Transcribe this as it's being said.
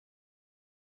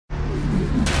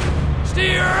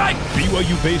Strike!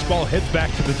 BYU baseball heads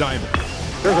back to the diamond.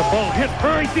 There's a ball hit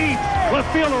very deep.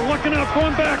 Left fielder looking up,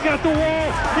 going back at the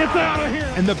wall. It's out of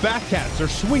here. And the Batcats are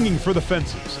swinging for the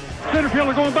fences. Center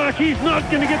fielder going back. He's not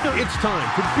going to get there. It's time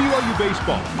for BYU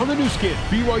baseball on the new skin,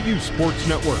 BYU Sports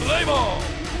Network. Play ball!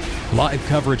 Live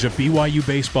coverage of BYU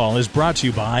baseball is brought to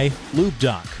you by Lube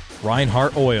Doc,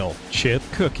 Reinhardt Oil, Chip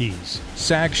Cookies,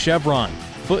 Sag Chevron,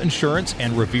 Foot Insurance,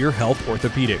 and Revere Health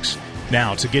Orthopedics.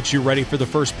 Now, to get you ready for the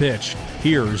first pitch,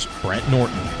 here's Brent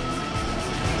Norton.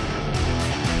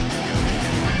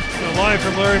 Live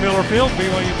from Larry Miller Field,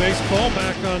 BYU baseball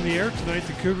back on the air tonight.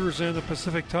 The Cougars and the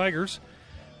Pacific Tigers.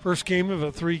 First game of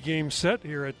a 3-game set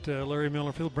here at Larry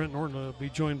Miller Field. Brent Norton will be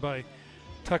joined by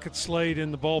Tuckett Slade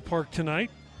in the ballpark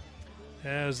tonight.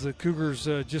 As the Cougars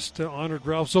just honored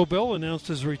Ralph Zobel, announced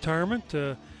his retirement.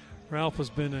 Ralph has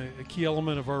been a key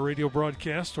element of our radio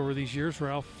broadcast over these years.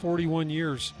 Ralph, 41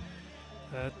 years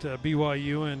at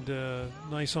BYU, and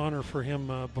nice honor for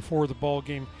him before the ball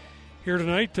game here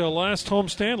tonight. Last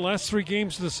homestand, last 3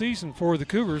 games of the season for the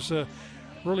Cougars.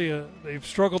 Really, they've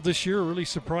struggled this year. Really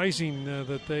surprising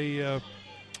that they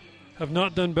have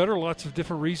not done better. Lots of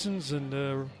different reasons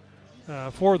and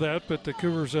for that, but the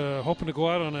Cougars hoping to go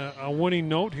out on a winning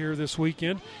note here this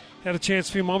weekend. Had a chance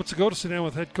a few moments ago to sit down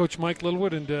with head coach Mike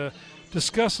Littlewood and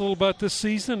discuss a little about this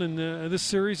season and this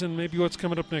series and maybe what's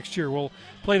coming up next year. We'll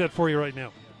play that for you right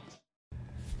now.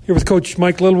 Here with Coach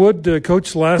Mike Littlewood.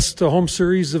 Coach, last home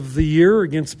series of the year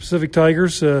against the Pacific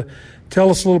Tigers. Tell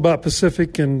us a little about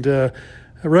Pacific and a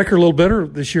record a little better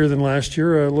this year than last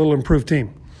year, a little improved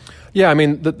team. Yeah, I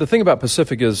mean, the thing about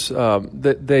Pacific is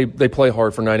that they play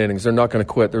hard for 9 innings. They're not going to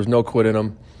quit. There's no quit in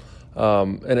them.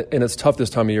 And it's tough this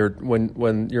time of year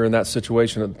when you're in that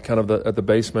situation at kind of at the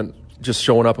basement, just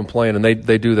showing up and playing, and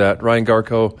they do that. Ryan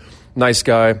Garco, nice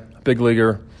guy, big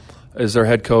leaguer, is their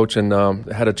head coach, and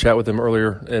had a chat with him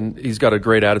earlier, and he's got a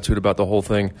great attitude about the whole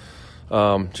thing.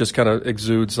 Just kind of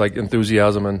exudes like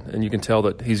enthusiasm, and you can tell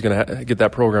that he's going to get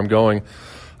that program going.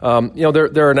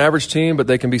 They're an average team, but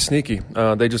they can be sneaky.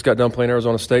 They just got done playing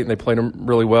Arizona State, and they played them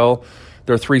really well.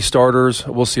 They're 3 starters.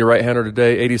 We'll see a right-hander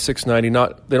today,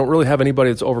 86-90. They don't really have anybody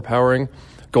that's overpowering.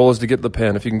 Goal is to get to the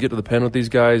pen. If you can get to the pen with these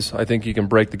guys, I think you can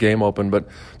break the game open. But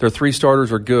their 3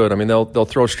 starters are good. I mean, they'll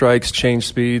throw strikes, change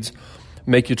speeds,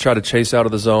 make you try to chase out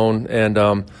of the zone. And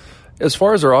as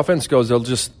far as their offense goes,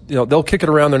 they'll kick it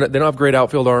around. They don't have great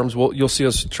outfield arms. You'll see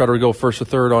us try to go first or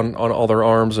third on all their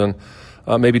arms and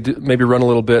maybe run a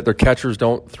little bit. Their catchers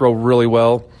don't throw really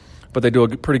well, but they do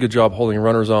a pretty good job holding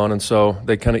runners on, and so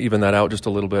they kind of even that out just a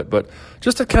little bit. But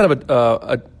just a kind of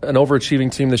an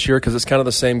overachieving team this year because it's kind of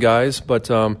the same guys. But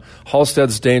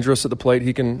Halstead's dangerous at the plate.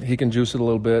 He can juice it a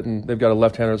little bit, and they've got a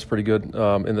left-hander that's pretty good in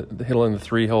the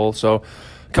 3-hole. So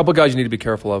a couple of guys you need to be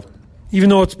careful of. Even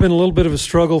though it's been a little bit of a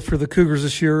struggle for the Cougars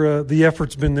this year, the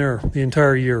effort's been there the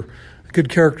entire year. Good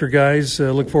character guys.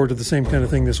 Look forward to the same kind of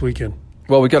thing this weekend.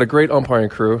 Well, we got a great umpiring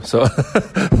crew, so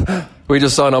we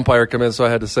just saw an umpire come in, so I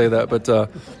had to say that. But the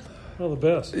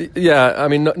best. Yeah, I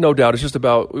mean, no doubt. It's just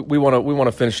about we want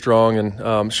to finish strong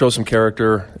and show some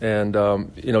character, and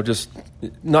just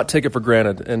not take it for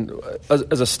granted. And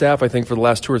as a staff, I think for the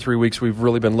last 2 or 3 weeks, we've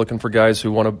really been looking for guys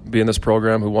who want to be in this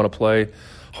program, who want to play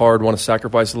hard, want to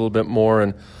sacrifice a little bit more,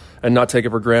 and not take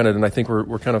it for granted. And I think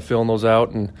we're kind of filling those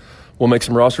out, and we'll make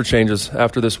some roster changes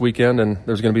after this weekend, and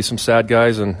there's going to be some sad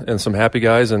guys and some happy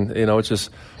guys, and it's just.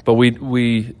 But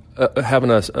we having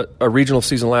a regional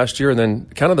season last year, and then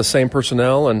kind of the same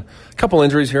personnel and a couple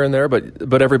injuries here and there,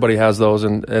 but everybody has those,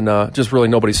 and just really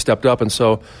nobody stepped up, and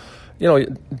so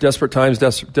desperate times,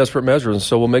 desperate measures, and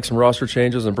so we'll make some roster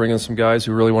changes and bring in some guys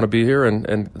who really want to be here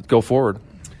and go forward.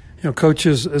 Coach,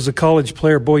 as a college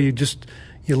player, boy, you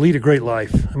lead a great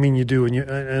life. I mean, you do,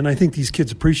 and I think these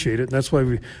kids appreciate it. And that's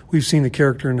why we've seen the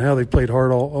character and how they played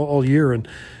hard all year, and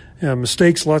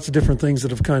mistakes, lots of different things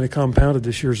that have kind of compounded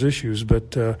this year's issues.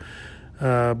 But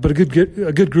a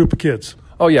good group of kids.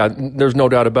 Oh yeah, there's no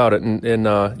doubt about it,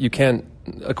 and you can't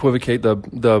equivocate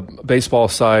the baseball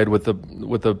side with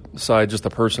the side just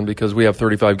the person, because we have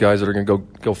 35 guys that are going to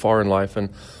go far in life, and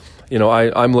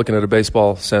I'm looking at a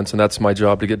baseball sense, and that's my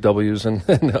job to get W's, and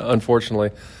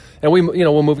unfortunately. And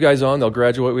we'll move guys on. They'll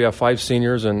graduate. We have 5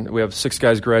 seniors, and we have 6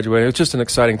 guys graduating. It's just an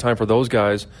exciting time for those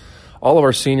guys. All of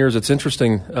our seniors, it's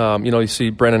interesting. You see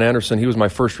Brandon Anderson. He was my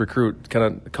first recruit. Kind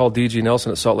of called DG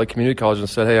Nelson at Salt Lake Community College and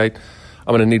said, "Hey,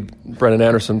 I'm going to need Brandon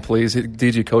Anderson, please."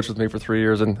 DG coached with me for 3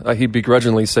 years, and he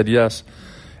begrudgingly said yes.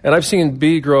 And I've seen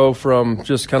B grow from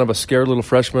just kind of a scared little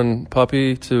freshman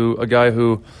puppy to a guy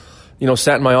who,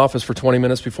 sat in my office for 20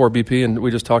 minutes before BP, and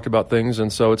we just talked about things.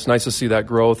 And so it's nice to see that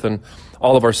growth, and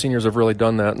all of our seniors have really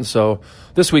done that. And so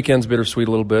this weekend's bittersweet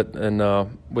a little bit, and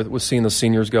with seeing the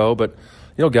seniors go. But,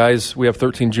 guys, we have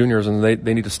 13 juniors, and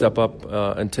they need to step up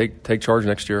and take charge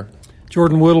next year.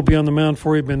 Jordan Wood will be on the mound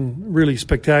for you. Been really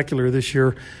spectacular this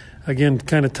year. Again,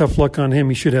 kind of tough luck on him.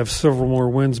 He should have several more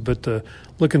wins, but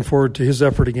looking forward to his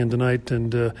effort again tonight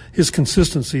and his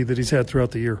consistency that he's had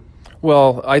throughout the year.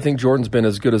 Well, I think Jordan's been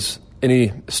as good as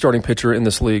any starting pitcher in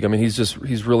this league. I mean,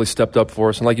 he's really stepped up for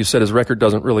us. And like you said, his record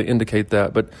doesn't really indicate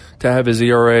that. But to have his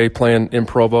ERA playing in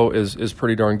Provo is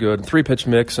pretty darn good. 3-pitch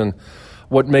mix, and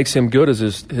what makes him good is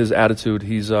his attitude.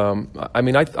 He's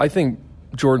I think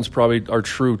Jordan's probably our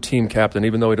true team captain,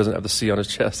 even though he doesn't have the C on his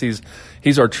chest.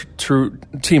 He's our true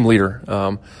team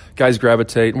leader. Guys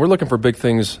gravitate, and we're looking for big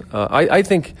things. I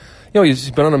think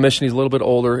he's been on a mission. He's a little bit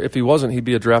older. If he wasn't, he'd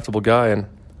be a draftable guy, and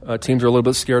teams are a little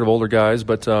bit scared of older guys.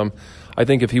 But I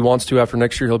think if he wants to, after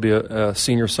next year, he'll be a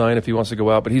senior sign if he wants to go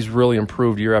out. But he's really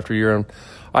improved year after year, and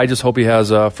I just hope he has,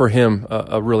 for him,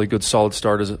 a really good solid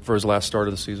start for his last start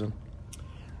of the season.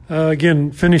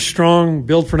 Again, finish strong,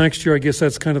 build for next year. I guess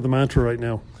that's kind of the mantra right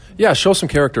now. Yeah, show some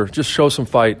character. Just show some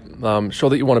fight. Show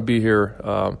that you want to be here.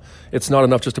 It's not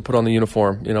enough just to put on the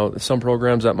uniform. Some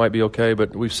programs that might be okay,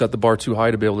 but we've set the bar too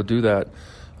high to be able to do that.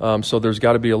 So there's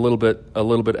got to be a little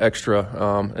bit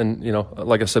extra. And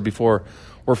like I said before,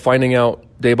 we're finding out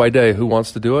day by day who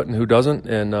wants to do it and who doesn't.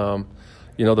 And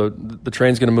the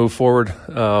train's going to move forward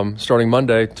starting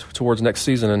Monday towards next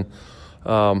season. And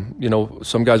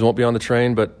some guys won't be on the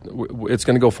train, but it's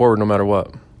going to go forward no matter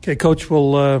what. Okay, Coach.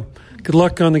 Well, good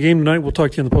luck on the game tonight. We'll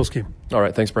talk to you in the postgame. All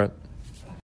right. Thanks, Brent.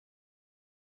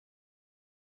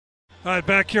 All right,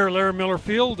 back here at Larry Miller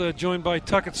Field, joined by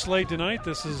Tuckett Slade tonight.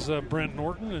 This is Brent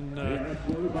Norton, and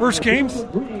first game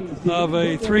of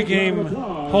a 3-game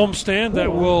homestand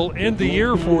that will end the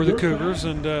year for the Cougars.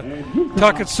 And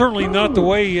Tuckett's certainly not the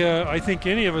way I think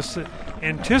any of us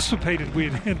anticipated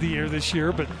we'd end the year this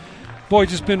year, but boy,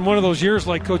 just been one of those years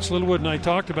like Coach Littlewood and I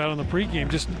talked about on the pregame.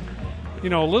 Just, a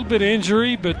little bit of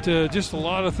injury, but just a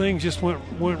lot of things just went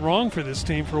wrong for this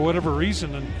team for whatever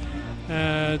reason. And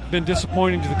been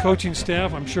disappointing to the coaching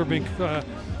staff. I'm sure being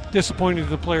disappointing to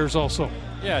the players also.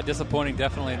 Yeah, disappointing,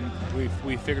 definitely.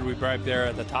 We figured we'd be right there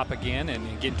at the top again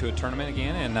and get into a tournament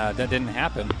again, and that didn't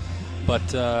happen.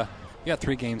 But we got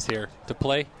 3 games here to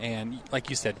play, and like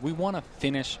you said, we want to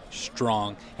finish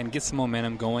strong and get some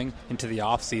momentum going into the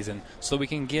off season so we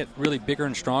can get really bigger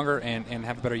and stronger and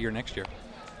have a better year next year.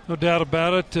 No doubt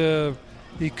about it.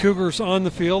 The Cougars on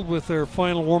the field with their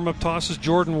final warm-up tosses.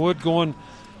 Jordan Wood going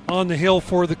on the hill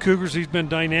for the Cougars. He's been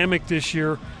dynamic this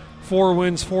year. 4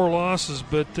 wins, 4 losses,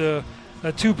 but a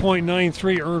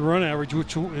 2.93 earned run average,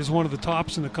 which is one of the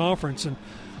tops in the conference. And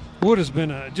Wood has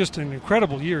been just an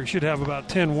incredible year. He should have about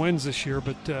 10 wins this year,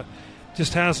 but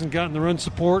just hasn't gotten the run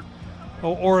support,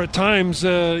 or at times,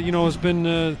 has been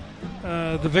the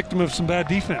victim of some bad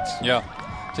defense. Yeah,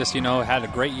 just had a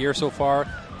great year so far.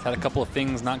 Had a couple of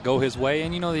things not go his way,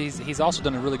 and he's also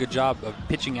done a really good job of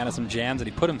pitching out of some jams that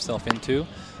he put himself into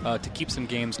to keep some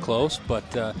games close.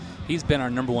 But he's been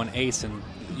our number 1 ace, and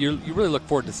you really look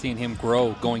forward to seeing him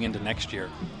grow going into next year.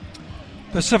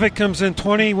 Pacific comes in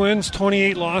 20 wins,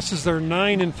 28 losses. They're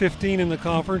 9-15 in the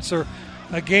conference. They're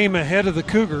a game ahead of the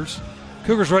Cougars.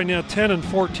 Cougars right now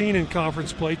 10-14 in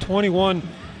conference play, 21-26.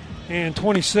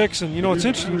 And it's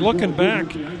interesting looking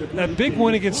back. That big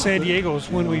win against San Diego is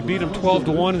when we beat them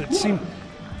 12-1, and it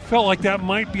felt like that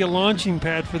might be a launching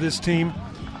pad for this team.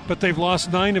 But they've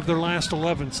lost 9 of their last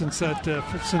 11 since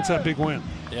that big win.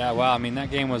 Yeah, wow. I mean, that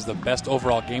game was the best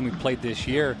overall game we played this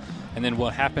year. And then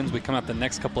what happens? We come out the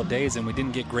next couple of days and we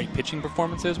didn't get great pitching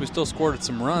performances. We still scored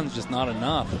some runs, just not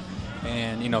enough.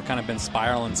 And kind of been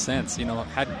spiraling since.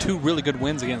 Had 2 really good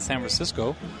wins against San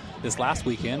Francisco this last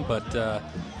weekend, but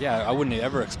I wouldn't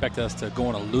ever expect us to go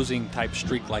on a losing type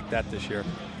streak like that this year.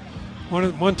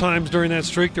 One time during that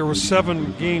streak, there was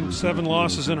 7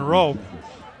 losses in a row.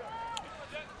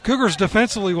 Cougars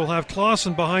defensively will have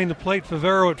Clausen behind the plate,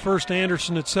 Favero at first,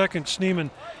 Anderson at second,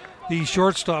 Schneemann the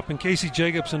shortstop, and Casey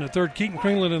Jacobson at third. Keaton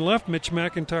Kringland in left, Mitch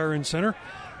McIntyre in center,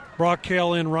 Brock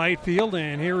Hale in right field,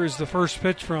 and here is the first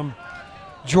pitch from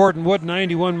Jordan Wood,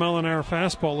 91-mile-an-hour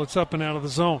fastball. It's up and out of the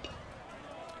zone.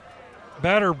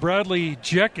 Batter Bradley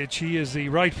Jekic, he is the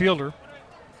right fielder.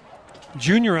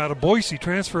 Junior out of Boise,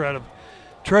 transfer out of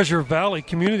Treasure Valley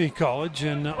Community College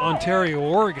in Ontario,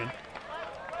 Oregon.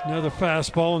 Another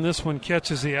fastball, and this one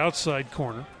catches the outside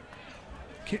corner.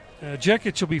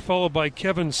 Jekic will be followed by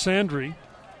Kevin Sandry.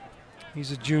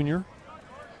 He's a junior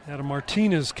out of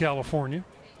Martinez, California.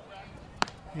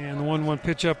 And the 1-1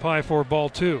 pitch up high for ball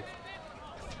 2.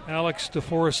 Alex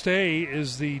DeForeste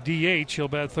is the DH. He'll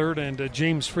bat third, and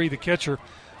James Free, the catcher,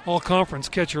 all-conference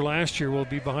catcher last year, will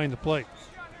be behind the plate.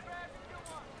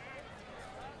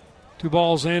 2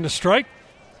 balls and a strike.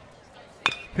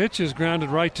 Pitch is grounded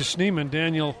right to Schneemann.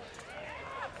 Daniel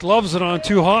gloves it on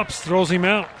 2 hops, throws him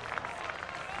out.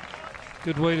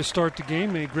 Good way to start the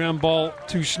game. A ground ball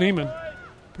to Schneemann.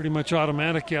 Pretty much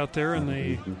automatic out there, and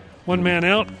the 1 man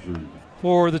out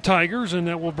for the Tigers, and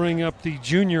that will bring up the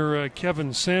junior Kevin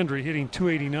Sandry, hitting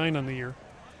 .289 on the year.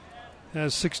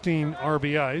 Has 16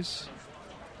 RBIs.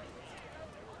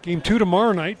 Game 2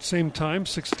 tomorrow night, same time,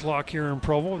 6 o'clock here in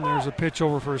Provo, and there's a pitch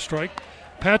over for a strike.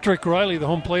 Patrick Riley, the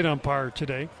home plate umpire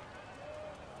today.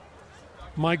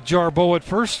 Mike Jarbeau at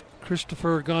first.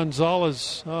 Christopher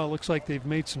Gonzalez, looks like they've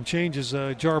made some changes.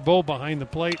 Jarbeau behind the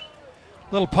plate.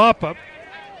 Little pop-up.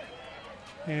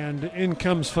 And in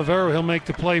comes Favero. He'll make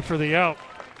the play for the out.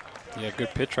 Yeah,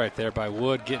 good pitch right there by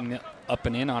Wood, getting up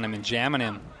and in on him and jamming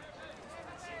him.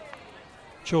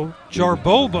 Joe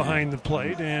Jarbeau behind the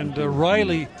plate, and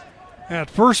Riley at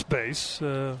first base.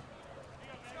 And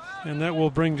that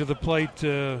will bring to the plate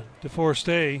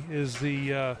DeForeste is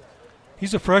the...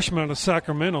 he's a freshman out of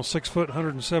Sacramento, 6 foot,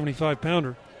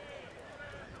 175-pounder.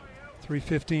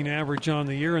 315 average on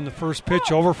the year, and the first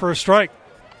pitch over for a strike.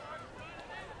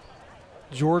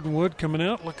 Jordan Wood coming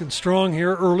out, looking strong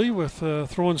here early with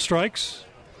throwing strikes.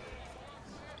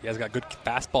 He has got good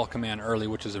fastball command early,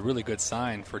 which is a really good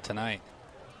sign for tonight.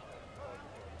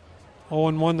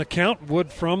 0-1 the count.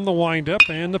 Wood from the windup,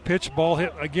 and the pitch, ball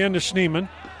hit again to Schneemann.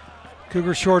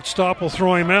 Cougar shortstop will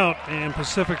throw him out, and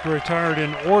Pacific retired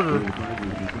in order.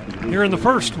 Here in the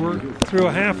first, we're through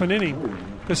a half an inning.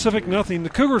 Pacific nothing. The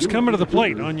Cougars coming to the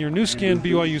plate on your new skin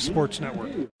BYU Sports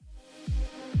Network.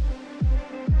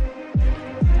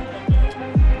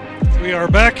 We are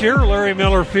back here, Larry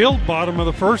Miller Field, bottom of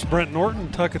the first. Brent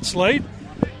Norton, Tuckett Slade,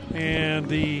 and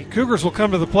the Cougars will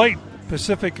come to the plate.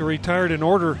 Pacific retired in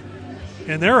order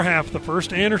in their half the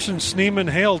first. Anderson, Schneemann,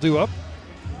 Hale due up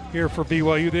here for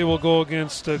BYU. They will go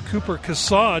against Cooper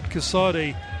Cassad. Cassad,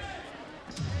 a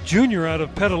junior out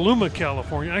of Petaluma,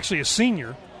 California, actually a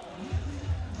senior.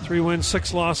 3 wins,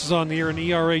 6 losses on the year, and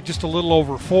ERA just a little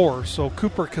over 4. So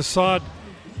Cooper Cassad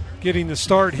getting the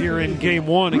start here in Game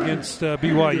 1 against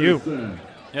BYU.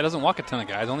 Yeah, doesn't walk a ton of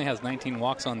guys. Only has 19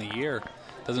 walks on the year.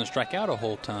 Doesn't strike out a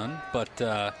whole ton, but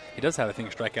he does have, I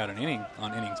think, strike out an inning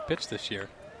on innings pitched this year.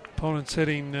 Opponent's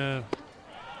hitting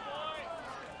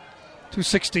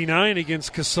 269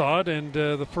 against Cassad, and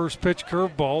the first pitch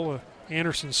curveball.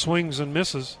 Anderson swings and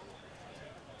misses.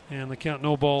 And the count,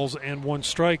 no balls and 1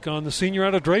 strike on the senior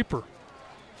out of Draper.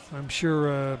 I'm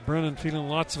sure Brennan feeling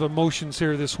lots of emotions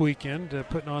here this weekend,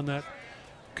 putting on that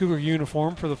Cougar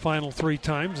uniform for the final 3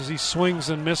 times as he swings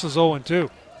and misses 0-2.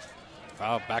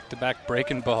 Wow, back-to-back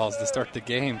breaking balls to start the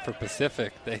game for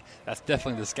Pacific. That's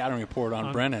definitely the scouting report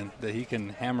on Brennan, that he can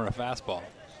hammer a fastball.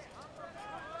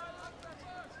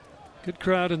 Good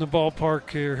crowd in the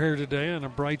ballpark here today on a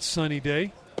bright, sunny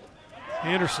day.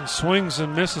 Anderson swings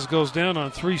and misses, goes down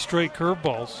on 3 straight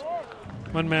curveballs.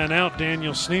 1 man out,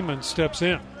 Daniel Schneemann steps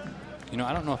in. You know,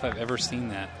 I don't know if I've ever seen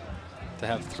that, to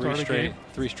have three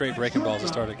straight breaking balls to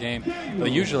start a game. They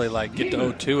usually get to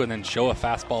 0-2 and then show a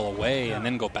fastball away and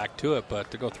then go back to it,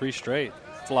 but to go 3 straight,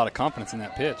 it's a lot of confidence in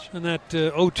that pitch. And that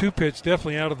 0-2 pitch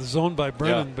definitely out of the zone by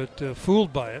Brennan, but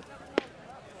fooled by it.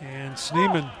 And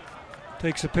Schneemann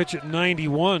takes a pitch at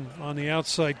 91 on the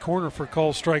outside corner for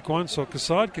call strike 1, so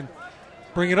Cassad can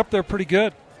bring it up there pretty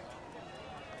good.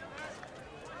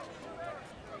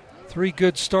 3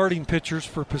 good starting pitchers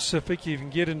for Pacific. You can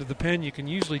get into the pen. You can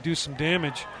usually do some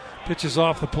damage. Pitches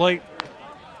off the plate.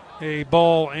 A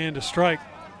ball and a strike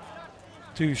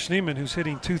to Schneemann, who's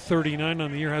hitting .239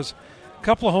 on the year. Has a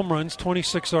couple of home runs,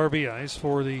 26 RBIs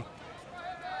for the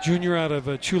junior out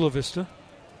of Chula Vista.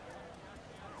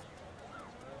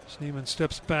 Schneemann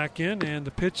steps back in, and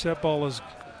the pitch, that ball is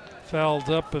fouled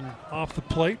up and off the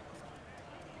plate.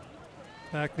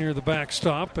 Back near the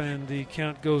backstop, and the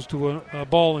count goes to a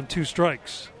ball and 2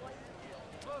 strikes.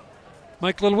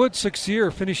 Mike Littlewood, 6th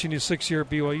year, finishing his 6th year at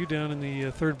BYU, down in the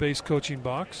third base coaching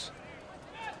box.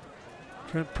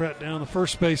 Trent Pratt down the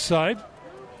first base side.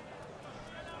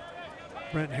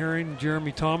 Brent Herring,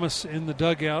 Jeremy Thomas in the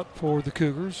dugout for the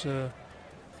Cougars.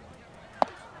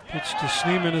 Pitch to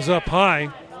Schneemann is up high,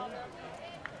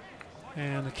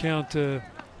 and the count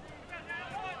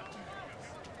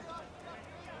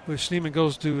with Schneemann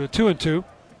goes to 2-2.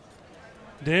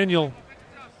 Daniel,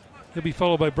 he'll be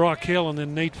followed by Brock Hale and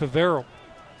then Nate Favero.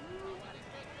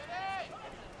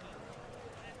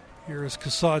 Here is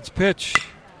Cassad's pitch.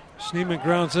 Schneemann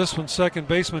grounds this one. Second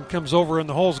baseman comes over in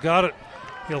the hole's got it.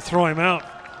 He'll throw him out.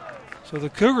 So the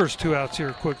Cougars 2 outs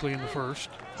here quickly in the first.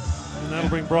 And that'll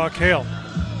bring Brock Hale.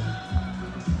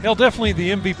 Hale definitely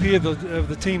the MVP of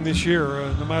the team this year,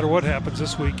 no matter what happens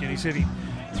this week. And he's hitting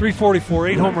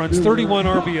 .344, 8 home runs, 31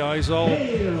 RBIs, all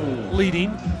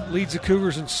leads the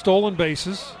Cougars in stolen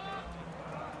bases.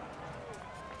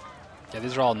 Yeah,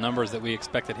 these are all numbers that we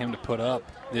expected him to put up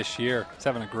this year. He's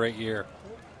having a great year.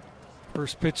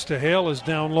 First pitch to Hale is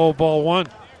down low, ball 1.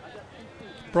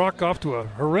 Brock off to a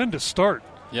horrendous start.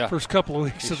 Yeah. First couple of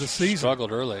weeks of the season.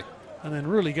 Struggled early. And then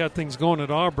really got things going at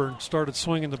Auburn, started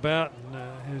swinging the bat,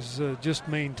 and has just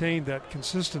maintained that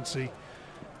consistency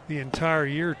the entire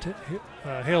year.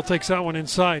 Hale takes that one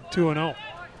inside, 2-0.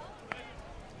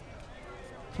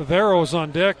 Favero is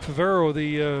on deck. Favero,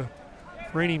 the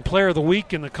reigning player of the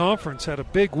week in the conference, had a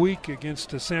big week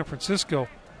against San Francisco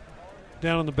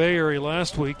down in the Bay Area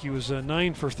last week. He was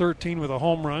 9 for 13 with a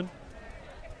home run,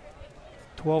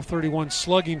 .1231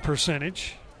 slugging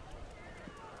percentage.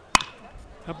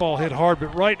 That ball hit hard,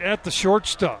 but right at the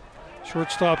shortstop.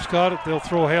 Shortstop's got it. They'll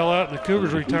throw Hale out, and the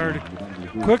Cougars retired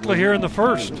quickly here in the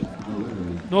first.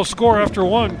 No score after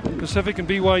 1. Pacific and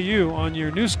BYU on your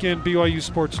new skin, BYU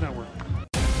Sports Network.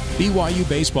 BYU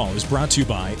Baseball is brought to you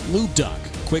by Lube Duck.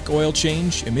 Quick oil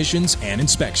change, emissions, and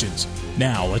inspections.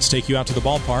 Now let's take you out to the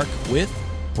ballpark with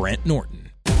Brent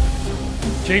Norton.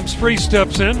 James Free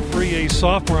steps in. Free, a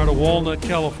sophomore out of Walnut,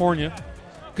 California.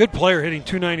 Good player, hitting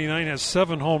 .299, has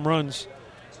 7 home runs,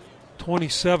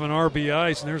 27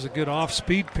 RBIs, and there's a good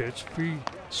off-speed pitch. Free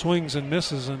swings and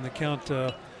misses, and the count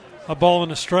a ball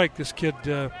and a strike. This kid,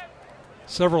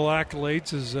 several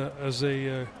accolades as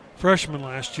a freshman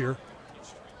last year.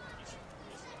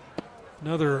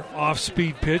 Another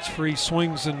off-speed pitch. Free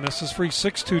swings and misses. Free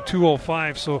 6'2",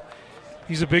 205, so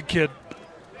he's a big kid.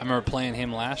 I remember playing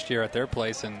him last year at their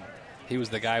place, and he was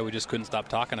the guy we just couldn't stop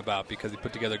talking about because he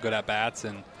put together good at-bats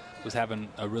and was having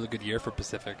a really good year for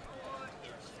Pacific.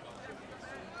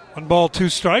 1 ball, 2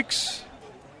 strikes.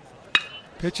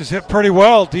 Pitch is hit pretty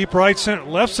well. Deep right center,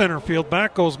 left center field.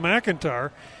 Back goes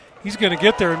McIntyre. He's going to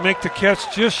get there and make the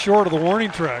catch just short of the warning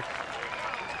track.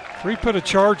 Free put a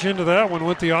charge into that one,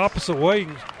 went the opposite way. You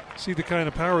can see the kind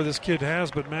of power this kid has,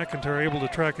 but McIntyre able to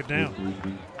track it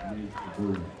down.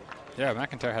 Yeah,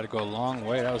 McIntyre had to go a long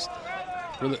way. That was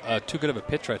really too good of a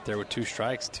pitch right there with 2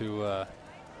 strikes to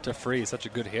Free. Such a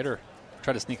good hitter.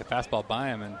 Tried to sneak a fastball by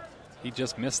him, and he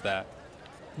just missed that.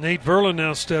 Nate Verlin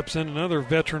now steps in, another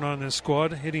veteran on this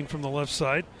squad, hitting from the left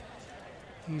side.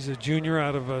 He's a junior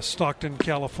out of Stockton,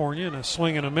 California, and a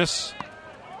swing and a miss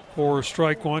for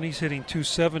strike 1. He's hitting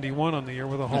 .271 on the year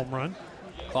with a home run.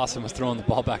 Clausen was throwing the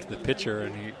ball back to the pitcher,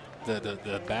 and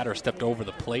the batter stepped over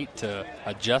the plate to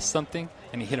adjust something,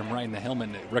 and he hit him right in the helmet,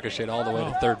 and it ricocheted all the way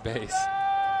to third base.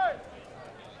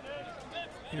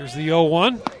 Here's the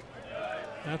 0-1.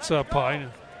 That's up high.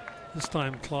 This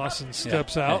time Clausen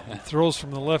steps out and throws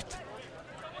from the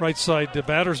right side to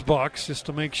batter's box just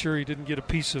to make sure he didn't get a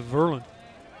piece of Verlin.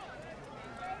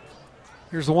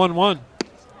 Here's the 1-1.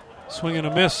 Swing and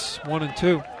a miss,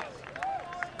 1-2.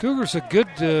 Cougars a good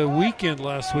weekend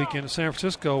last weekend. San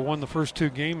Francisco won the first 2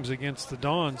 games against the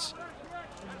Dons.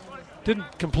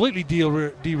 Didn't completely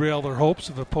derail their hopes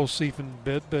of a postseason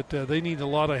bid, but they need a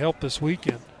lot of help this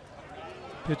weekend.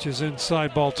 Pitch is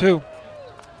inside, ball 2.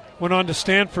 Went on to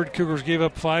Stanford. Cougars gave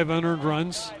up 5 unearned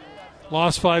runs,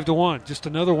 lost 5-1. Just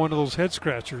another one of those head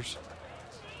scratchers,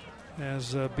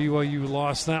 as BYU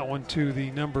lost that one to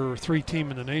the number 3 team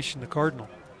in the nation, the Cardinal.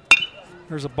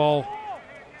 There's a ball,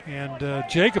 and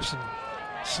Jacobson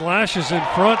slashes in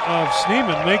front of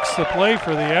Schneemann, makes the play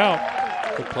for the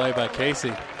out. Good play by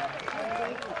Casey.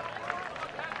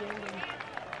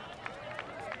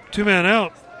 2-man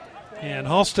out, and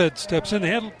Halstead steps in. They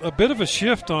had a bit of a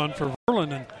shift on for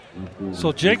Verlin, and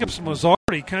so Jacobson was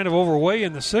already kind of overway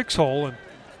in the 6 hole and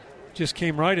just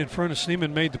came right in front of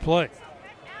Schneemann, made the play.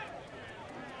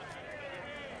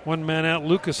 1 man out,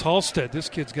 Lucas Halstead. This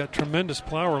kid's got tremendous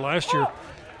power. Last year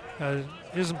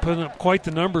isn't putting up quite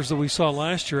the numbers that we saw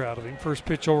last year out of him. First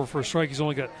pitch over for a strike. He's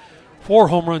only got 4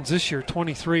 home runs this year,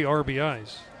 23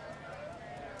 RBIs.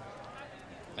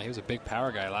 He was a big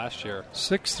power guy last year.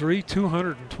 6'3",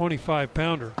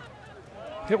 225-pounder.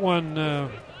 Hit one,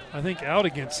 I think, out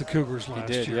against the Cougars last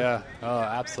year. He did, yeah. Oh,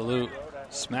 absolute.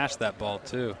 Smashed that ball,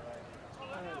 too.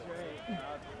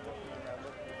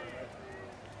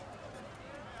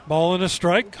 Ball and a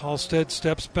strike. Halstead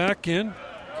steps back in.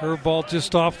 Curveball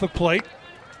just off the plate.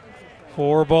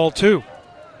 4-2.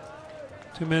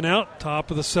 2 men out.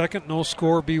 Top of the second. No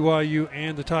score. BYU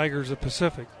and the Tigers of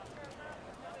Pacific.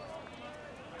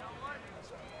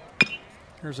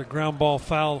 Here's a ground ball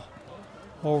foul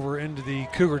over into the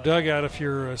Cougar dugout. If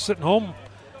you're sitting home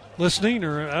listening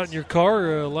or out in your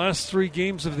car, last 3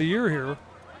 games of the year here.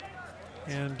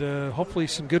 And hopefully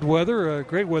some good weather,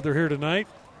 great weather here tonight.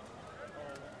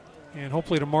 And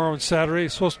hopefully tomorrow and Saturday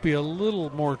it's supposed to be a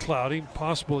little more cloudy,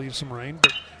 possibly some rain,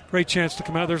 but great chance to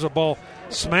come out. There's a ball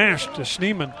smashed to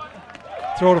Schneemann.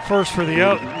 Throw to first for the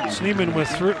out. Schneemann with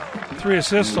 3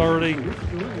 assists already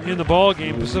in the ball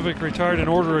game. Pacific retired in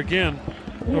order again.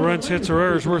 No runs, hits, or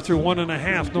errors. We're through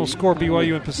 1.5. No score,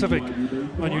 BYU and Pacific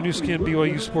on your new skin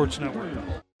BYU Sports Network.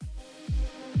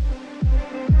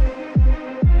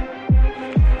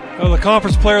 Well, the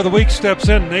conference player of the week steps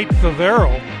in, Nate Favero.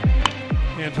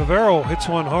 And Favero hits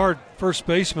one hard. First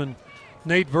baseman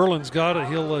Nate Verlin's got it.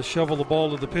 He'll shovel the ball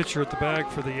to the pitcher at the bag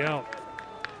for the out.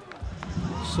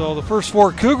 So the first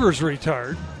 4 Cougars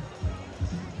retired.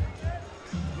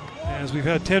 As we've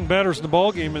had 10 batters in the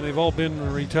ball game, and they've all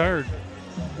been retired.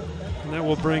 And that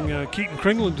will bring Keaton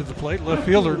Kringland to the plate, left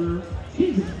fielder.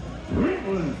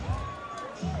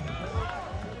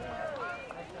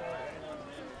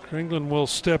 Kringland will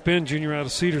step in, junior out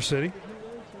of Cedar City.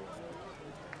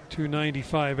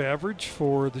 .295 average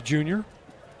for the junior.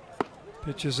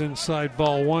 Pitches inside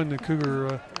ball 1. The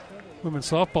Cougar women's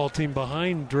softball team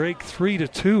behind Drake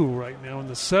 3-2 right now in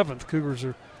the 7th. Cougars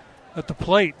are at the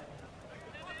plate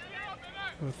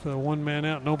with 1 man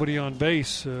out, nobody on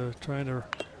base, trying to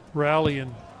rally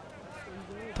and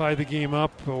tie the game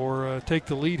up or take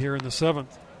the lead here in the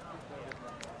 7th.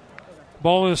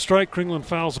 Ball and a strike. Kringland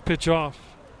fouls a pitch off.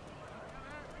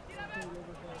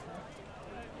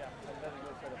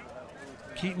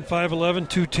 Keaton 5'11",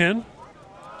 210.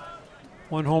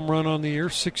 1 home run on the year,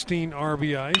 16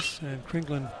 RBIs, and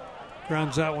Kringland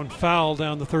grounds that one foul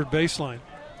down the third baseline.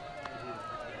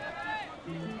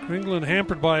 Kringland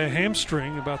hampered by a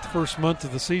hamstring about the first month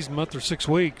of the season, month or 6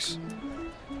 weeks.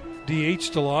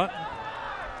 DH'd a lot.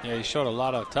 Yeah, he showed a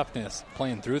lot of toughness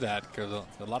playing through that because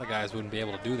a lot of guys wouldn't be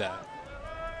able to do that.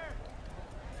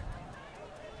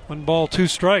 1 ball, 2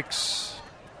 strikes.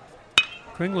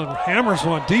 Kringland hammers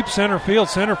one deep center field.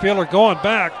 Center fielder going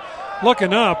back,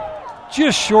 looking up,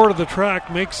 just short of the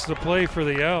track, makes the play for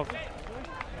the out.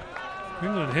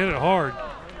 Kringland hit it hard.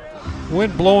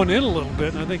 Wind blowing in a little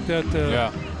bit, and I think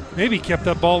that maybe kept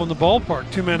that ball in the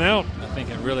ballpark. 2 men out. I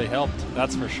think it really helped,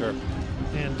 that's for sure.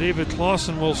 And David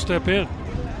Clausen will step in.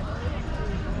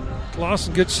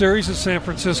 Clausen, good series at San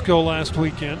Francisco last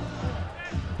weekend.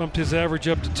 Bumped his average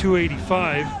up to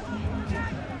 285.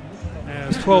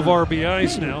 Has 12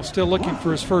 RBIs now. Still looking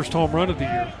for his first home run of the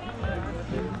year.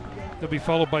 He'll be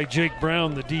followed by Jake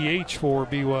Brown, the DH for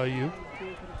BYU.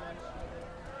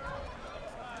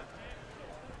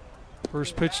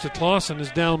 First pitch to Clausen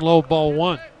is down low, ball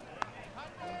 1.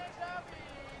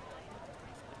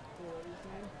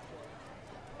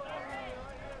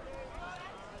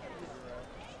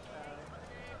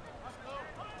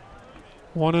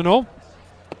 One and 0.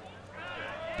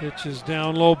 Pitch is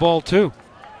down low, ball 2.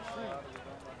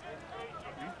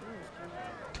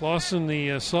 Clausen,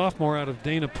 the sophomore out of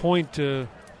Dana Point,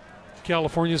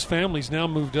 California's family's now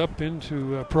moved up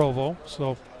into Provo.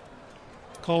 So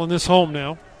calling this home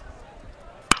now.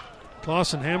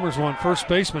 Clausen hammers one. First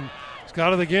baseman. He's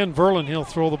got it again. Verlin, he'll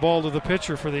throw the ball to the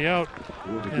pitcher for the out.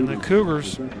 And the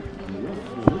Cougars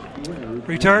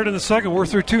retired in the 2nd. We're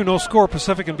through 2. No score,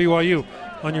 Pacific and BYU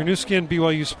on your new skin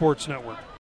BYU Sports Network.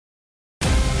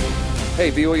 Hey,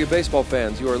 BYU baseball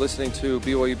fans, you are listening to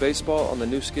BYU Baseball on the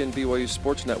new skin BYU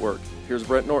Sports Network. Here's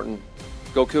Brent Norton.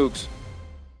 Go Cougs.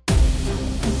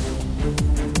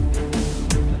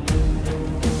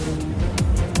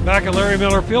 Back at Larry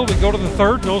Miller Field, we go to the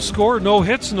 3rd. No score, no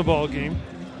hits in the ball game.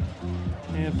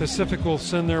 And Pacific will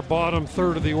send their bottom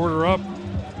 3rd of the order up.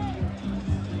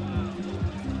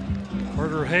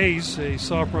 Carter Hayes, a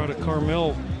sophomore out of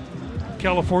Carmel,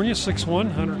 California,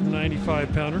 6'1",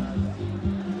 195-pounder.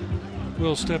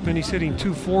 Will step in. He's hitting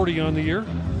 .240 on the year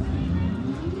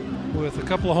with a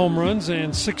couple of home runs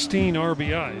and 16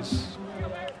 RBIs.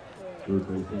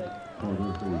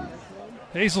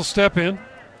 Hayes will step in.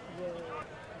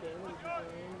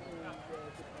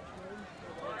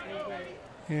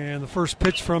 And the first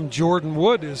pitch from Jordan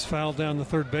Wood is fouled down the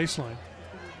third baseline.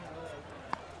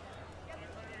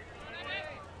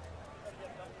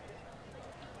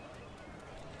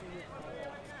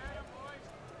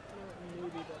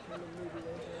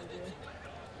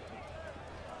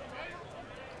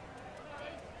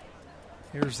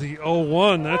 Here's the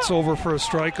 0-1. That's over for a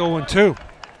strike. 0-2.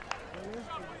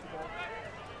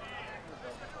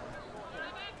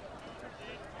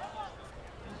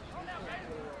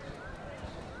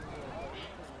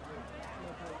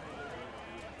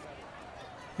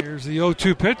 Here's the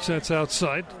 0-2 pitch. That's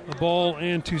outside. A ball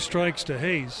and 2 strikes to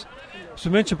Hayes. As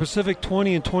we mentioned, Pacific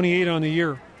 20-28 on the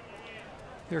year.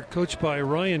 They're coached by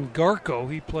Ryan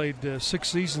Garko. He played 6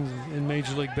 seasons in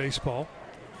Major League Baseball.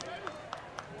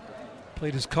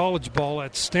 Played his college ball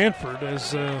at Stanford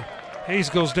as Hayes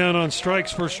goes down on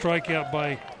strikes. First strikeout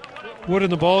by Wood in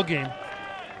the ball game.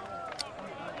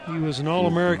 He was an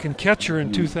All-American catcher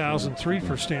in 2003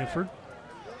 for Stanford.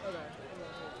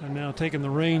 And now taking the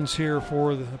reins here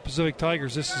for the Pacific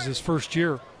Tigers. This is his first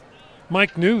year.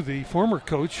 Mike New, the former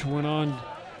coach, went on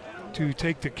to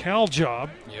take the Cal job.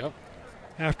 Yep.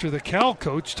 After the Cal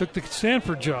coach took the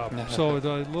Stanford job. So a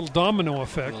little domino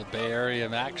effect. A little Bay Area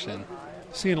action.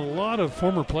 Seeing a lot of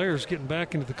former players getting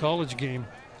back into the college game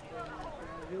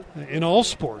in all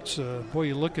sports. Boy,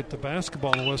 you look at the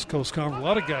basketball in the West Coast Conference, a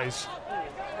lot of guys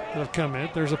that have come in.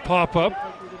 There's a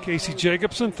pop-up. Casey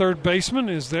Jacobson, third baseman,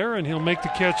 is there, and he'll make the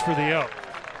catch for the out.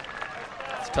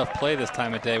 It's a tough play this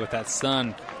time of day with that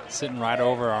sun sitting right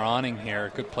over our awning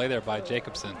here. Good play there by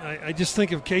Jacobson. I just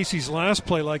think of Casey's last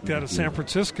play like that at San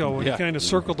Francisco when he kind of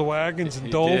circled the wagons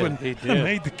and dove and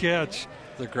made the catch.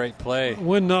 It's a great play.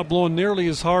 Wind not blowing nearly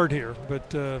as hard here,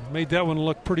 but made that one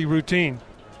look pretty routine.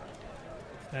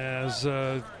 As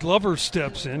Glover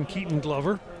steps in, Keaton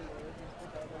Glover.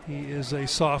 He is a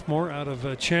sophomore out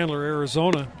of Chandler,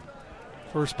 Arizona.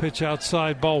 First pitch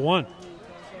outside, ball 1.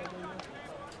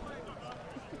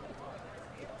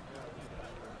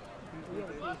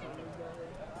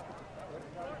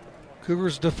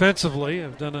 Cougars defensively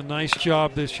have done a nice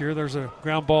job this year. There's a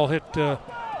ground ball hit.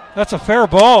 That's a fair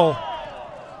ball.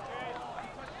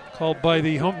 Called by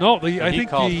the home. No, I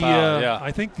think the.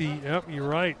 I think the. Yep, you're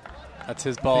right. That's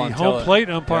his ball. The home plate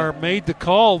umpire made the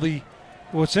call.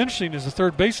 What's interesting is the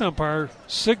third base umpire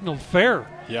signaled fair.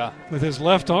 Yeah. With his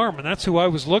left arm, and that's who I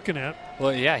was looking at.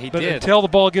 Well, yeah, he did. But until the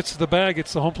ball gets to the bag,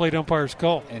 it's the home plate umpire's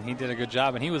call. And he did a good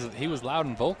job, and he was loud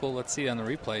and vocal. Let's see on the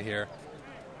replay here.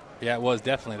 Yeah, it was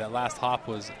definitely. That last hop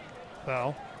was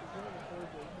foul.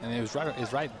 And it was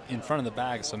right in front of the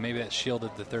bag, so maybe that shielded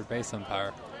the third base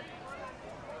umpire.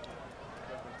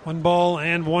 1 ball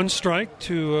and 1 strike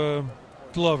to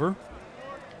Glover.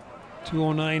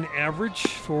 209 average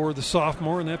for the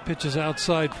sophomore, and that pitch is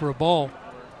outside for a ball.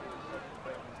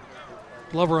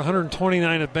 Glover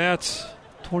 129 at bats,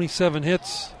 27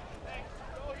 hits,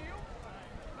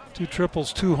 2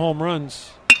 triples, 2 home runs.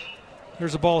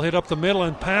 There's a ball hit up the middle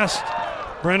and past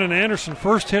Brennan Anderson,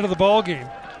 first hit of the ball game.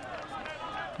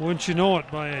 Wouldn't you know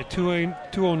it, by a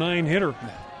 209 hitter,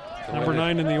 number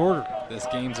 9 in the order. This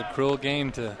game's a cruel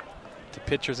game to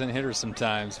pitchers and hitters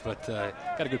sometimes, but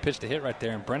got a good pitch to hit right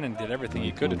there, and Brennan did everything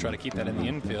he could to try to keep that in the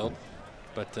infield,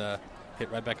 but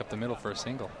hit right back up the middle for a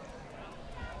single.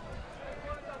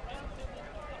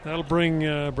 That'll bring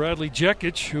Bradley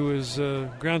Jekic, who is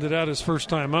grounded out his first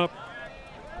time up,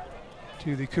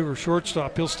 to the Cougar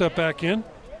shortstop. He'll step back in,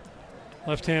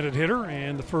 left-handed hitter,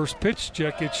 and the first pitch,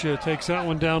 Jekic takes that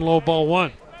one down low, ball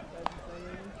 1.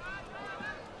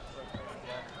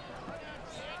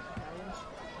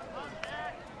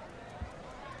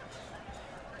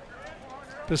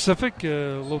 Pacific,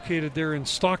 located there in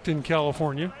Stockton,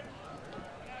 California.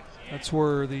 That's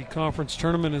where the conference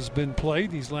tournament has been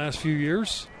played these last few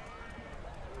years.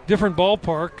 Different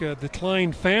ballpark. The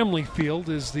Klein family field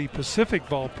is the Pacific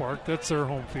ballpark. That's their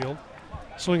home field.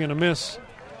 Swing and a miss.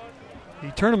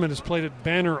 The tournament is played at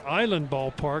Banner Island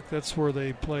Ballpark. That's where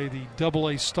they play the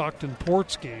AA Stockton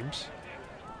Ports games.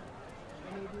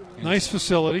 Nice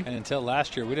facility. And until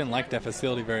last year, we didn't like that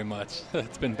facility very much.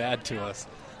 It's been bad to us.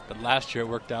 But last year it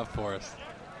worked out for us.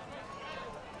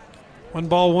 1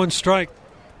 ball, 1 strike.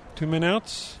 2 men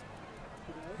outs.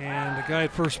 And a guy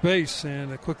at first base,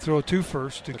 and a quick throw to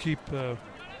first to keep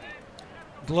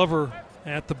Glover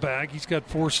at the bag. He's got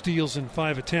 4 steals in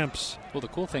 5 attempts. Well, the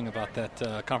cool thing about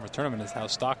that conference tournament is how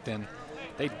Stockton,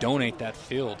 they donate that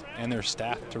field and their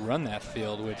staff to run that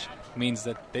field, which means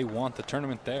that they want the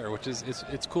tournament there, which is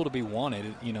it's cool to be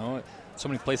wanted. You know, so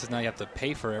many places now you have to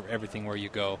pay for everything where you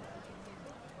go.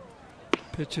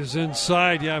 Pitch is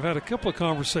inside. Yeah, I've had a couple of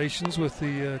conversations with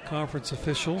the conference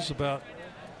officials about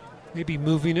maybe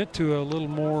moving it to a little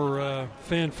more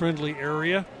fan-friendly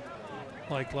area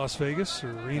like Las Vegas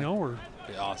or Reno or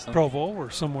awesome. Provo or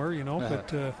somewhere, you know.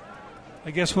 But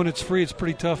I guess when it's free, it's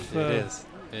pretty tough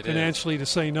financially to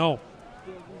say no.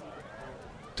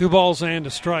 2 balls and a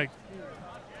strike.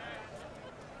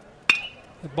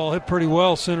 That ball hit pretty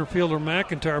well. Center fielder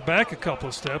McIntyre back a couple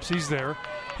of steps. He's there.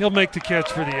 He'll make the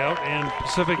catch for the out, and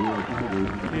Pacific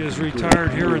is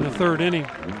retired here in the 3rd inning.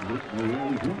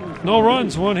 No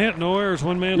runs, 1 hit, no errors,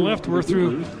 1 man left. We're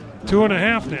through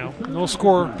 2.5 now. No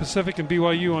score, Pacific and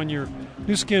BYU on your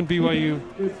new skin BYU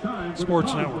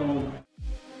Sports Network.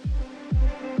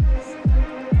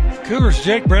 Cougars'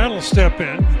 Jake Brown will step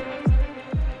in.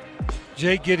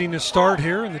 Jake getting a start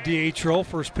here in the DH role.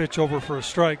 First pitch over for a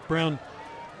strike. Brown,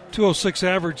 206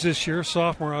 average this year,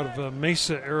 sophomore out of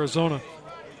Mesa, Arizona.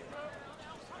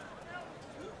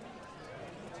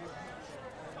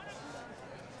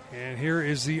 And here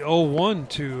is the 0-1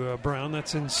 to Brown.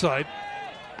 That's inside.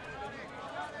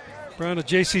 Brown, a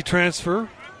JC transfer.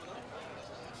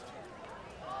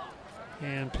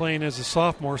 And playing as a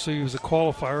sophomore, so he was a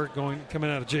qualifier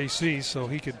coming out of JC, so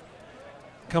he could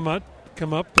come up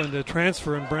and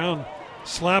transfer. And Brown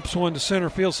slaps one to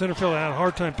center field. Center field had a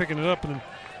hard time picking it up, and then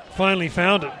finally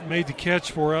found it. Made the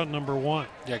catch for out number 1.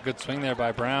 Yeah, good swing there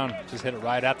by Brown. Just hit it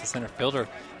right at the center fielder.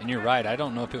 And you're right. I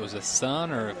don't know if it was a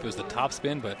sun or if it was the top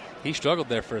spin, but he struggled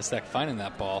there for a sec finding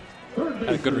that ball.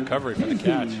 Had a good recovery for the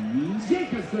catch.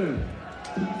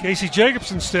 Casey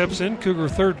Jacobson steps in, Cougar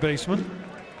third baseman.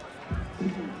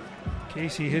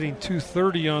 Casey hitting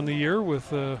 .230 on the year with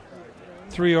 3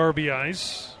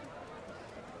 RBIs.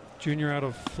 Junior out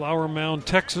of Flower Mound,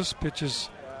 Texas, pitches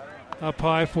up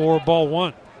high for ball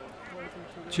 1.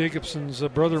 Jacobson's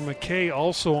brother McKay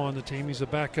also on the team. He's a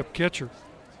backup catcher.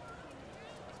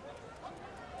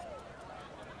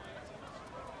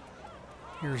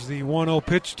 Here's the 1-0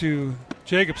 pitch to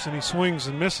Jacobson. He swings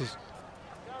and misses.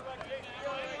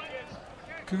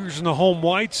 Cougars in the home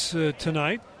whites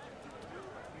tonight.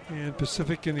 And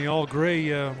Pacific in the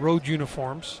all-gray road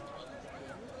uniforms.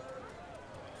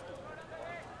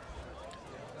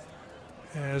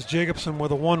 As Jacobson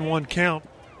with a 1-1 count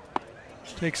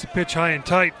takes the pitch high and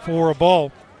tight for a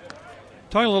ball.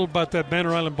 Talking a little about that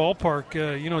Banner Island ballpark,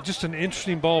 just an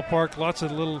interesting ballpark. Lots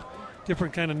of little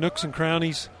different kind of nooks and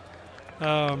crannies.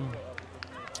 As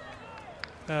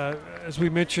we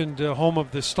mentioned, home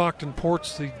of the Stockton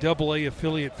Ports, the AA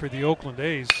affiliate for the Oakland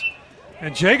A's.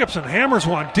 And Jacobson hammers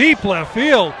one deep left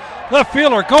field. Left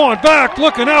fielder going back,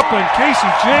 looking up, and Casey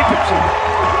Jacobson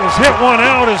has hit one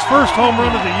out, his first home run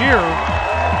of the year.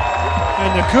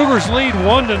 And the Cougars lead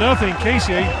 1-0.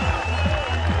 Casey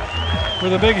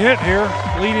with a big hit here,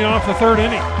 leading off the third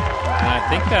inning. And I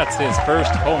think that's his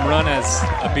first home run as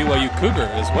a BYU Cougar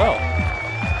as well.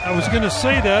 I was going to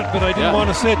say that, but I didn't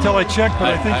want to say it till I checked, but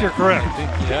I think you're correct.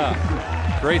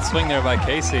 Great swing there by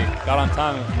Casey. Got on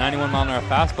time, 91-mile-an-hour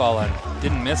fastball, and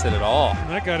didn't miss it at all. And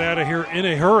that got out of here in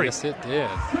a hurry. Yes, it did.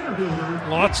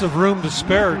 Lots of room to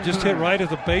spare. Just hit right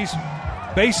at the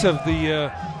base of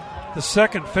the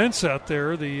second fence out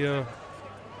there, the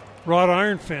wrought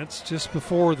iron fence, just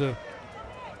before the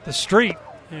street.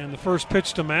 And the first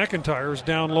pitch to McIntyre is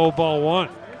down low, ball 1.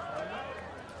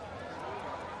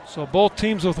 So both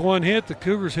teams with one hit. The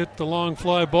Cougars hit the long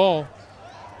fly ball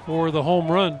for the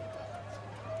home run.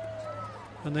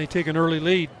 And they take an early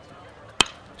lead.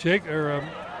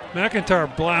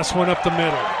 McIntyre blasts one up the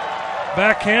middle.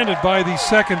 Backhanded by the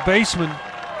second baseman.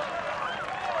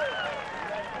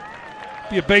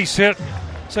 Be a base hit.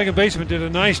 Second baseman did a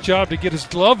nice job to get his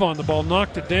glove on the ball,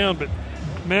 knocked it down, but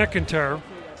McIntyre.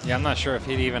 Yeah, I'm not sure if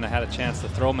he'd even had a chance to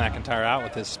throw McIntyre out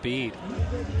with his speed.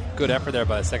 Good effort there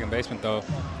by the second baseman, though.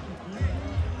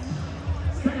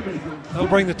 That'll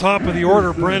bring the top of the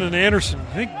order, Brennan Anderson.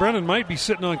 I think Brennan might be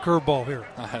sitting on curveball here.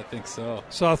 I think so.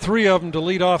 Saw 3 of them to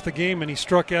lead off the game, and he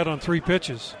struck out on 3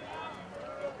 pitches.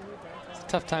 It's a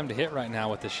tough time to hit right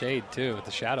now with the shade, too, with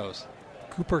the shadows.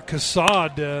 Cooper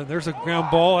Cassad, there's a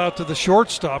ground ball out to the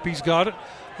shortstop. He's got it.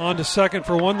 On to second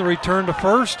for one, the return to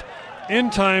first. In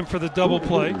time for the double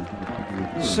play.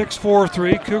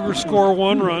 6-4-3. Cougars score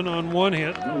 1 run on 1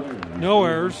 hit. No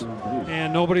errors.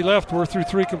 And nobody left. We're through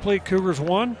 3 complete. Cougars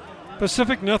 1.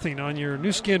 Pacific nothing on your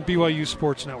new skin BYU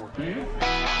Sports Network.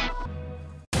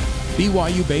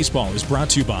 BYU Baseball is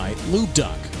brought to you by Lube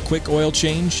Duck. Quick oil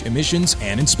change, emissions,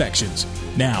 and inspections.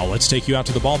 Now let's take you out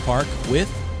to the ballpark with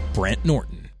Brent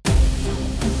Norton.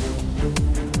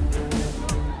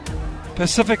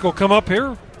 Pacific will come up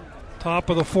here. Top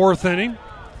of the 4th inning.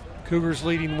 Cougars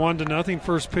leading 1-0.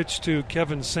 First pitch to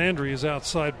Kevin Sandry is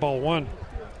outside, ball 1.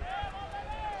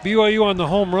 BYU on the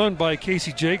home run by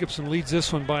Casey Jacobson leads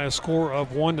this one by a score of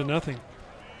 1-0.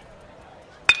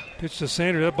 Pitch to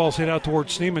Sandry. That ball's hit out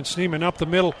towards Schneemann. Schneemann up the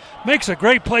middle. Makes a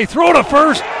great play. Throw to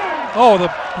first.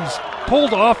 He's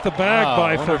pulled off the bag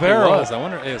by Favero. I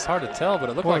wonder. It was hard to tell, but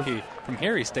it looked like from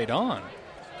here he stayed on.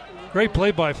 Great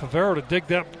play by Favero to dig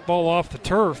that ball off the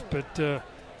turf, but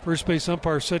first base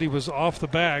umpire said he was off the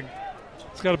bag.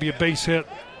 It's got to be a base hit.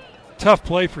 Tough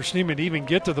play for Schneemann to even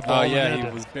get to the ball. Oh, yeah, he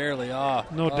was barely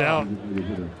off. No doubt.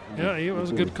 Yeah, it was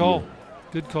a good call.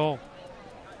 Good call.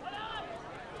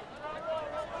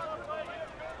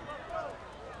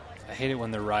 I hate it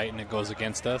when they're right and it goes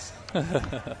against us.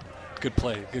 Good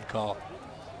play. Good call.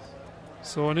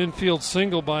 So an infield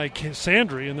single by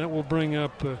Sandry, and that will bring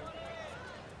up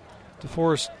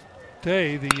DeForest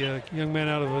Day, the young man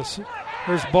out of us.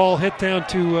 There's ball hit down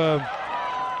to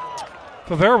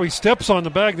Favero. He steps on the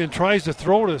bag, then tries to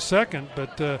throw to second,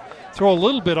 but throw a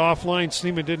little bit offline.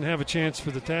 Sneeman didn't have a chance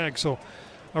for the tag. So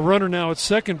a runner now at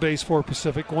second base for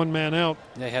Pacific, one man out.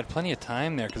 Yeah, he had plenty of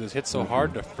time there because it was hit so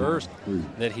hard to first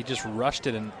that he just rushed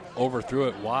it and overthrew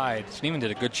it wide. Sneeman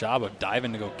did a good job of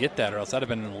diving to go get that, or else that would have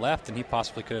been in the left, and he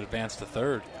possibly could have advanced to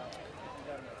third.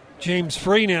 James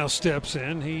Free now steps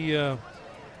in. He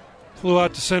flew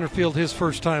out to center field his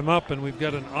first time up, and we've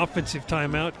got an offensive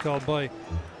timeout called by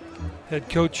head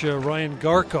coach Ryan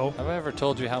Garko. Have I ever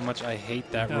told you how much I hate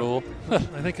that rule? I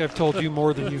think I've told you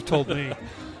more than you've told me.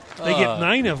 They get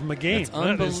 9 of them a game. That's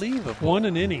unbelievable. One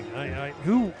an inning. I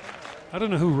don't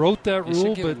know who wrote that you rule,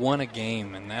 should get but 1 a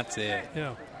game, and that's it.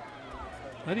 Yeah,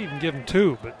 I'd even give them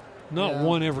 2, but not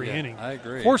 1 every inning. I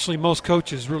agree. Fortunately, most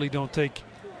coaches really don't take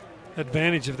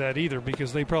advantage of that either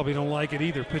because they probably don't like it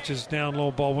either. Pitches down,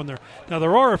 low ball when they're now.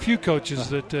 There are a few coaches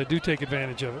that do take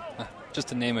advantage of it. Just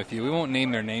to name a few, we won't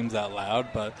name their names out loud,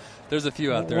 but there's a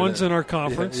few out there. One's in our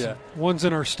conference. One's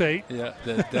in our state. Yeah,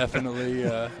 that definitely.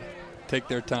 Take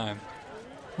their time.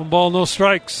 1 ball, no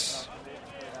strikes.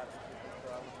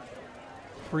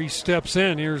 Free steps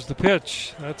in. Here's the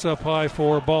pitch. That's up high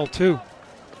for ball 2.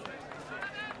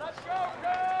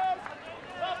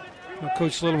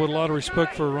 Coach Little with a lot of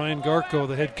respect for Ryan Garko,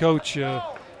 the head coach.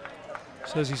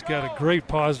 Says he's got a great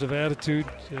positive attitude.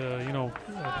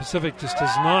 Pacific just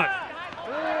does not.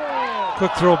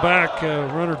 Quick throw back.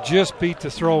 Runner just beat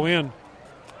the throw in.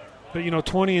 But,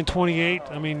 20 and 28,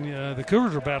 I mean, the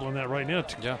Cougars are battling that right now.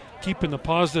 Keeping the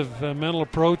positive mental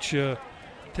approach,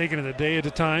 taking it a day at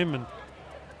a time.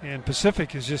 And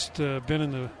Pacific has just been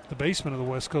in the basement of the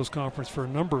West Coast Conference for a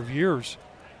number of years.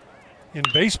 In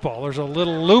baseball, there's a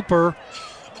little looper.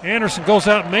 Anderson goes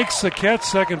out and makes the catch,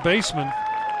 second baseman.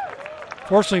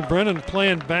 Fortunately, Brennan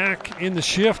playing back in the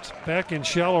shift, back in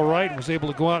shallow right, and was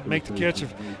able to go out and make the catch.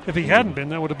 If he hadn't been,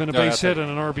 that would have been a base hit and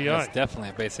an RBI. That's definitely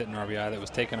a base hit and RBI that was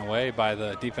taken away by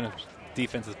the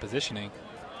defense's positioning.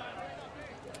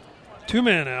 2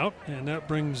 man out, and that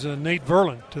brings Nate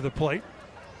Verlin to the plate.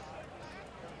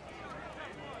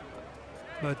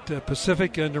 But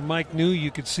Pacific under Mike New,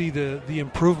 you could see the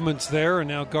improvements there, and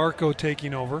now Garko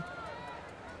taking over.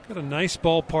 Got a nice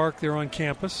ballpark there on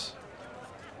campus.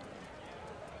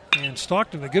 And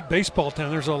Stockton, a good baseball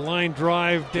town. There's a line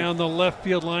drive down the left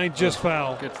field line, just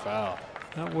foul. Good foul.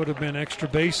 That would have been extra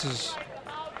bases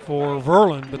for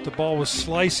Verlin, but the ball was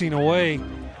slicing away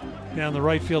down the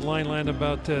right field line, landed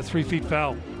about 3 feet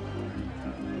foul.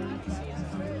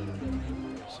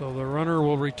 So the runner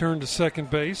will return to second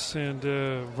base, and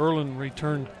Verlin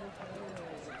return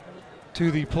to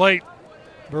the plate.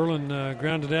 Verlin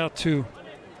grounded out to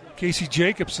Casey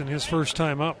Jacobson his first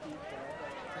time up.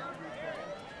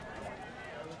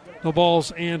 No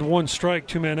balls and 1 strike,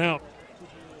 2 men out.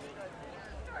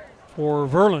 For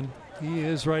Verlin, he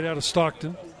is right out of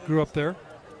Stockton, grew up there.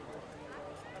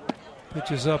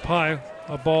 Pitches up high,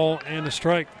 a ball and a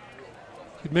strike.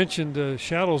 You mentioned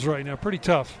shadows right now, pretty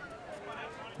tough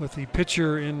with the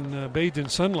pitcher bathed in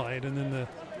sunlight and then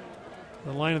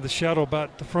the line of the shadow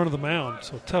about the front of the mound.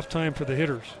 So tough time for the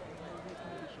hitters.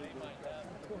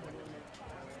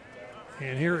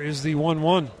 And here is the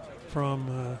 1-1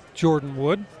 from Jordan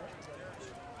Wood.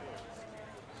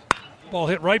 Ball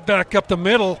hit right back up the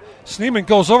middle. Sneeman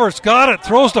goes over. It's got it.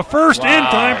 Throws to first in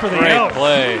time for the out.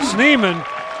 Play. Sneeman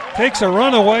takes a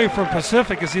run away from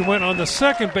Pacific as he went on the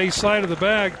second base side of the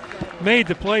bag. Made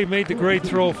the play, made the great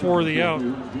throw for the out.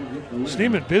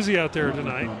 Sneeman busy out there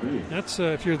tonight. That's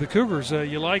if you're the Cougars,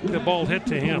 you like the ball hit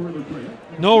to him.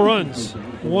 No runs,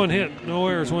 1 hit, no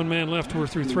errors, 1 man left. We're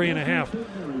through 3.5.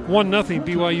 1-0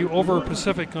 BYU over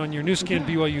Pacific on your new skin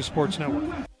BYU Sports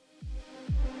Network.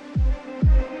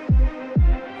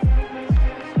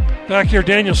 Back here,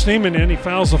 Daniel Sneeman in. He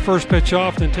fouls the first pitch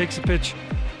off, then takes the pitch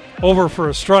over for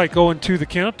a strike. 0-2 the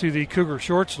count to the Cougar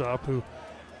shortstop, who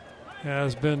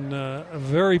has been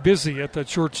very busy at that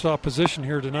shortstop position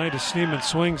here tonight as Sneeman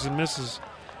swings and misses.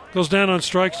 Goes down on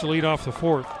strikes to lead off the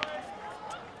 4th.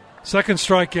 Second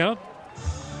strikeout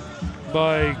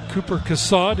by Cooper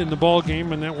Cassad in the ball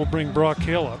game, and that will bring Brock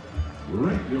Hale up.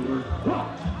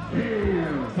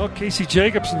 Well, Casey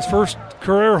Jacobson's first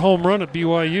career home run at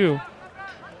BYU.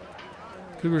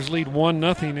 Cougars lead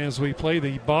 1-0 as we play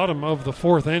the bottom of the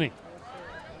 4th inning.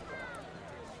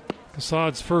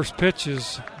 Cassad's first pitch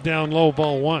is down low,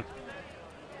 ball 1.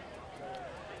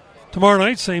 Tomorrow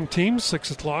night, same team,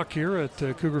 6 o'clock here at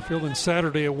Cougar Field, and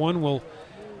Saturday at 1 will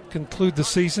conclude the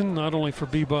season, not only for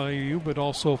BYU but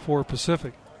also for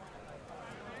Pacific.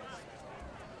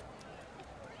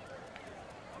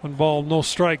 1 ball, no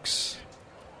strikes.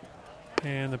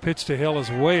 And the pitch to Hill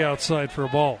is way outside for a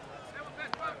ball.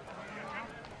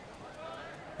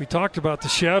 We talked about the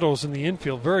shadows in the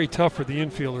infield. Very tough for the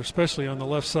infielder, especially on the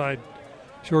left side.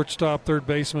 Shortstop, third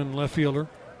baseman, left fielder.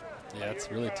 Yeah,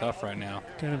 it's really tough right now.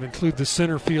 Kind of include the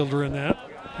center fielder in that.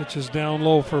 Pitch is down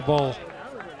low for ball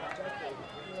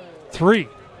 3.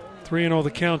 3-0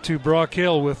 the count to Brock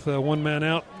Hill with 1 man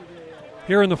out.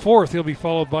 Here in the 4th, he'll be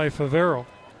followed by Favero.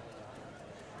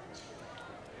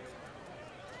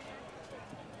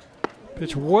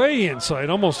 Pitch way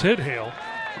inside, almost hit Hale.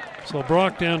 So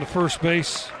Brock down to first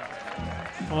base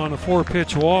on a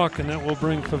 4-pitch walk, and that will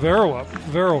bring Favero up.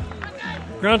 Favero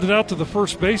grounded out to the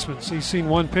first baseman, so he's seen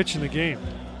 1 pitch in the game.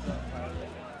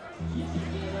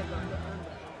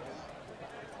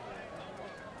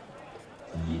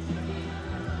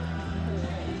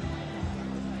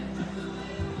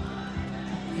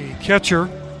 The catcher,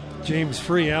 James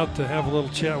Free, out to have a little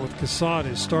chat with Cassad,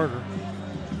 his starter.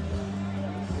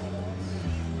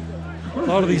 A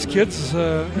lot of these kids,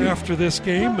 after this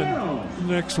game and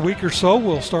next week or so,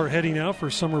 will start heading out for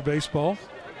summer baseball.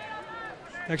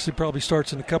 Actually, probably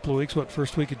starts in a couple of weeks.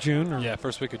 First week of June? Yeah,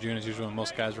 first week of June is usually when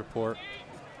most guys report.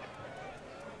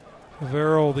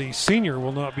 Favero, the senior,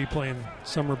 will not be playing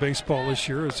summer baseball this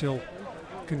year as he'll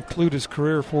conclude his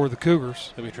career for the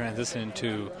Cougars. He'll be transitioning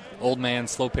to old man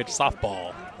slow pitch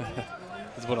softball.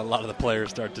 That's what a lot of the players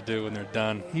start to do when they're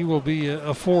done. He will be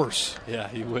a force. Yeah,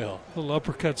 he will. Little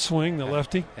uppercut swing, the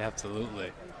lefty.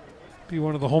 Absolutely. Be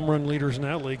one of the home run leaders in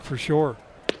that league for sure.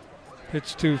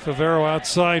 Pitch to Favero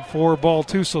outside for ball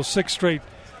 2, so 6 straight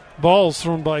balls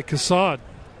thrown by Cassad.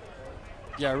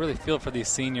 Yeah, I really feel for these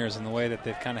seniors and the way that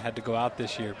they've kind of had to go out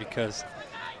this year because,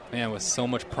 man, with so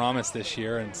much promise this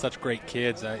year and such great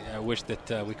kids, I wish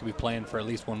that we could be playing for at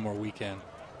least one more weekend.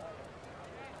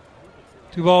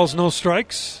 2 balls, no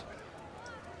strikes.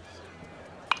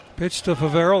 Pitch to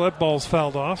Favero. That ball's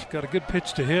fouled off. Got a good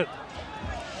pitch to hit.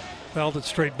 Fouled it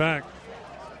straight back.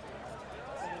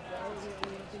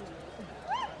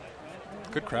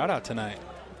 Good crowd out tonight.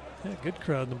 Yeah, good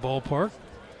crowd in the ballpark.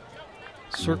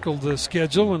 Circled the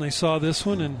schedule when they saw this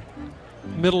one in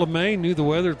middle of May. Knew the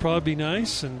weather would probably be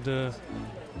nice, and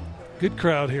good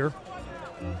crowd here.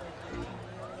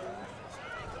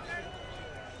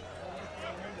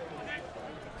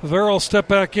 Favero will step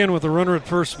back in with a runner at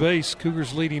first base.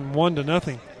 Cougars leading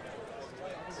 1-0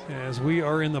 as we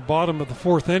are in the bottom of the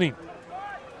 4th inning.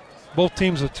 Both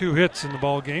teams with 2 hits in the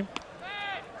ball game.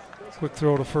 Quick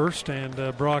throw to first,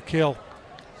 and Brock Hill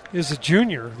is a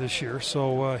junior this year,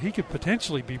 so he could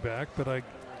potentially be back. But I'm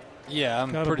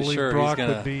pretty sure Brock he's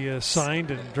would be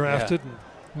signed and drafted and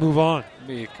move on. I'd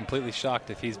be completely shocked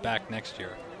if he's back next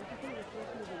year.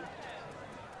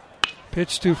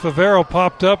 Pitch to Favero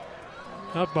popped up.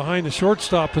 Out behind the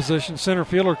shortstop position, center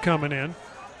fielder coming in.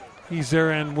 He's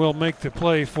there and will make the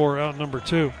play for out number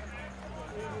 2.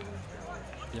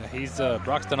 Yeah, he's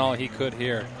Brock's done all he could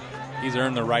here. He's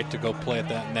earned the right to go play at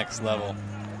that next level.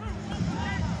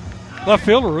 Left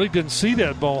fielder really didn't see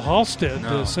that ball. Halstead,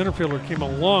 No. the center fielder, came a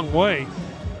long way.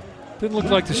 Didn't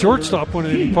look like the shortstop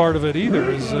wanted any part of it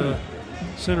either, as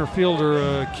center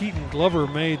fielder Keaton Glover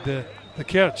made the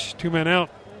catch. 2 men out.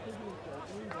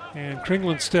 And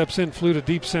Kringland steps in, flew to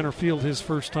deep center field his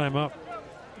first time up.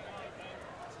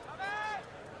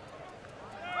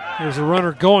 There's a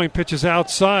runner going, pitches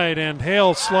outside, and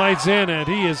Hale slides in, and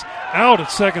he is out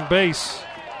at second base.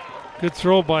 Good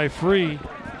throw by Free,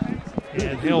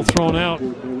 and Hale thrown out.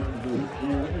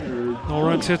 No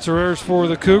runs, hits, or errors for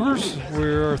the Cougars.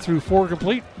 We're through 4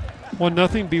 complete.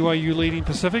 1-0, BYU leading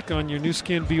Pacific on your new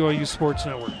skin BYU Sports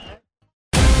Network.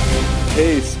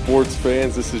 Hey sports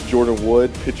fans, this is Jordan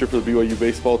Wood, pitcher for the BYU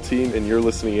baseball team, and you're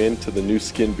listening in to the new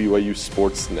skin BYU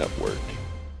Sports Network.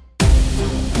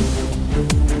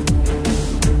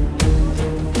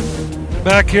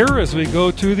 Back here as we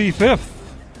go to the 5th.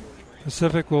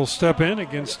 Pacific will step in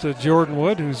against Jordan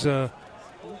Wood, who's held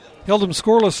them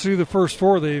scoreless through the first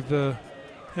 4. They've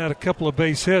had a couple of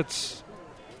base hits.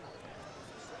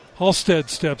 Halstead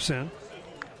steps in.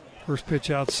 First pitch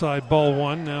outside, ball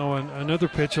 1. Now another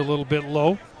pitch a little bit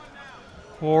low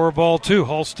for ball 2.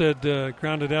 Halstead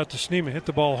grounded out to Schneemann. Hit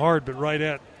the ball hard, but right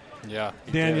at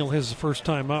Daniel his first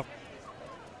time up.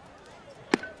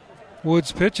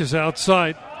 Wood's pitch is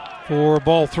outside for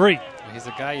ball 3. He's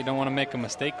a guy you don't want to make a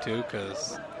mistake to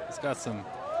because he's got some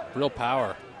real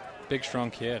power. Big,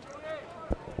 strong kid.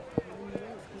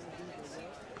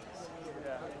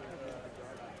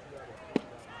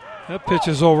 That pitch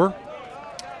is over.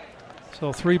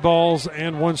 So 3 balls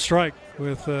and 1 strike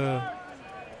with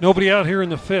nobody out here in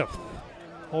the 5th.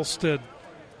 Halstead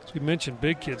As we mentioned,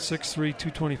 big kid, 6'3",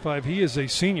 225. He is a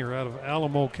senior out of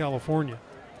Alamo, California.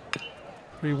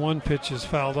 3-1 pitch is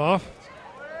fouled off.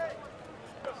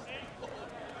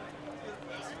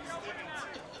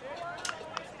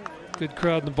 Good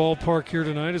crowd in the ballpark here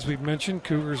tonight, as we've mentioned.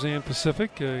 Cougars and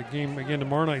Pacific. Game again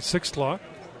tomorrow night, 6 o'clock.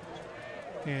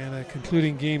 And a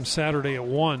concluding game Saturday at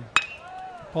 1.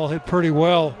 Ball hit pretty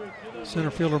well. Center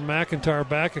fielder McIntyre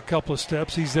back a couple of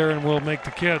steps. He's there and will make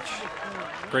the catch.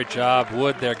 Great job.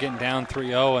 Wood there getting down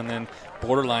 3-0, and then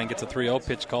borderline gets a 3-0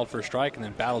 pitch called for a strike, and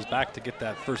then battles back to get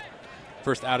that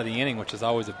first out of the inning, which is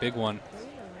always a big one.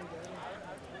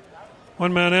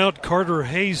 1 man out. Carter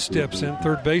Hayes steps in,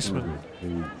 third baseman.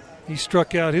 He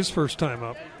struck out his first time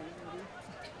up.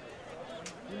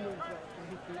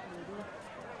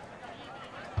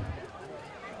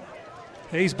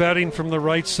 Hayes batting from the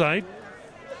right side.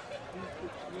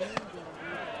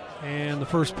 And the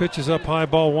first pitch is up high,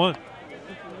 ball 1.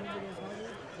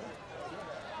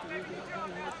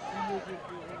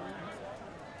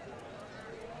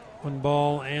 One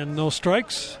ball and no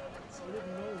strikes.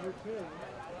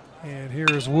 And here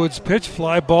is Wood's pitch.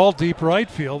 Fly ball, deep right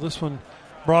field. This one,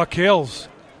 Brock Hale's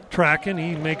tracking.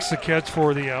 He makes the catch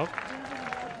for the out.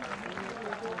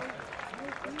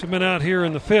 2 men out here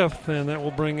in the 5th, and that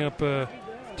will bring up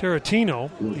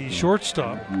Tarantino, the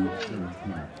shortstop.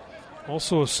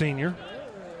 Also a senior.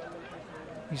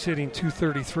 He's hitting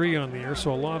 .233 on the year,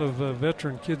 so a lot of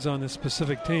veteran kids on this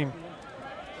Pacific team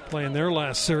playing their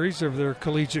last series of their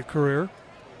collegiate career.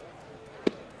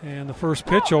 And the first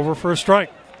pitch over for a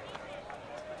strike.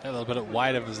 A little bit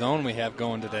wide of the zone we have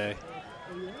going today.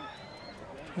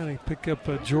 Trying to pick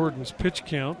up Jordan's pitch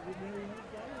count.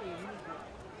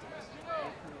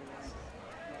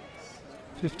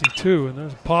 52, and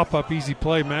there's a pop-up easy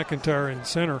play. McIntyre in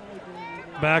center.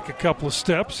 Back a couple of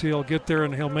steps. He'll get there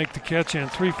and he'll make the catch, and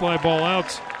 3 fly ball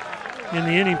outs in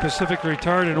the inning. Pacific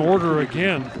retired in order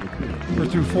again. We're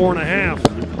through 4.5.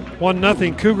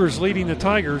 1-0 Cougars leading the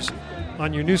Tigers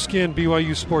on your new skin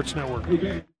BYU Sports Network.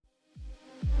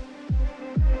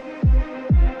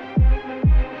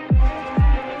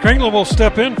 Kringler will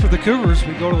step in for the Cougars.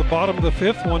 We go to the bottom of the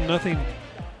 5th, 1-0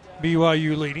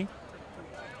 BYU leading.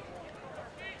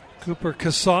 Cooper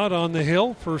Cassad on the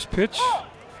hill, first pitch.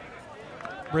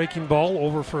 Breaking ball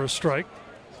over for a strike.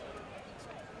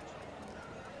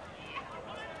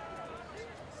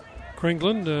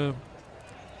 Kringland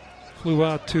flew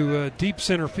out to deep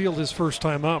center field his first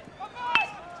time up.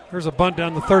 There's a bunt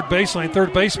down the third baseline.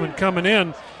 Third baseman coming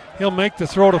in. He'll make the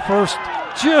throw to first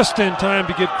just in time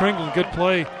to get Kringland. Good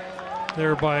play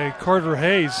there by Carter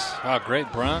Hayes. Wow, great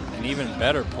bunt, and even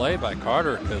better play by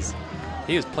Carter because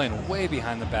he was playing way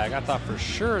behind the bag. I thought for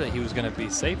sure that he was going to be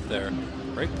safe there.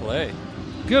 Great play.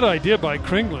 Good idea by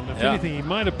Kringland. If anything, he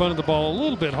might have bunted the ball a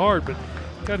little bit hard, but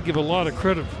got to give a lot of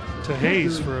credit to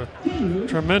Hayes for a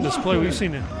tremendous play. We've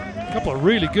seen a couple of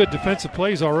really good defensive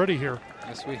plays already here.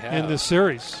 Yes, we have. In this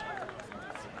series.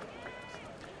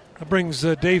 That brings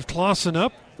Dave Clausen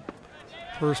up.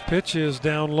 First pitch is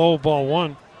down low, ball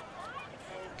 1.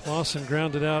 Clausen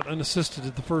grounded out unassisted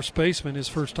at the first baseman his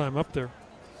first time up there.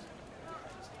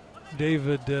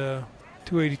 David,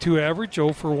 282 average,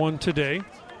 0 for 1 today.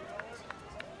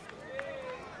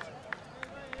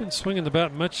 Been swinging the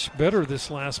bat much better this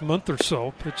last month or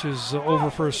so. Pitch is over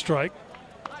for a strike.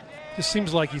 Just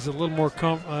seems like he's a little more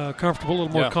comfortable, a little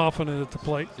more confident at the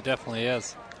plate. He definitely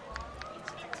is.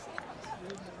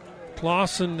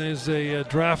 Clausen is a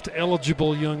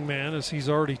draft-eligible young man, as he's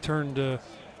already turned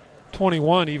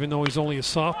 21, even though he's only a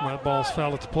sophomore. That ball's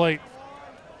foul at the plate.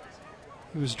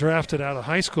 He was drafted out of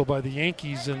high school by the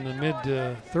Yankees in the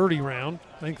mid-30 round,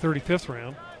 I think 35th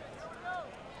round.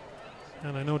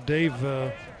 And I know Dave,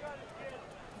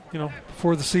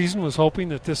 before the season was hoping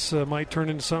that this might turn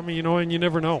into something, and you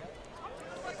never know.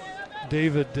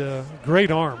 David, great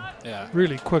arm. Yeah.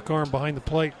 Really quick arm behind the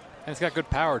plate. And he's got good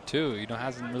power, too.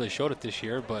 Hasn't really showed it this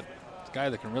year, but it's a guy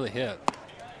that can really hit.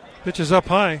 Pitch is up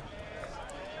high.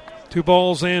 2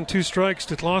 balls and 2 strikes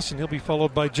to Clausen. He'll be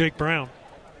followed by Jake Brown.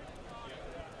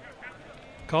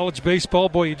 College baseball,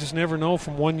 boy, you just never know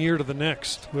from one year to the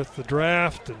next with the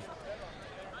draft,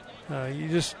 and you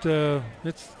just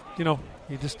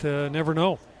never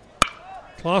know.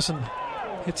 Clausen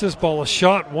hits this ball a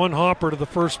shot, one hopper to the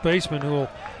first baseman, who will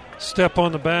step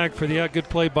on the bag for the out. Good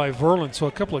play by Verlin. So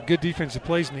a couple of good defensive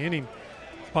plays in the inning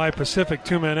by Pacific.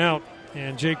 2 men out,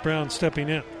 and Jake Brown stepping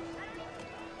in.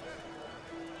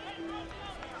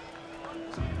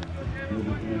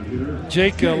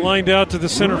 Jake lined out to the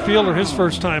center fielder his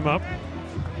first time up.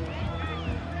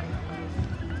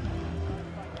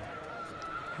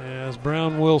 As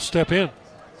Brown will step in.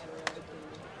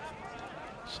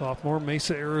 Sophomore,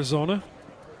 Mesa, Arizona.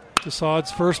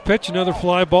 Desaad's first pitch, another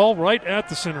fly ball right at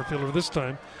the center fielder this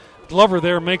time. Glover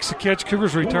there makes the catch.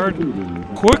 Cougars retired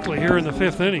quickly here in the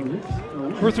 5th inning.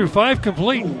 We're through 5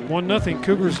 complete. 1-0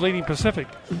 Cougars leading Pacific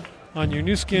on your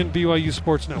new skin BYU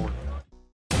Sports Network.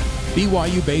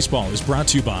 BYU Baseball is brought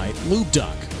to you by Lube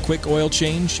Duck. Quick oil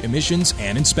change, emissions,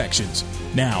 and inspections.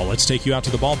 Now let's take you out to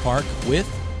the ballpark with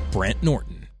Brent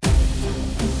Norton.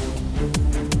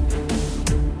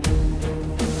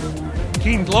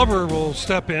 Keaton Glover will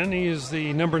step in. He is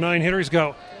the number 9 hitter. He's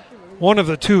got one of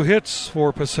the 2 hits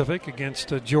for Pacific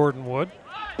against Jordan Wood.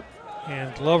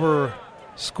 And Glover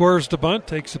squares the bunt,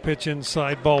 takes the pitch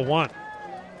inside, ball 1.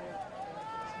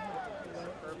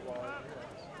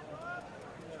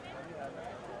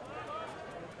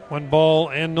 One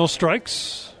ball and no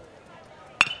strikes.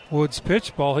 Wood's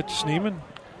pitch, ball hit to Schneemann.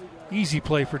 Easy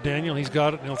play for Daniel. He's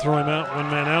got it, and he'll throw him out. 1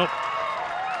 man out.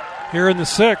 Here in the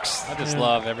 6th. I just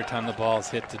love every time the ball is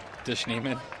hit to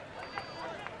Schneemann.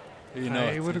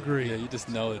 I would agree. Yeah, you just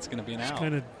know it's going to be an out. Just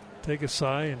kind of take a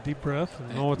sigh and deep breath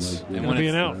and know it's going to be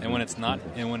an out. And when it's not,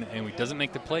 and he doesn't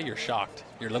make the play, you're shocked.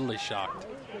 You're literally shocked.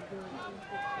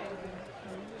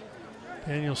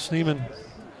 Daniel Schneemann,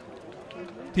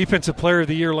 Defensive Player of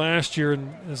the Year last year,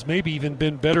 and has maybe even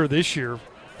been better this year.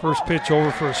 First pitch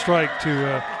over for a strike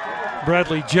to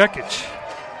Bradley Jekic.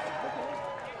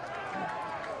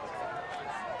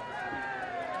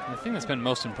 The thing that's been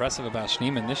most impressive about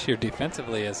Schneemann this year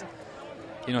defensively is,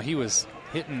 he was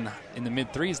hitting in the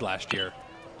mid-3s last year.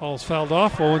 Ball's fouled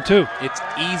off, 0-2. It's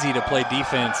easy to play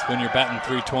defense when you're batting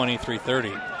 320,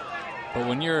 330. But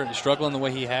when you're struggling the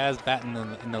way he has, batting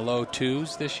in the low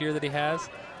 2s this year that he has,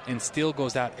 and still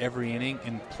goes out every inning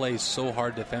and plays so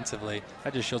hard defensively,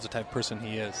 that just shows the type of person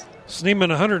he is. Schneemann,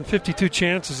 152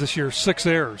 chances this year, 6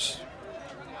 errors.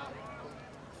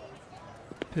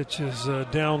 Pitch is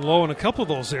down low, and a couple of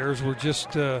those errors were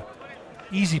just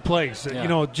easy plays.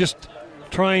 Just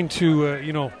trying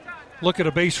to, look at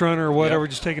a base runner or whatever,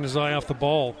 just taking his eye off the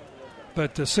ball.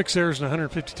 But 6 errors and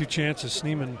 152 chances.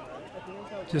 Schneemann,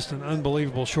 just an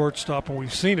unbelievable shortstop, and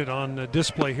we've seen it on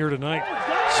display here tonight.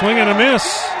 Swing and a miss.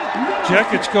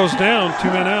 Jekic goes down, 2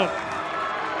 men out.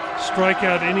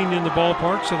 Strikeout inning in the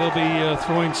ballpark, so they'll be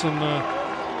throwing some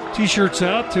T-shirts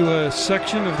out to a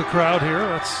section of the crowd here.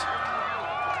 That's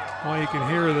why you can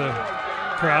hear the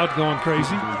crowd going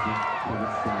crazy.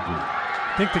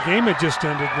 I think the game had just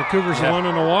ended. The Cougars won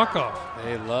on a walk-off.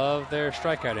 They love their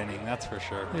strikeout inning, that's for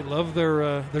sure. They love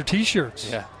their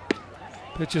T-shirts. Yeah.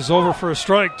 Pitch is over for a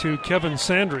strike to Kevin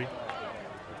Sandry.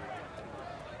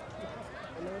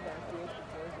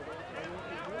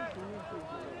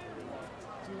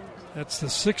 That's the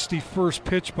 61st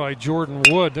pitch by Jordan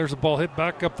Wood. There's a ball hit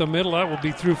back up the middle. That will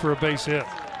be through for a base hit.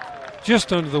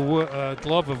 Just under the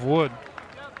glove of Wood.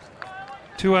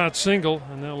 2-out single,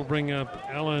 and that will bring up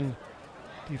Alan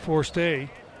DeForest.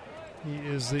 He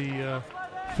is the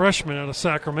freshman out of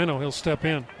Sacramento. He'll step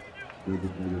in.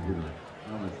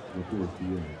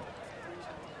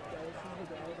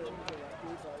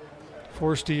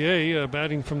 Forestier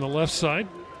batting from the left side.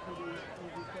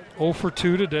 0 for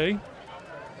 2 today.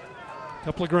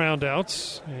 Couple of ground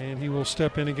outs, and he will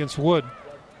step in against Wood.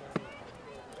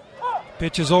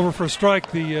 Pitch is over for a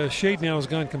strike. The shade now has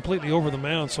gone completely over the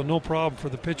mound, so no problem for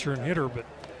the pitcher and hitter, but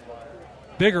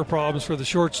bigger problems for the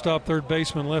shortstop, third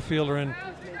baseman, left fielder, and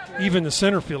even the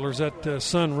center fielders. That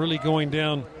sun really going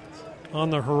down on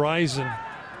the horizon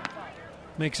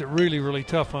makes it really, really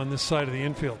tough on this side of the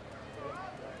infield.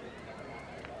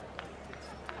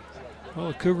 Well,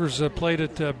 the Cougars played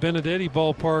at Benedetti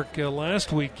Ballpark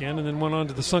last weekend and then went on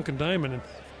to the Sunken Diamond. And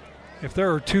if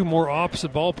there are 2 more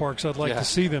opposite ballparks, I'd like to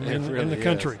see them in the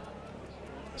country.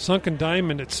 Sunken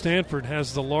Diamond at Stanford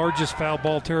has the largest foul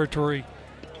ball territory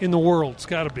in the world. It's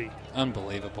got to be.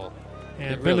 Unbelievable.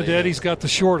 And Benedetti's got the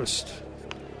shortest.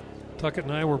 Tuckett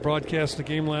and I were broadcasting the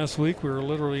game last week. We were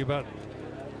literally about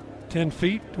 10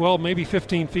 feet, well, maybe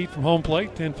 15 feet from home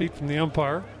plate, 10 feet from the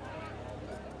umpire.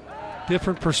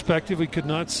 Different perspective. We could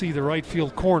not see the right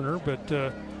field corner, but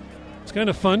it's kind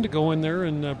of fun to go in there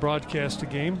and broadcast a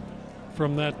game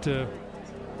from that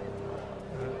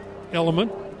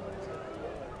element.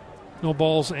 No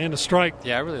balls and a strike.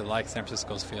 Yeah, I really like San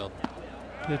Francisco's field.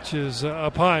 Pitch is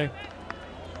up high.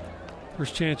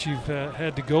 First chance you've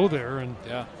had to go there. And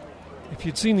if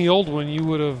you'd seen the old one, you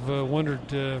would have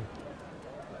wondered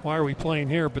why are we playing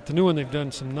here. But the new one, they've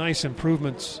done some nice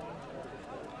improvements.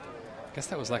 I guess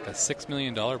that was like a $6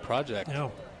 million project.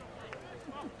 Yeah.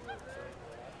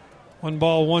 1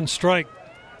 ball, 1 strike.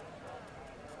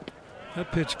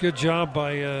 That pitch, good job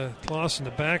by Clausen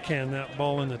to backhand that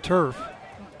ball in the turf.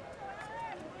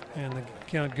 And the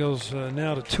count goes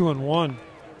now to 2-1.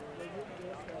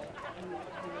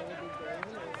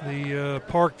 The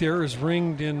park there is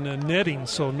ringed in netting,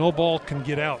 so no ball can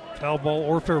get out. Foul ball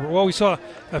or fair ball. Well, we saw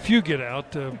a few get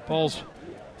out.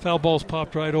 Foul balls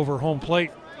popped right over home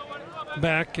plate.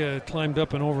 Back, climbed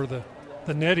up and over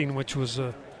the netting, which was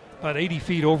about 80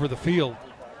 feet over the field.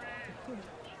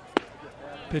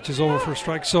 Pitch is over for a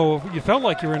strike. So you felt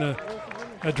like you were in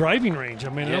a driving range. I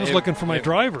mean, I was looking for my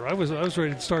driver. I was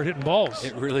ready to start hitting balls.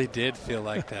 It really did feel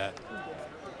like that.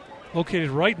 Located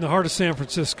right in the heart of San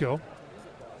Francisco.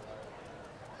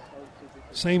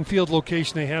 Same field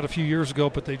location they had a few years ago,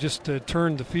 but they just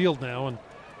turned the field now, and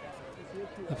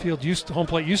the home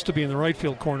plate used to be in the right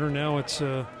field corner. Now it's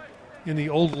in the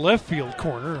old left field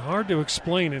corner. Hard to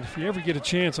explain it. If you ever get a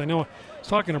chance, I know I was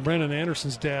talking to Brendan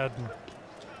Anderson's dad and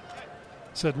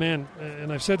said, man,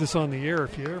 and I've said this on the air,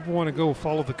 if you ever want to go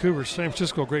follow the Cougars, San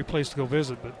Francisco, a great place to go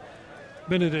visit, but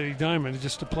Benedetti Diamond is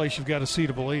just a place you've got to see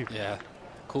to believe. Yeah,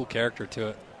 cool character to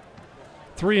it.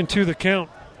 3-2 the count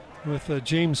with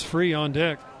James Free on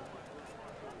deck.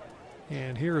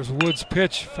 And here is Wood's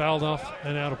pitch, fouled off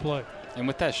and out of play. And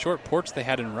with that short porch they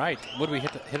had in right, would we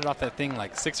hit it off that thing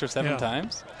like 6 or 7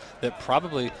 times? That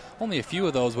probably only a few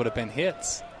of those would have been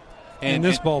hits. And in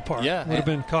this ballpark, yeah, would have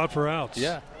been caught for outs.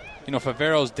 Yeah. You know,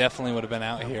 Faveros definitely would have been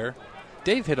out here.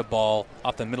 Dave hit a ball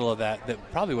off the middle of that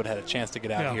probably would have had a chance to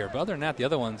get out here. But other than that, the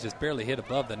other ones just barely hit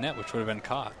above the net, which would have been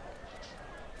caught.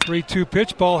 3-2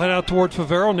 pitch, ball head out toward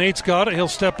Favero. Nate's got it. He'll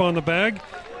step on the bag.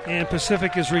 And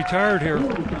Pacific is retired here in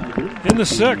the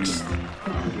 6th.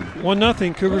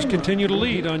 1-0. Cougars continue to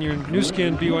lead on your new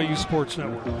skin BYU Sports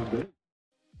Network.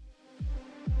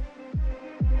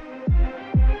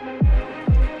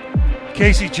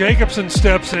 Casey Jacobson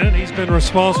steps in. He's been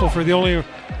responsible for the only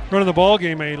run of the ball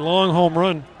game, a long home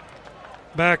run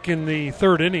back in the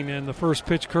 3rd inning, and the first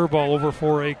pitch curveball over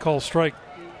for a call strike.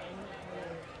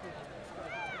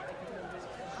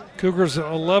 Cougars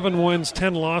 11 wins,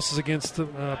 10 losses against the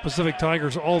Pacific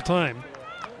Tigers all time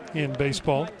in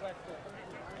baseball.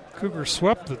 Cougars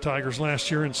swept the Tigers last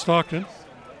year in Stockton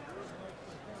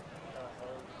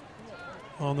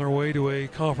on their way to a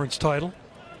conference title.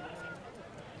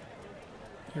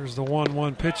 Here's the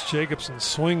 1-1 pitch. Jacobson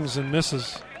swings and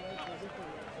misses.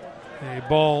 A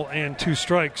ball and 2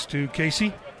 strikes to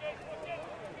Casey.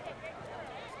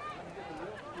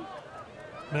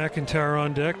 McIntyre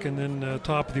on deck, and then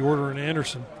top of the order in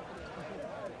Anderson.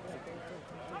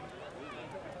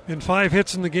 Been 5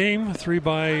 hits in the game, 3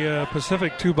 by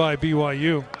Pacific, 2 by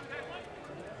BYU.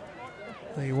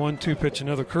 The 1-2 pitch,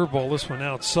 another curveball. This one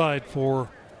outside for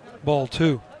ball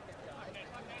 2.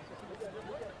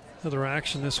 Another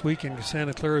action this week in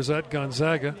Santa Clara is at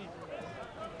Gonzaga.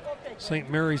 St.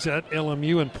 Mary's at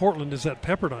LMU, and Portland is at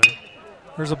Pepperdine.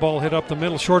 There's a ball hit up the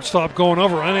middle. Shortstop going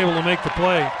over, unable to make the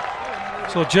play.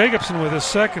 So Jacobson with his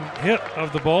second hit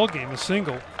of the ball game, a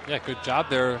single. Yeah, good job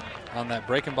there on that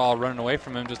breaking ball running away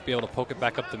from him, just be able to poke it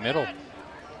back up the middle.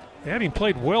 They had him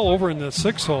played well over in the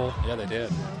 6 hole. Yeah, they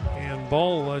did. And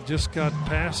ball just got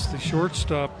past the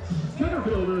shortstop,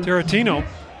 Tarantino.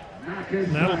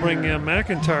 And that'll bring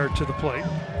McIntyre to the plate.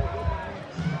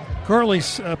 Currently,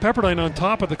 Pepperdine on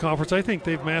top of the conference. I think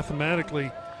they've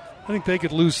mathematically, I think they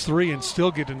could lose 3 and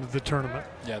still get into the tournament.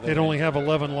 Yeah, they'd only have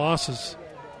 11 losses.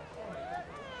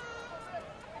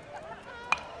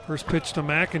 First pitch to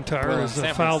McIntyre is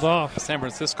fouled off. San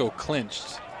Francisco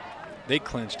clinched. They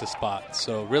clinched a spot.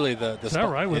 So really the is that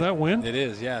right, with that win? It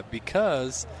is, yeah,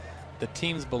 because the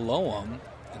teams below them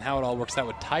and how it all works out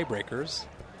with tiebreakers.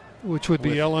 Which would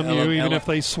be LMU, even if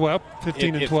they swept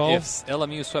 15 and 12. If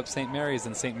LMU swept St. Mary's,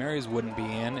 then St. Mary's wouldn't be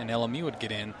in, and LMU would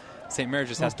get in. St. Mary's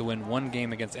just has to win 1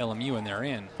 game against LMU, and they're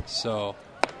in. So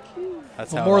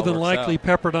that's how it all more than works likely, out.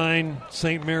 Pepperdine,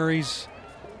 St. Mary's,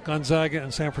 Gonzaga,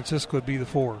 and San Francisco would be the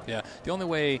 4. Yeah. The only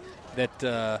way that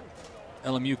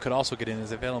LMU could also get in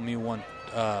is if LMU won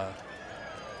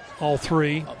all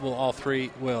 3. All 3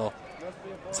 will.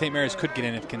 St. Mary's could get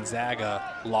in if Gonzaga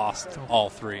lost all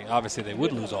 3. Obviously, they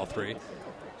would lose all 3.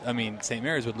 I mean, St.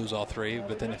 Mary's would lose all 3,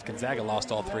 but then if Gonzaga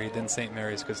lost all 3, then St.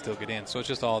 Mary's could still get in. So it's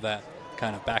just all that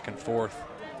kind of back and forth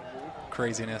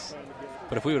craziness.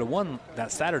 But if we would have won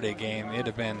that Saturday game, it would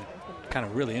have been kind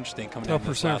of really interesting coming down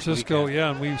for San Francisco, weekend.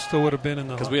 Yeah, and we still would have been in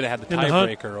the because we'd have had the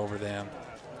tiebreaker over them.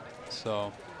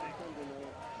 So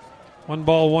 1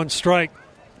 ball, 1 strike.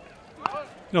 You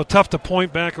know, tough to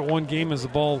point back at one game as the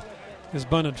ball is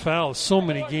bunted foul. So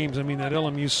many games. I mean, that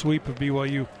LMU sweep of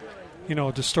BYU, you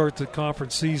know, to start the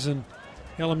conference season.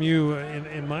 LMU,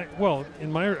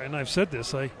 and I've said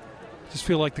this, I just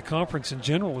feel like the conference in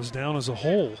general is down as a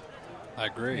whole. I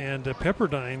agree. And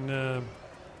Pepperdine,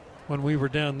 when we were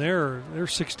down there. They're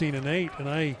 16-8, and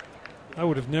I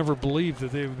would have never believed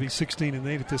that they would be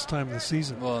 16-8 at this time of the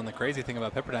season. Well, and the crazy thing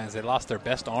about Pepperdine is they lost their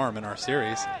best arm in our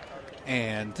series,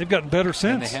 and they've gotten better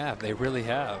since. And they really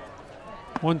have.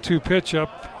 1-2 pitch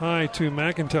up high to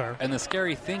McIntyre. And the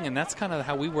scary thing, and that's kind of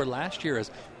how we were last year, is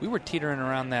we were teetering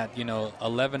around that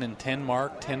 11-10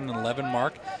 mark, 10-11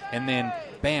 mark, and then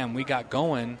bam, we got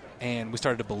going, and we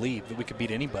started to believe that we could beat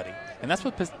anybody. And that's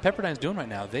what Pepperdine's doing right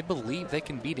now. They believe they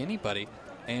can beat anybody,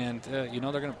 and they're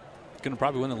going to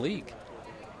probably win the league.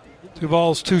 2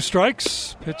 balls, 2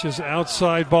 strikes. Pitches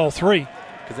outside, ball 3.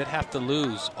 Because they'd have to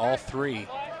lose all 3,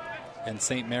 and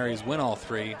St. Mary's win all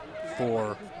 3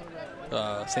 for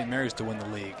St. Mary's to win the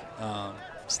league,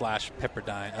 slash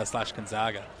Pepperdine, slash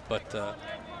Gonzaga. But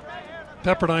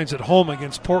Pepperdine's at home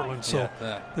against Portland, so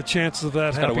the chances of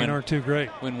that happening aren't too great.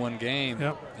 Win one game,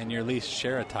 and you at least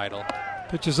share a title.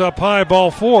 Pitches up high,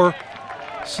 ball 4.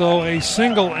 So a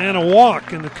single and a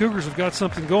walk, and the Cougars have got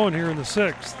something going here in the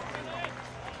 6th.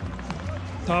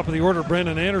 Top of the order,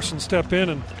 Brendan Anderson step in,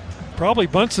 and probably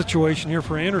bunt situation here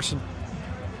for Anderson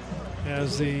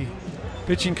as the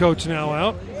pitching coach now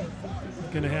out.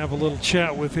 Going to have a little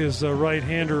chat with his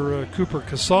right-hander, Cooper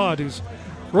Cassad, who's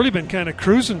really been kind of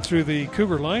cruising through the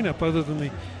Cougar lineup other than the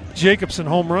Jacobson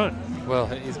home run. Well,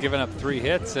 he's given up 3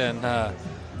 hits, and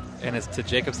it's to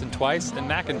Jacobson twice and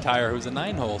McIntyre, who's a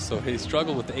 9-hole. So he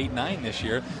struggled with the 8-9 this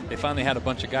year. They finally had a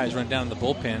bunch of guys run down in the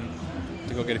bullpen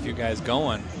to go get a few guys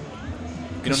going.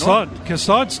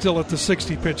 Cassad's still at the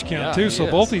 60-pitch count, too,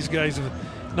 so both these guys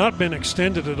have not been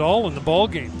extended at all in the ball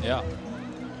game. Yeah.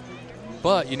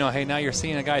 But, hey, now you're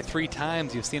seeing a guy 3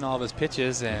 times. You've seen all of his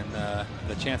pitches, and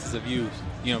the chances of you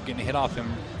getting a hit off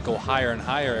him go higher and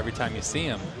higher every time you see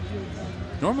him.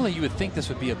 Normally you would think this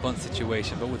would be a bunt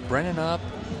situation, but with Brennan up,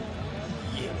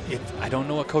 I don't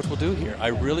know what coach will do here. I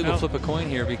really will flip a coin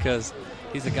here because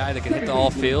he's a guy that can hit to all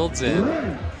fields,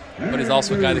 but he's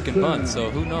also a guy that can bunt,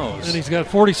 so who knows? And he's got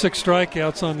 46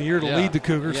 strikeouts on the year to lead the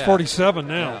Cougars, 47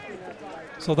 now. Yeah.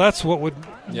 So that's what would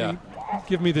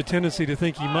give me the tendency to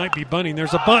think he might be bunting.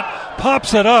 There's a bunt,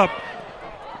 pops it up.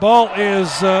 Ball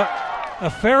is a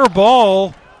fair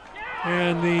ball,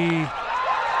 and the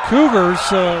Cougars,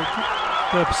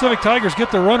 the Pacific Tigers, get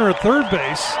the runner at third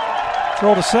base.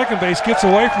 Throw to second base, gets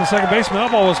away from the second baseman.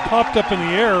 That ball was popped up in the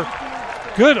air.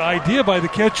 Good idea by the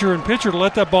catcher and pitcher to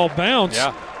let that ball bounce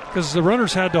because the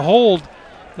runners had to hold.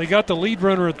 They got the lead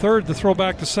runner at third to throw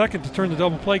back to second to turn the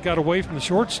double play, got away from the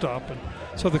shortstop. And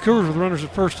so the Cougars with runners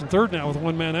at first and third now with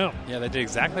 1 man out. Yeah, they did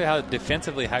exactly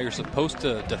how you're supposed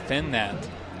to defend that.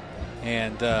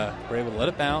 And were able to let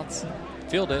it bounce,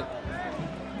 field it,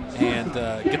 and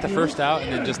get the first out,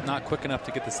 and then just not quick enough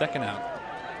to get the second out.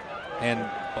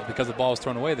 But because the ball was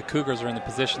thrown away, the Cougars are in the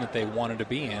position that they wanted to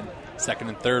be in, second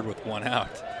and third with 1 out.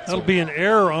 That'll be an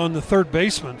error on the third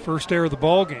baseman, first error of the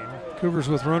ball game. Cougars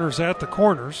with runners at the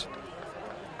corners.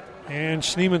 And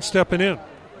Schneemann stepping in.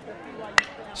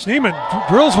 Schneemann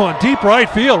drills one deep right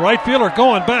field. Right fielder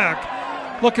going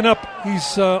back. Looking up,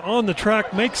 he's on the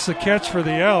track, makes the catch for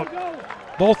the out.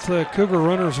 Both the Cougar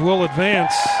runners will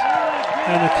advance.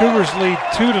 And the Cougars lead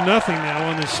 2-0 now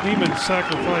on the Schneemann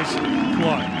sacrifice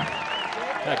fly.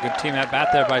 Yeah, good team at bat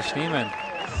there by Schneemann.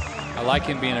 I like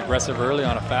him being aggressive early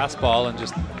on a fastball and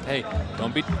just, hey,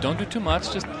 don't do too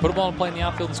much. Just put a ball in play in the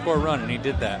outfield and score a run, and he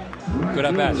did that. Good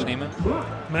at bat, Schneemann.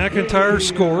 McIntyre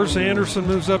scores. Anderson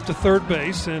moves up to third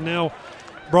base, and now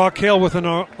Brock Hale with an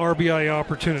RBI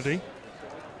opportunity.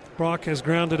 Brock has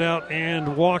grounded out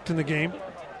and walked in the game.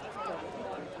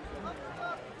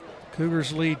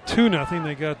 Cougars lead 2-0.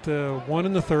 They got 1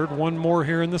 in the third, 1 more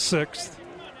here in the 6th.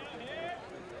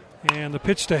 And the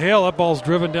pitch to Hale, that ball's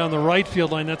driven down the right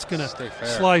field line. That's going to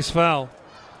slice foul.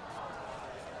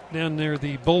 Down near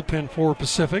the bullpen for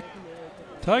Pacific.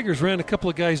 Tigers ran a couple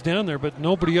of guys down there, but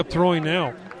nobody up throwing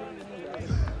now.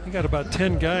 They got about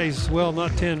 10 guys, well,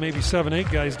 not 10, maybe 7,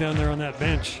 8 guys down there on that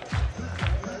bench.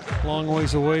 Long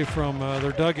ways away from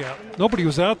their dugout. Nobody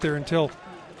was out there until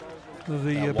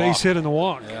the base hit and the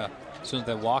walk. Yeah, as soon as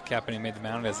that walk happened, he made the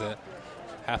mound as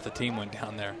half the team went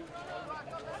down there.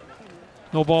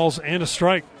 No balls and a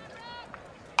strike.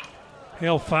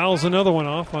 Hale fouls another one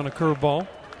off on a curveball.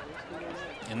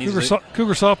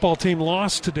 Cougar softball team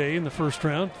lost today in the first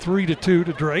round, 3-2 to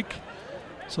Drake.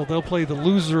 So they'll play the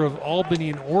loser of Albany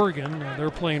and Oregon. They're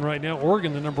playing right now.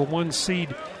 Oregon, the number 1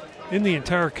 seed in the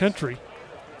entire country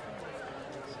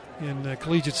in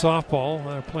collegiate softball.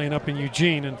 They're playing up in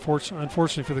Eugene,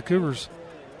 unfortunately for the Cougars.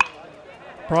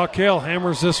 Brock Hale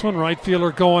hammers this one. Right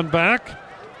fielder going back.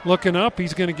 Looking up,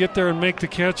 he's going to get there and make the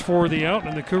catch for the out,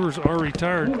 and the Cougars are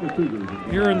retired.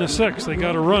 Here in the 6th, they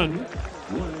got a run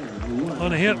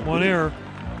on a hit, 1 error.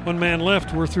 1 man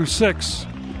left. We're through 6.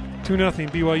 2-0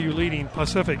 BYU leading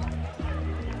Pacific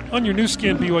on your new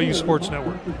skin BYU Sports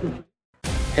Network.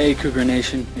 Hey Cougar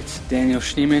Nation, it's Daniel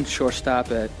Schneeman,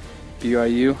 shortstop at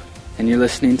BYU, and you're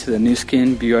listening to the new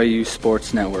skin BYU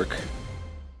Sports Network.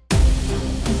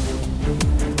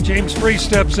 James Free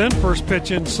steps in. First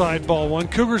pitch inside, ball 1.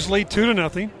 Cougars lead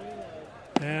 2-0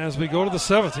 as we go to the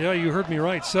 7th. Yeah, you heard me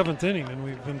right, 7th inning, and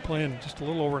we've been playing just a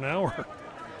little over an hour.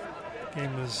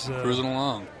 Game is cruising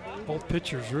along. Both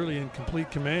pitchers really in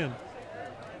complete command.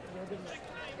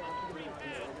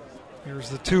 Here's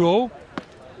the 2-0.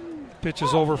 Pitch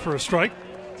is over for a strike.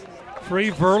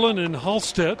 Free, Verlin, and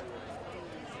Halstead,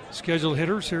 scheduled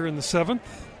hitters here in the 7th.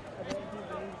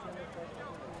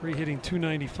 Free hitting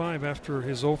 .295 after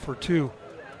his 0 for 2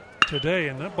 today,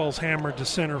 and that ball's hammered to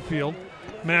center field.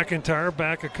 McIntyre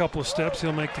back a couple of steps.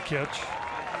 He'll make the catch.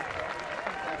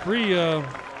 Free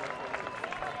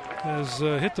has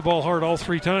hit the ball hard all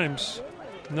 3 times.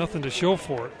 Nothing to show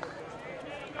for it.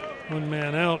 1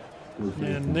 man out,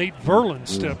 and Nate Verlin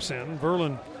steps in.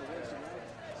 Verlin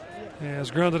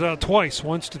has grounded out twice,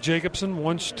 once to Jacobson,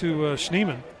 once to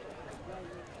Schneeman.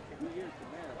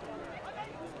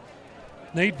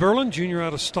 Nate Verlin, junior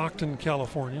out of Stockton,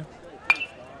 California.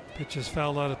 Pitch is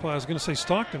fouled out of play. I was going to say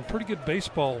Stockton, pretty good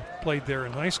baseball played there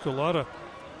in high school.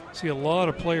 See a lot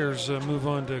of players move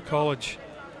on to college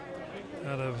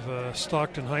out of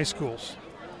Stockton high schools.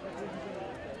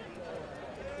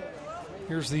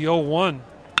 Here's the 0-1.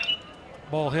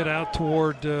 Ball hit out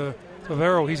toward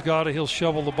Favero. He's got it. He'll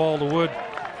shovel the ball to Wood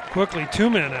quickly. 2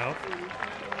 men out.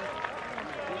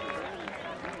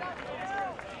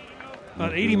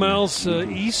 About 80 miles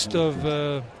east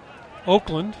of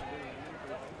Oakland.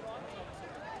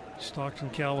 Stockton,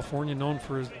 California, known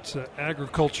for its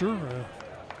agriculture.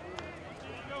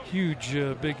 Huge,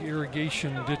 big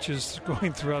irrigation ditches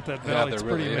going throughout that valley. It's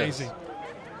pretty amazing.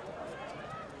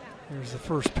 Here's the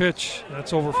first pitch.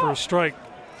 That's over for a strike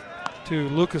to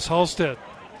Lucas Halstead.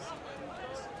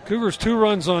 Cougars 2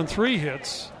 runs on 3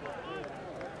 hits.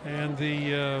 And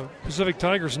the Pacific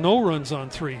Tigers no runs on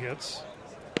 3 hits.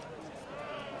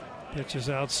 Pitch is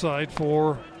outside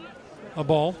for a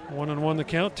ball. 1-1 the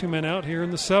count. 2 men out here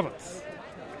in the 7th.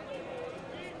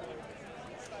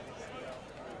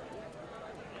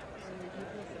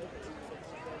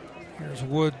 Here's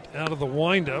Wood out of the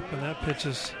windup, and that pitch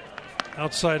is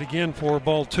outside again for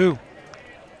ball 2.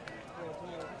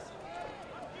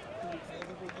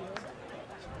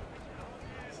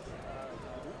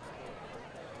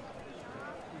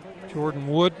 Jordan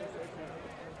Wood.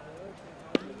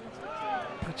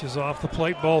 Pitch is off the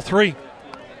plate, ball 3.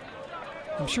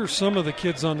 I'm sure some of the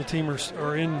kids on the team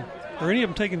are in. Are any of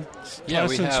them taking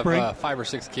classes in spring? Yeah, we have 5 or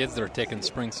 6 kids that are taking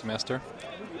spring semester.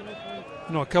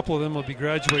 I know a couple of them will be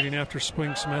graduating after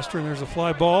spring semester, and there's a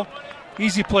fly ball.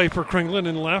 Easy play for Kringlen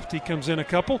in left. He comes in a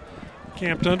couple.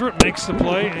 Camped under it, makes the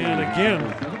play, and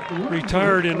again,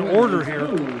 retired in order here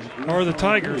are the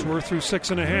Tigers. We're through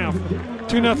 6.5.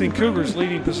 2-0 Cougars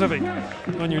leading Pacific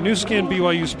on your new skin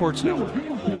BYU Sports Network.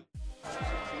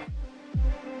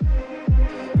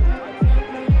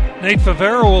 Nate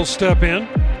Favero will step in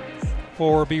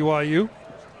for BYU.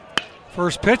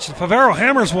 First pitch, Favero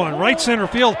hammers one, right center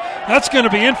field. That's going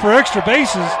to be in for extra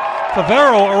bases.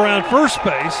 Favero around first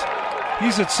base.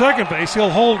 He's at second base. He'll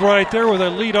hold right there with a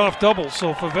leadoff double.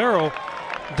 So Favero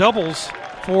doubles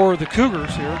for the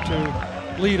Cougars here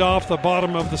to lead off the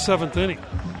bottom of the 7th inning.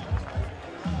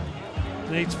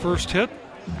 Nate's first hit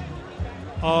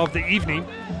of the evening.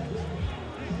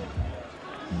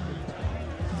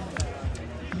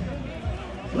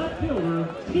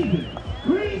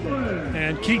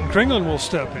 And Keaton Kringlen will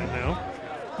step in now.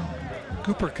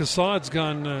 Cooper Cassad's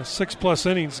gone 6+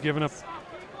 innings, giving up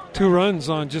 2 runs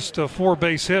on just 4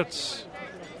 base hits.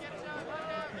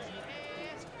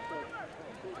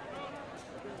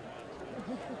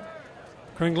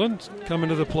 Kringlen coming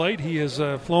to the plate. He is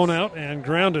flown out and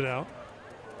grounded out.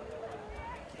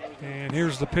 And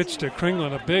here's the pitch to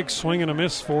Kringlen. A big swing and a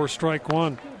miss for strike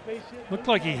 1. Looked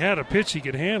like he had a pitch he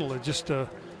could handle. It just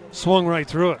swung right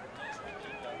through it.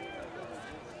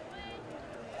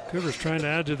 Cougars trying to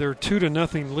add to their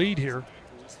 2-0 lead here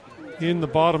in the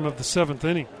bottom of the 7th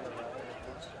inning.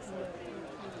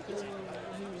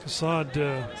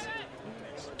 Cassad,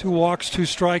 2 walks, 2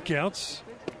 strikeouts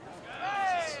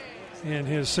in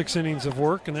his 6 innings of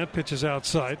work, and that pitch is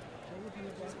outside.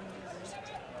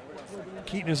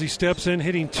 Keaton, as he steps in,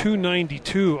 hitting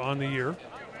 .292 on the year.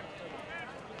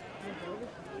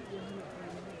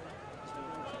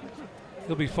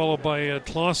 He'll be followed by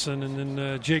Clausen and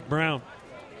then Jake Brown.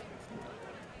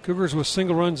 Cougars with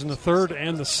single runs in the 3rd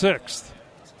and the 6th.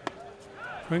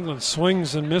 Kringlen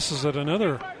swings and misses at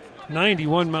another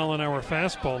 91-mile-an-hour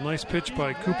fastball. Nice pitch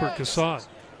by Cooper Cassad.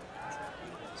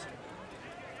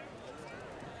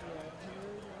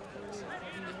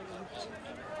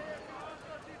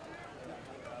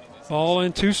 Ball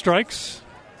and 2 strikes.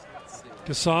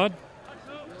 Cassad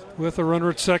with a runner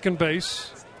at second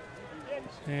base.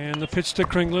 And the pitch to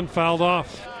Kringlen fouled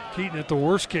off. Keaton at the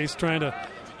worst case trying to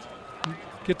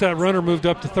get that runner moved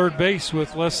up to third base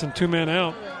with less than 2 men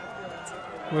out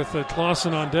with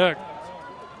Clausen on deck.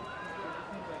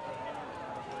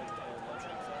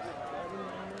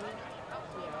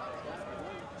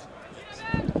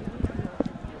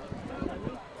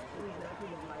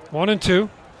 One and 2.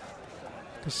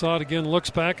 Cassad again looks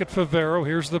back at Favero.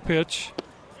 Here's the pitch.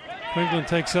 Kringlen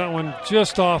takes that one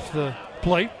just off the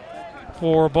plate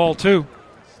for ball 2.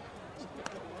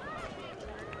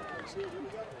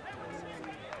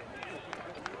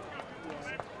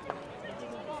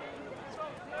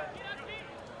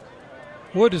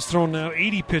 Wood has thrown now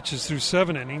 80 pitches through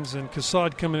 7 innings, and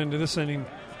Cassad coming into this inning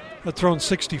had thrown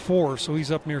 64, so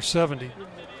he's up near 70.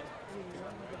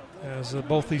 As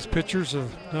both these pitchers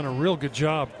have done a real good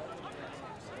job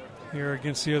here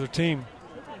against the other team.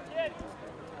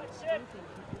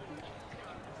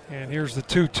 And here's the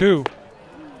 2-2.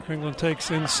 Kringlen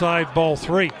takes inside ball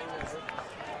 3.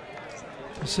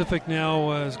 Pacific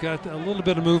now has got a little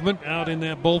bit of movement out in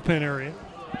that bullpen area.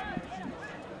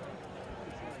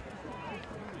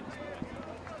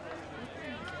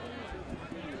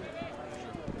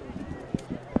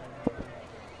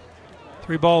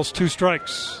 Three balls, 2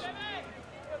 strikes.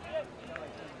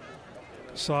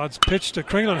 Cassad's pitch to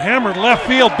Kringlen, hammered left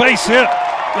field, base hit.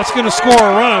 That's going to score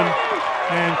a run,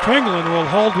 and Kringlen will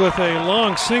hold with a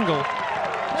long single.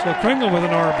 So Kringlen with an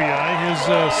RBI, his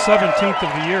 17th of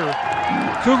the year.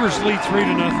 Cougars lead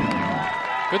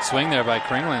 3-0. Good swing there by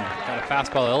Kringlen. Got a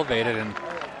fastball elevated and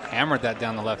hammered that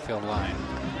down the left field line.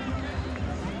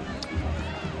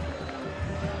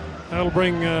 That'll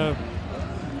bring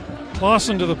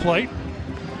Clausen to the plate.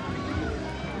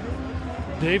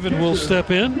 David will step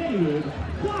in.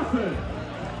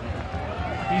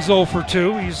 He's 0 for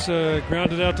 2. He's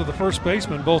grounded out to the first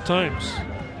baseman both times.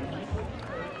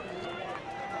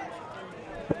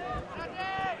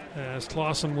 As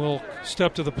Clausen will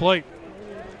step to the plate.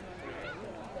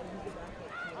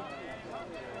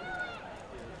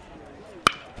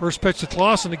 First pitch to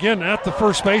Clausen again at the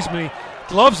first baseman. He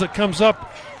gloves it, comes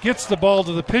up, gets the ball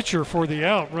to the pitcher for the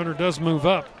out. Runner does move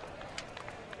up.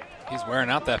 He's wearing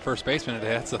out that first baseman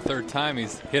today. That's the 3rd time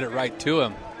he's hit it right to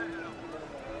him.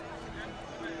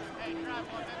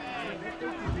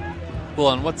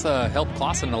 Well, and what's helped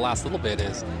Clausen in the last little bit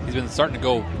is he's been starting to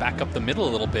go back up the middle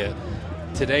a little bit.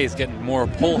 Today he's getting more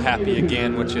pull happy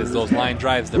again, which is those line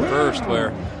drives to first,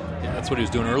 where that's what he was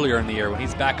doing earlier in the year. When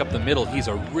he's back up the middle, he's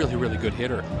a really, really good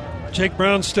hitter. Jake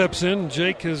Brown steps in.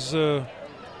 Jake has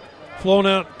flown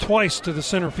out twice to the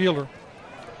center fielder.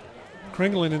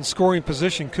 Kringlen in scoring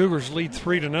position. Cougars lead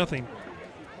 3-0.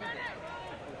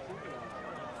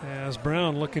 As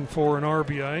Brown looking for an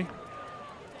RBI.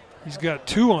 He's got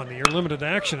 2 on the year, limited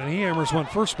action, and he hammers one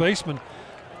first baseman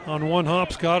on one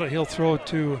hop. Got it. He'll throw it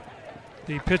to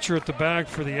the pitcher at the bag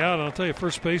for the out. And I'll tell you,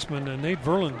 first baseman Nate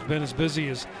Verlin's been as busy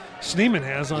as Schneemann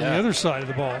has on the other side of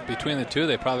the ball. Between the two,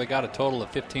 they probably got a total of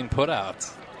 15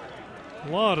 putouts. A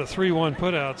lot of 3-1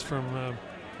 putouts from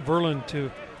Verlin to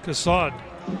Cassad.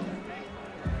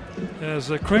 As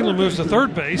Kringlen moves to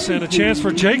third base, and a chance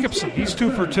for Jacobson. He's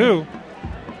 2 for 2.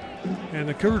 And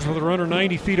the Cougars with a runner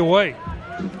 90 feet away.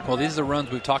 Well, these are the runs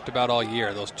we've talked about all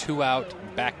year. Those 2-out,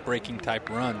 back-breaking type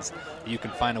runs. You can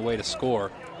find a way to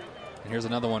score. And here's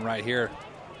another one right here.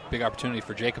 Big opportunity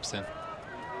for Jacobson.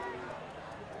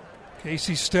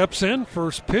 Casey steps in.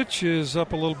 First pitch is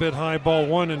up a little bit high, ball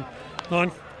 1. And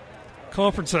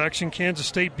non-conference action, Kansas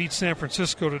State beat San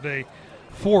Francisco today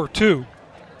 4-2.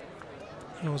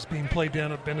 It was being played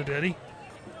down at Benedetti,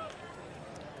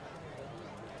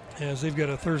 as they've got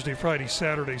a Thursday, Friday,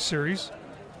 Saturday series.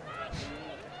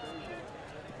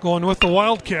 Going with the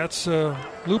Wildcats,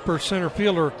 Looper, center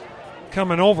fielder,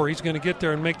 coming over. He's going to get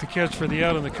there and make the catch for the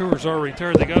out, and the Cougars are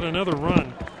retired. They got another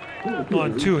run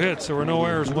on 2 hits. There were no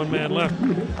errors, 1 man left.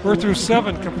 We're through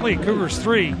 7 complete. Cougars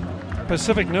 3,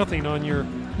 Pacific nothing on your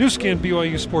new skin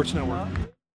BYU Sports Network.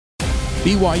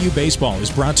 BYU Baseball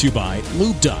is brought to you by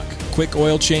Lube Duck. Quick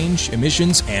oil change,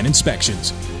 emissions, and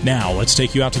inspections. Now let's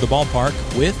take you out to the ballpark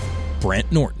with Brent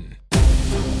Norton.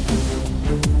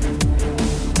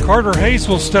 Carter Hayes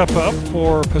will step up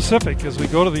for Pacific as we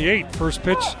go to the 8th. First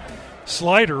pitch,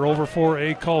 slider over for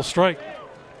a call strike.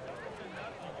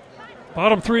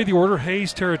 Bottom 3 of the order,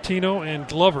 Hayes, Tarantino, and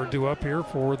Glover due up here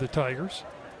for the Tigers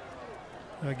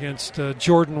against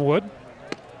Jordan Wood.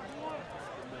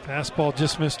 Fastball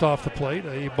just missed off the plate.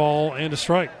 A ball and a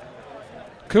strike.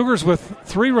 Cougars with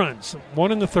 3 runs.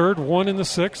 1 in the 3rd, 1 in the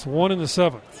 6th, 1 in the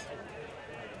 7th.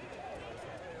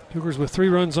 Cougars with 3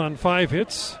 runs on 5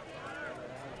 hits.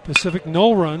 Pacific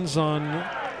no runs on.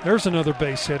 There's another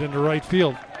base hit into right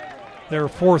field. Their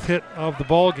 4th hit of the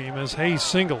ball game as Hayes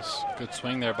singles. Good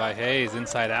swing there by Hayes.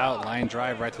 Inside out. Line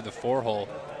drive right through the 4-hole.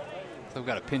 So we've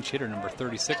got a pinch hitter, number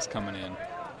 36, coming in.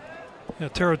 Yeah,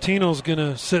 Tarantino's going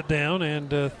to sit down, and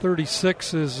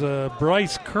 36 is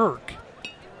Bryce Kirk,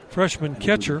 freshman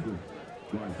catcher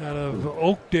out of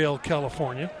Oakdale,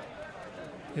 California,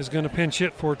 is going to pinch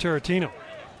hit for Tarantino.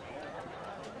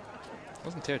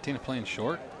 Wasn't Tarantino playing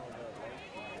short?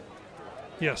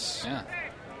 Yes. Yeah.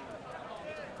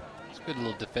 He's a good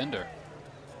little defender.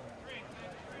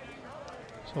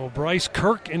 So Bryce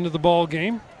Kirk into the ball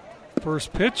game.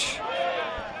 First pitch.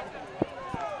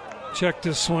 Checked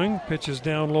his swing. Pitch is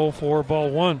down low for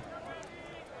ball 1.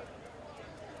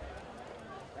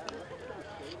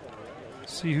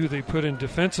 See who they put in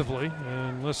defensively.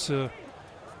 Unless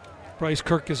Bryce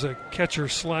Kirk is a catcher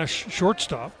 /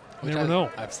 shortstop. You never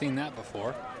know. I've seen that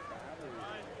before.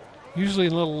 Usually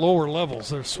in a little lower levels.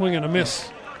 They're swing and a miss.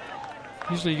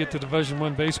 Usually you get to Division I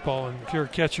baseball, and if you're a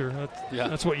catcher,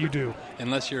 that's what you do.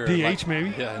 Unless you're DH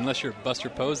maybe? Yeah, unless you're Buster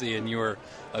Posey and you were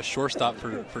a shortstop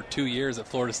for 2 years at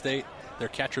Florida State. Their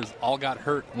catchers all got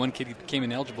hurt. One kid became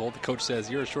ineligible. The coach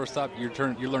says, you're a shortstop, you're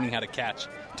learning how to catch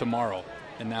tomorrow.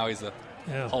 And now he's a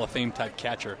Hall of Fame type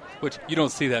catcher, which you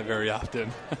don't see that very often.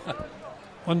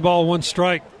 1 ball, 1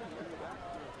 strike.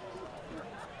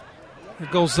 There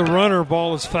goes the runner.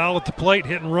 Ball is foul at the plate,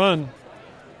 hit and run.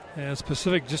 And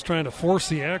Pacific just trying to force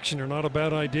the action, or not a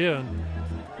bad idea. And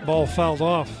ball fouled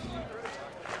off.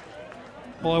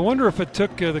 Well, I wonder if it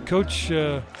took the coach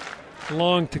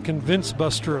long to convince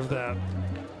Buster of that.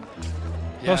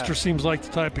 Yeah. Buster seems like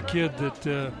the type of kid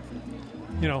that,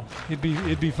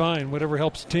 he'd be fine. Whatever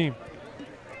helps the team.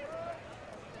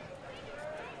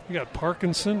 You got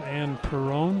Parkinson and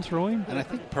Perrone throwing. And I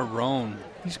think Perrone.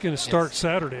 He's going to start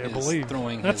Saturday, I believe.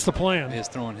 That's the plan. He's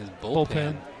throwing his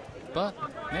bullpen. But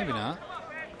maybe not.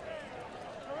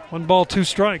 1 ball, 2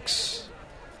 strikes.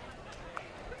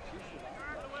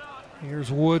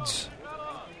 Here's Woods'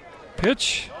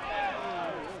 pitch.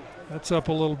 That's up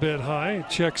a little bit high.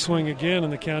 Check swing again,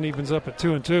 and the count evens up at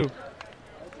 2-2.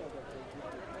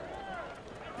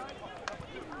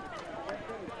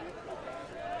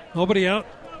 Nobody out.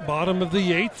 Bottom of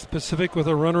the 8th. Pacific with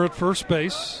a runner at first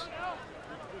base.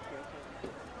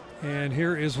 And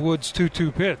here is Woods'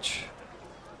 2-2 pitch.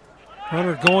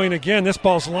 Runner going again. This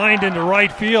ball's lined into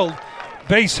right field.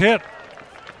 Base hit.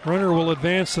 Runner will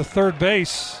advance to third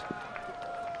base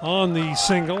on the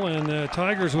single. And the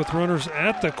Tigers with runners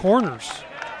at the corners.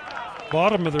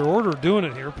 Bottom of their order doing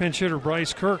it here. Pinch hitter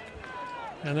Bryce Kirk.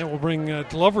 And that will bring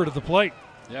Glover to the plate.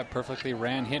 Yeah, perfectly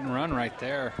ran hit and run right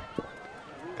there.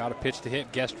 Got a pitch to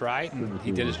hit, guessed right, and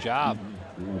he did his job.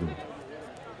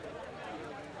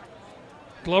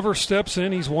 Glover steps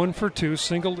in. He's 1 for 2.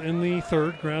 Singled in the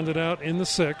 3rd, grounded out in the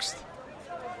 6th.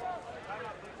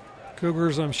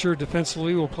 Cougars, I'm sure,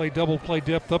 defensively will play double play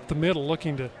depth up the middle,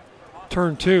 looking to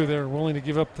turn 2. They're willing to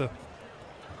give up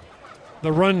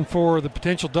the run for the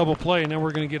potential double play, and now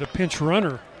we're going to get a pinch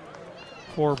runner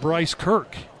for Bryce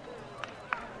Kirk.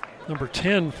 Number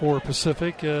 10 for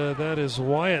Pacific, that is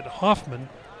Wyatt Hoffman.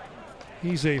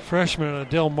 He's a freshman out of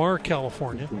Del Mar,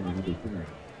 California.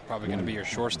 Probably going to be your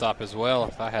shortstop as well,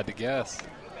 if I had to guess.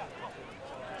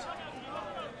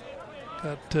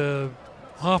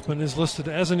 Hoffman is listed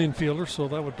as an infielder, so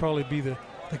that would probably be the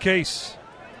case.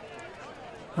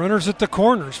 Runners at the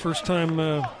corners. First time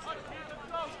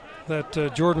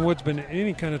that Jordan Wood's been in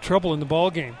any kind of trouble in the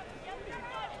ball game.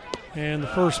 And the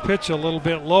first pitch a little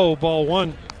bit low, ball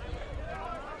 1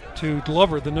 to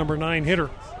Glover, the number 9 hitter.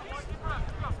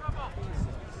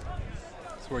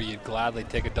 Where you'd gladly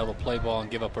take a double play ball and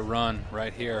give up a run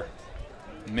right here.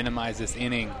 Minimize this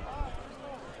inning.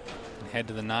 And head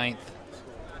to the 9th.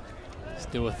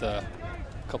 Still with a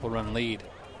couple-run lead.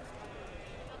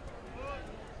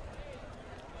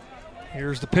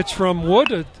 Here's the pitch from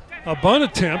Wood. A bunt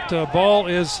attempt. Ball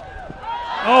is...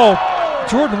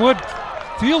 Jordan Wood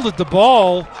fielded the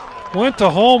ball. Went to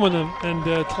home,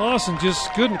 and Clausen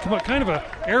just couldn't come up. Kind of an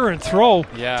errant throw.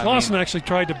 Yeah, Clausen actually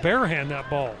tried to barehand that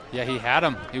ball. Yeah, he had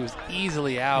him. He was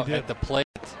easily out at the plate,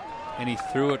 and he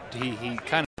threw it. He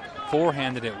kind of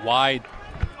forehanded it wide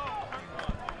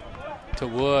to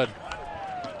Wood.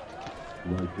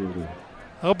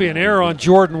 That'll be an error on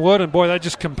Jordan Wood, and boy, that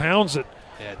just compounds it.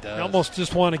 Yeah, it does. You almost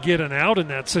just want to get an out in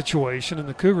that situation, and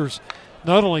the Cougars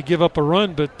not only give up a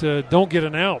run, but don't get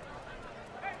an out.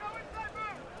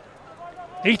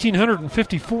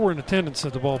 1,854 in attendance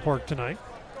at the ballpark tonight.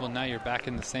 Well, now you're back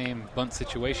in the same bunt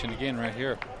situation again right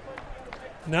here.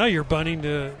 Now you're bunting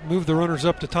to move the runners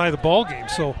up to tie the ball game.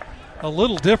 So a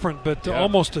little different, but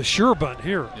almost a sure bunt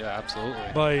here. Yeah, absolutely.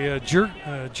 By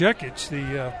Jekic,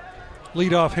 the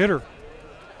leadoff hitter.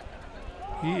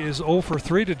 He is 0 for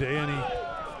 3 today, and he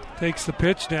takes the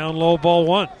pitch down low, ball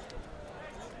 1.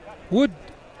 Wood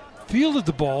fielded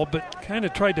the ball, but kind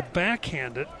of tried to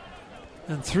backhand it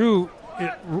and threw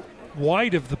it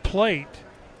wide of the plate.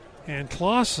 And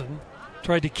Clausen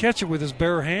tried to catch it with his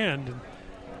bare hand and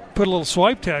put a little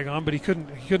swipe tag on, but he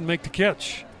couldn't make the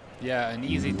catch. Yeah, an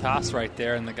easy toss right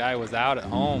there, and the guy was out at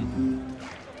home.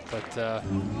 But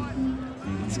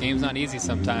this game's not easy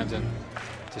sometimes, and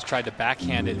just tried to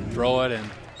backhand it and throw it and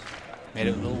made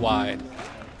it a little wide.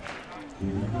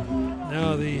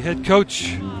 Now the head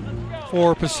coach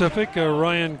for Pacific,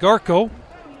 Ryan Garko,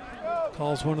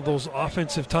 calls one of those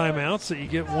offensive timeouts that you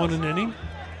get one an inning.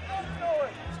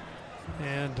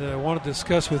 And want to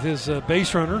discuss with his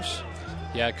base runners.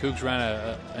 Yeah, Cougs ran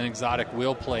an exotic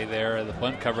wheel play there, the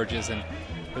bunt coverages, and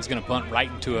was going to bunt right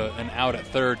into an out at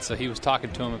third. So he was talking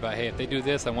to him about, hey, if they do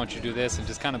this, I want you to do this, and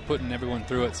just kind of putting everyone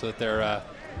through it so that they're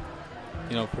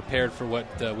prepared for what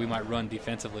we might run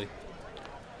defensively.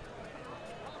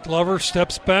 Glover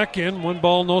steps back in. 1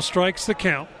 ball, no strikes, the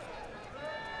count.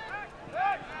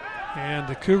 And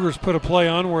the Cougars put a play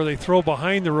on where they throw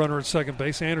behind the runner at second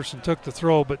base. Anderson took the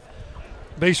throw, but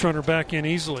base runner back in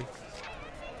easily.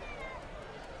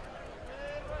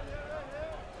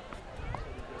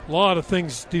 A lot of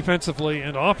things defensively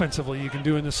and offensively you can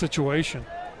do in this situation.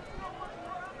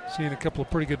 Seeing a couple of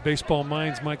pretty good baseball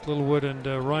minds, Mike Littlewood and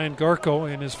Ryan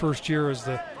Garko in his first year as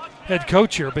the head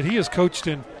coach here, but he has coached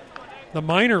in the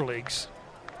minor leagues.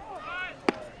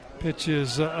 Pitch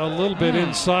is a little bit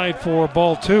inside for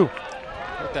ball 2.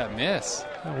 What that miss?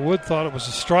 Wood thought it was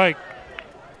a strike.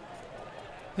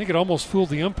 I think it almost fooled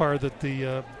the umpire that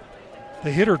the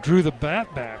hitter drew the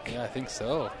bat back. Yeah, I think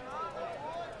so.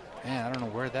 Man, I don't know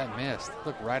where that missed.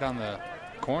 Look, right on the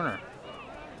corner.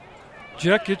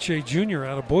 Jekic, a junior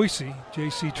out of Boise,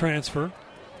 JC transfer,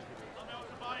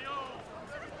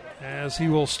 as he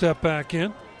will step back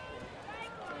in.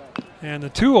 And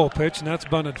the 2-0 pitch, and that's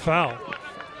bunted foul.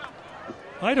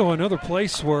 Idaho, another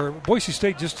place where Boise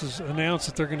State just has announced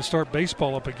that they're going to start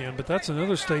baseball up again, but that's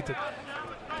another state that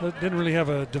didn't really have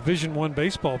a Division I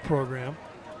baseball program.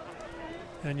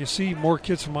 And you see more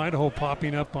kids from Idaho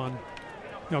popping up on,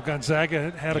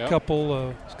 Gonzaga had a couple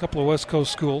of West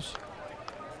Coast schools.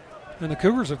 And the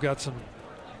Cougars have got some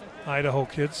Idaho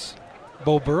kids.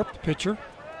 Bo Burp, pitcher.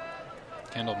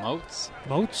 Kendall Moats.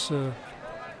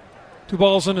 2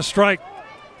 balls and a strike.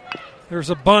 There's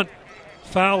a bunt.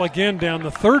 Foul again down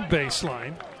the third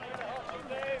baseline.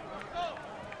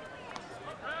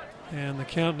 And the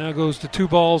count now goes to 2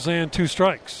 balls and 2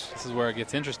 strikes. This is where it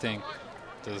gets interesting.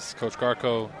 Does Coach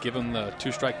Garko give him the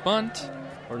 2-strike bunt?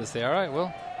 Or does he say, all right,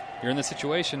 well, you're in this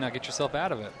situation, now get yourself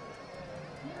out of it?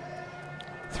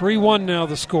 3-1 now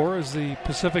the score as the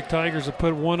Pacific Tigers have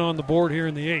put 1 on the board here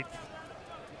in the 8th.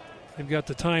 They've got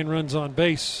the tying runs on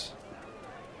base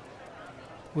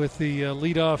with the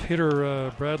leadoff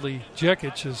hitter Bradley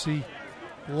Jekic as he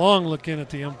long looking at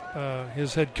the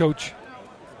his head coach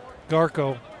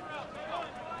Garko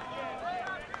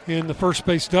in the first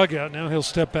base dugout. Now he'll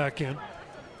step back in.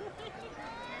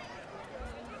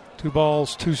 2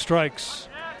 balls, 2 strikes.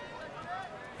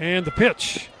 And the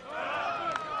pitch.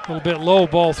 A little bit low,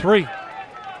 ball 3.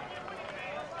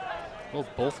 Well,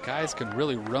 both guys can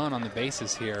really run on the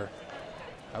bases here.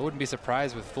 I wouldn't be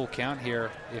surprised with full count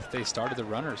here if they started the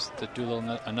runners to do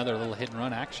another little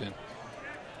hit-and-run action,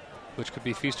 which could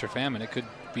be feast or famine. It could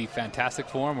be fantastic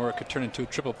for them, or it could turn into a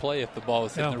triple play if the ball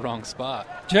was hitting the wrong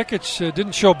spot. Jekic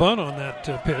didn't show bunt on that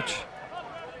pitch.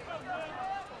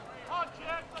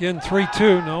 Again,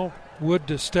 3-2. No.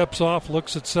 Wood steps off,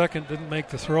 looks at second, didn't make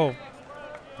the throw.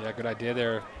 Yeah, good idea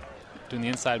there. Doing the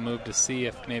inside move to see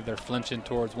if maybe they're flinching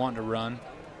towards wanting to run.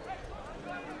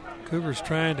 Cougars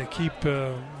trying to keep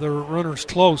their runners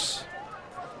close.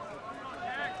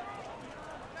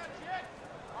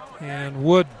 And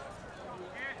Wood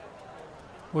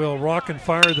will rock and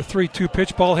fire the 3-2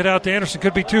 pitch. Ball hit out to Anderson.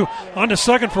 Could be 2. On to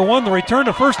second for 1. The return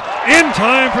to first in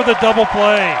time for the double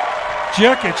play.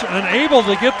 Jekic unable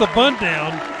to get the bunt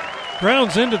down.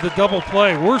 Grounds into the double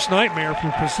play. Worst nightmare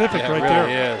for Pacific right there. It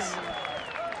really is.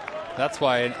 That's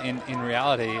why, in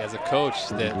reality, as a coach,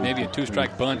 that maybe a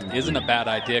 2-strike bunt isn't a bad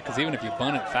idea, because even if you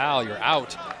bunt it foul, you're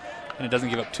out, and it doesn't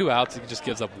give up 2 outs, it just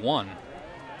gives up 1.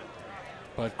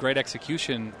 But great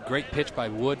execution, great pitch by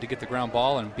Wood to get the ground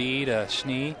ball, and B to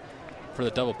Schnee for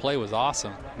the double play was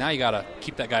awesome. Now you got to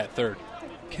keep that guy at third.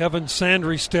 Kevin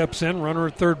Sandry steps in, runner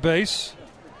at third base.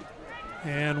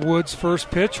 And Wood's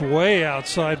first pitch way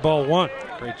outside, ball one.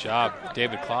 Great job,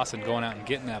 David Clausen, going out and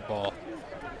getting that ball.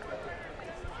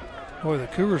 Boy, the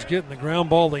Cougars getting the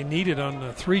ground ball they needed on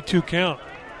the 3-2 count.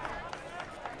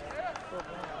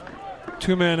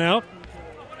 2-man out.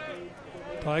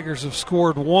 Tigers have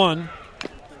scored one.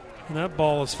 And that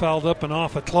ball is fouled up and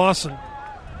off at Clausen.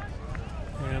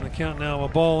 And the count now a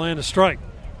ball and a strike.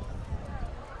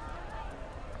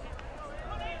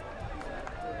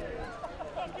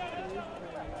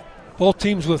 Both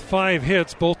teams with 5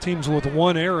 hits, both teams with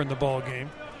 1 error in the ball game.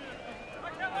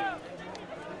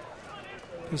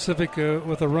 Pacific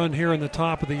with a run here in the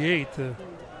top of the 8th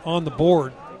on the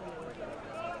board.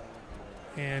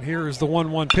 And here is the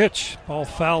 1-1 pitch. Ball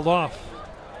fouled off.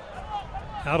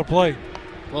 Out of play.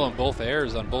 Well, and both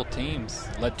errors on both teams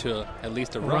led to at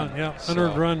least a run. Yeah,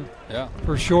 unearned run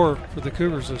for sure for the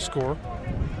Cougars to score.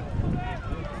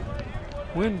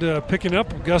 Wind picking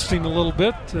up, gusting a little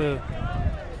bit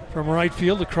from right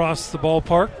field across the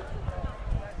ballpark.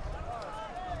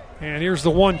 And here's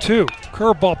the 1-2.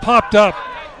 Curveball popped up.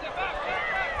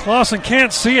 Clausen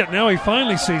can't see it. Now he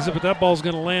finally sees it, but that ball's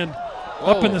going to land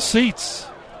up in the seats.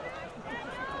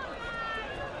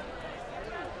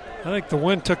 I think the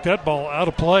wind took that ball out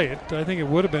of play. I think it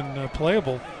would have been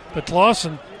playable. But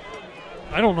Clausen,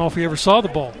 I don't know if he ever saw the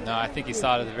ball. No, I think he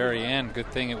saw it at the very end. Good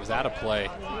thing it was out of play.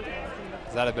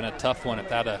 That would have been a tough one if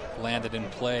that had landed in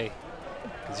play.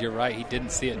 Because you're right, he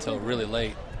didn't see it until really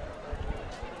late.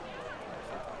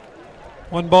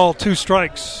 1 ball, 2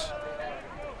 strikes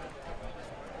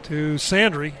to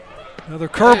Sandry. Another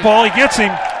curveball, he gets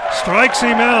him, strikes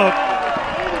him out.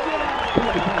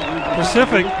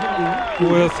 Pacific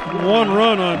with 1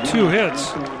 run on 2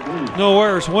 hits. No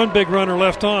errors, 1 big runner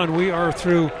left on. We are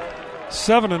through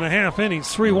 7.5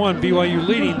 innings, 3-1 BYU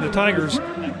leading the Tigers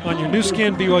on your new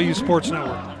skin BYU Sports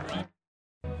Network.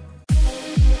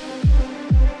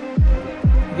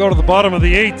 We go to the bottom of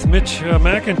the 8th. Mitch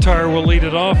McIntyre will lead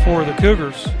it off for the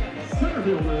Cougars.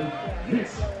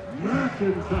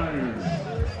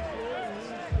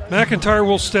 McIntyre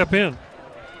will step in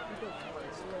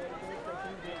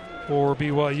for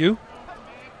BYU.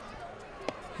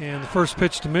 And the first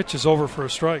pitch to Mitch is over for a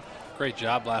strike. Great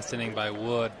job last inning by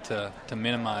Wood to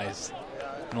minimize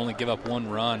and only give up 1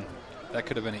 run. That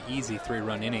could have been an easy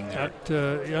 3-run inning there.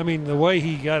 The way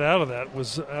he got out of that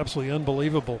was absolutely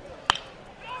unbelievable.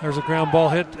 There's a ground ball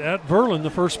hit at Verlin, the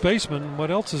first baseman.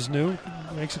 What else is new?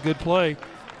 Makes a good play.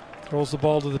 Throws the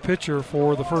ball to the pitcher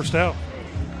for the first out.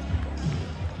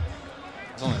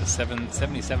 It's only the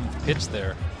 77th pitch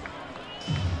there.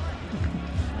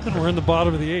 And we're in the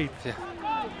bottom of the 8th. Yeah.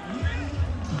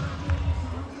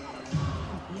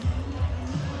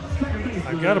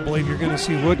 I've got to believe you're going to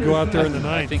see Wood go out there in the 9th.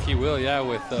 I think he will, yeah.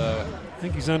 I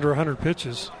think he's under 100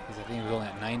 pitches. I think he was only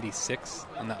at 96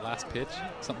 on that last pitch,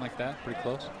 something like that, pretty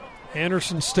close.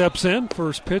 Anderson steps in.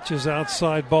 First pitch is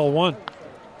outside, ball 1.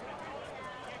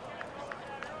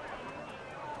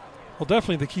 Well,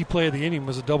 definitely the key play of the inning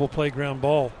was a double play ground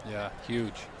ball. Yeah,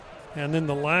 huge. And then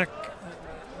the lack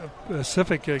of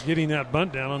Pacific getting that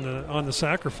bunt down on the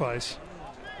sacrifice.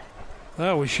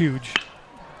 That was huge.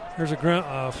 There's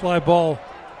a fly ball.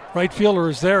 Right fielder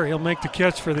is there. He'll make the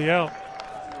catch for the out.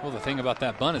 Well, the thing about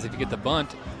that bunt is if you get the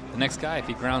bunt, the next guy, if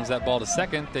he grounds that ball to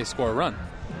second, they score a run.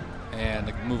 And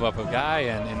they move up a guy,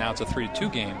 and now it's a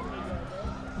 3-2 game.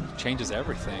 Changes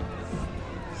everything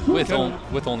with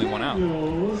only 1 out.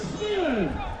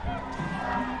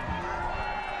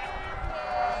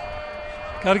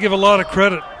 Got to give a lot of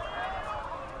credit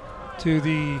to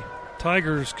the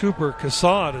Tigers' Cooper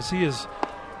Cassad, as he has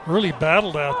really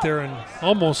battled out there and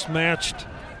almost matched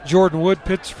Jordan Wood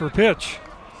pitch for pitch.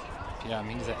 Yeah, I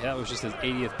mean, that was just his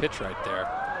 80th pitch right there.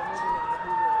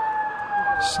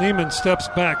 Schneemann steps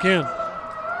back in.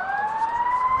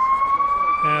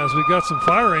 As we got some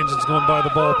fire engines going by the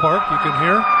ballpark, you can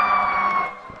hear.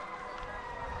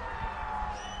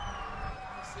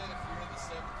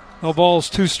 No balls,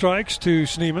 2 strikes to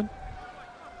Schneemann.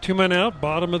 2 men out,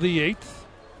 bottom of the 8th.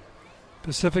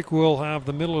 Pacific will have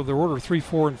the middle of their order, 3,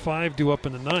 4, and 5 due up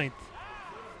in the 9th.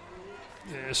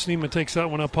 Schneemann takes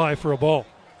that one up high for a ball.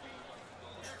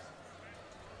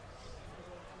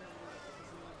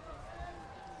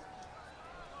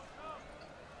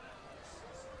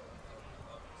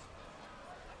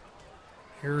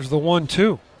 Here's the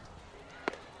 1-2.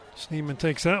 Schneemann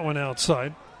takes that one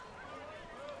outside.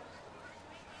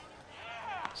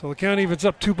 So the count evens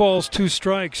up 2 balls, 2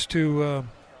 strikes to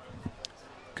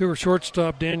Cougar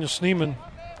shortstop Daniel Schneemann.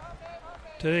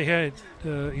 Today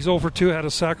he's 0 for 2, had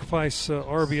a sacrifice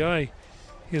RBI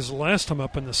his last time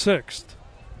up in the 6th.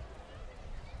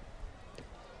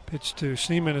 Pitch to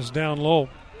Schneemann is down low.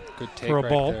 Good take for a right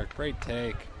ball. there. Great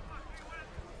take.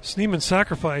 Schneemann's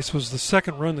sacrifice was the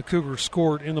second run the Cougars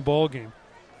scored in the ball game.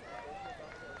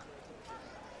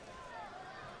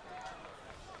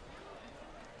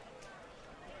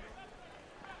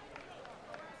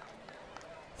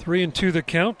 Three and two the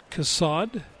count.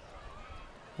 Cassad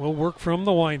will work from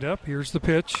the windup. Here's the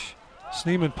pitch.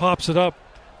 Schneemann pops it up.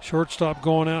 Shortstop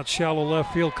going out, shallow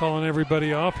left field, calling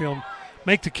everybody off. He'll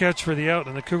make the catch for the out,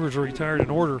 and the Cougars are retired in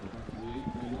order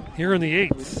here in the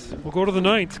 8th. We'll go to the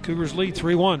 9th. Cougars lead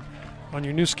 3-1 on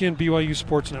your new skin BYU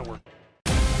Sports Network.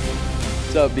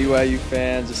 What's up, BYU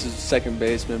fans? This is second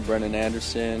baseman Brennan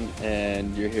Anderson,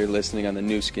 and you're here listening on the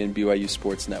new skin BYU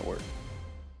Sports Network.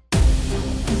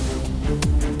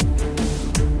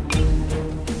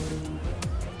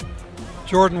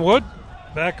 Jordan Wood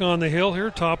back on the hill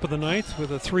here, top of the 9th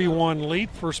with a 3-1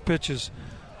 lead. First pitch is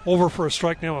over for a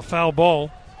strike, now a foul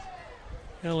ball.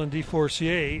 Ellen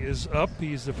DeForcier is up.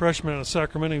 He's the freshman out of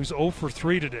Sacramento. He was 0 for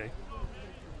 3 today.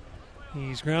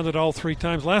 He's grounded all 3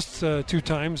 times. Last 2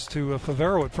 times to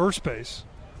Favero at first base.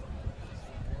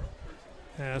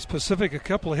 Pacific, a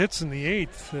couple of hits in the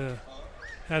 8th.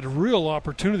 Had a real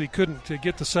opportunity, couldn't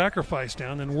get the sacrifice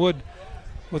down. And Wood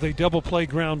with a double play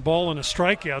ground ball and a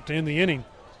strikeout to end the inning.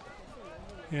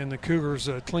 And the Cougars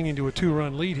clinging to a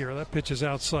 2-run lead here. That pitch is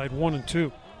outside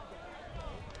 1-2.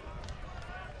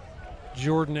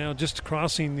 Jordan now just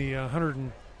crossing the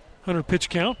 100 pitch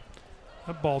count.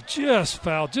 That ball just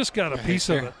fouled, just got a piece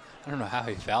of it. I don't know how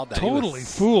he fouled that. Totally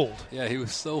fooled. Yeah, he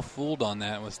was so fooled on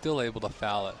that and was still able to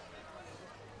foul it.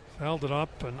 Fouled it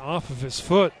up and off of his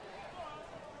foot.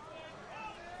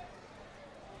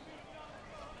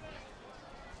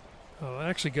 Oh,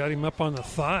 actually got him up on the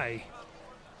thigh.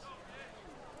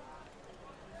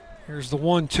 Here's the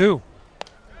 1-2.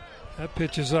 That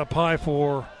pitch is up high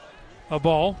for a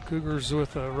ball. Cougars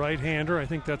with a right-hander. I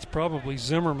think that's probably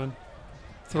Zimmerman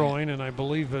throwing, and I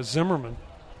believe Zimmerman.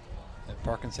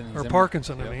 Parkinson and or Zimmerman.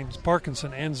 Parkinson, Yep. I mean. It's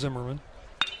Parkinson and Zimmerman.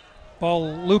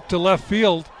 Ball looped to left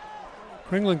field.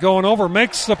 Kringlen going over,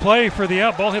 makes the play for the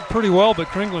out. Ball hit pretty well, but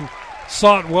Kringlen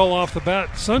saw it well off the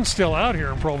bat. Sun's still out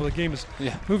here in Provo. The game has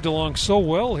moved along so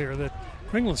well here that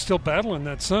Kringlen's still battling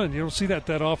that sun. You don't see that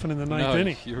often in the ninth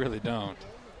inning. You really don't.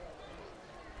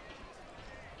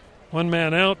 1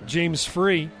 man out, James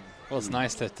Free. Well, it's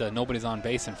nice that nobody's on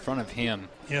base in front of him.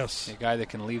 Yes. A guy that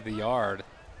can leave the yard.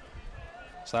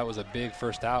 So that was a big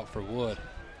first out for Wood.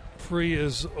 Free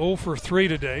is 0 for 3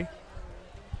 today.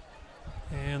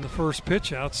 And the first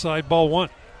pitch outside, ball 1.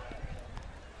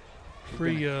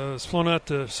 Free has flown out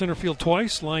to center field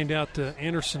twice, lined out to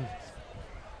Anderson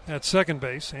at second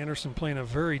base. Anderson playing a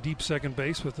very deep second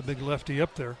base with the big lefty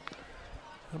up there.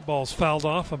 That ball's fouled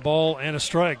off, a ball and a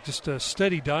strike. Just a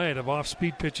steady diet of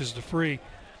off-speed pitches to Free.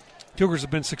 Cougars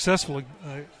have been successful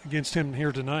against him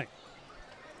here tonight.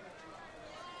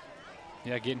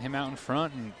 Yeah, getting him out in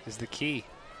front is the key.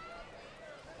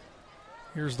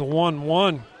 Here's the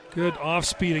 1-1. Good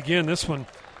off-speed again. This one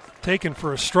taken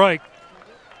for a strike.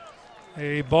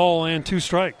 A ball and 2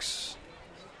 strikes.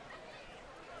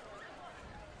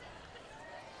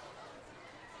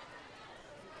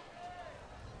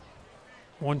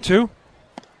 One, 2.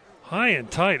 High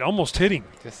and tight, almost hitting.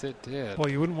 Yes, it did. Boy,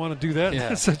 you wouldn't want to do that in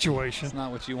that situation. It's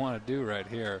not what you want to do right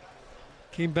here.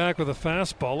 Came back with a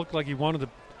fastball. Looked like he wanted to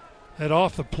head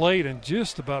off the plate and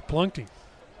just about plunked him.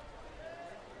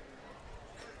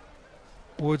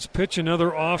 Woods pitch,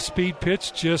 another off-speed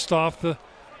pitch just off the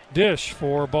dish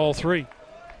for ball 3.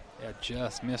 Yeah,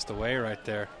 just missed away right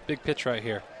there. Big pitch right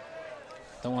here.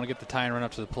 Don't want to get the tie and run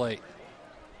up to the plate.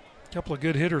 A couple of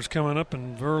good hitters coming up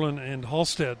in Verlin and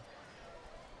Halstead.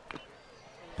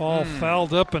 Ball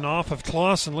fouled up and off of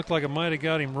Clausen. Looked like it might have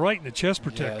got him right in the chest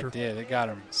protector. Yeah, it did. It got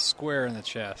him square in the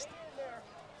chest.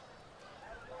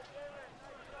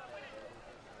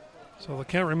 So the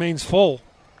count remains full.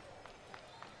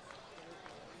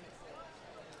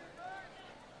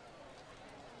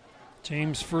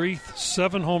 James Freeth,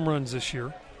 7 home runs this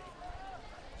year.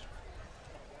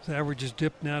 His average has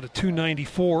dipped now to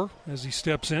 294 as he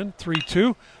steps in.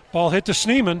 3-2. Ball hit to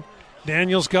Schneemann.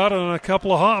 Daniels got it on a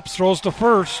couple of hops. Throws to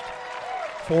first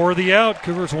for the out.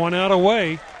 Cougars 1 out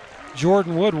away.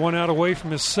 Jordan Wood 1 out away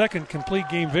from his second complete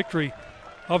game victory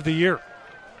of the year.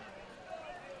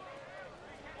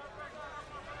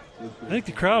 I think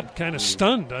the crowd kind of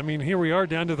stunned. I mean, here we are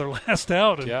down to their last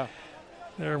out. And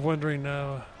they're wondering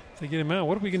if they get him out,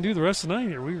 what are we going to do the rest of the night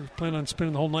here? We were planning on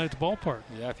spending the whole night at the ballpark.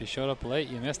 Yeah, if you showed up late,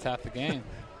 you missed half the game.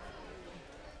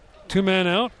 2 man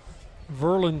out.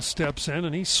 Verlin steps in,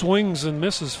 and he swings and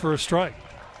misses for a strike.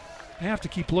 I have to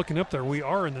keep looking up there. We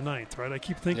are in the ninth, right? I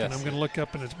keep thinking I'm going to look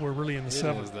up, and we're really in the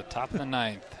seventh. It is the top of the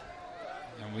ninth,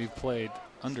 and we've played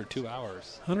under 2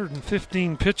 hours.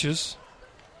 115 pitches.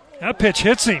 That pitch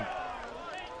hits him.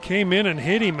 Came in and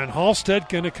hit him, and Halstead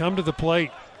going to come to the plate.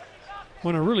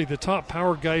 One of really the top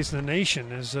powered guys in the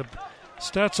nation. His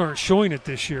stats aren't showing it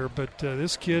this year, but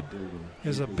this kid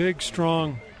is a big,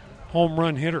 strong home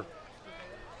run hitter.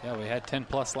 Yeah, we had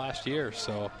 10-plus last year,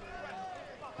 so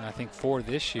and I think 4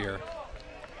 this year.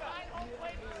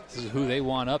 This is who they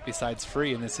want up besides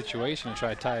Free in this situation to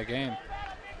try to tie a game.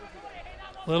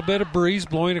 A little bit of breeze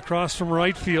blowing across from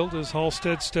right field as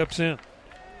Halstead steps in.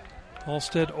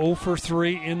 Halstead 0 for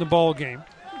 3 in the ball game.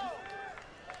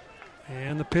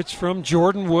 And the pitch from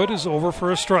Jordan Wood is over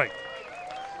for a strike.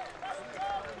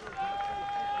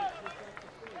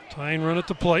 Tying run at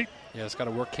the plate. Yeah, it's got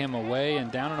to work him away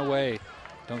and down and away.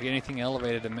 Don't get anything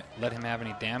elevated to let him have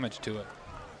any damage to it.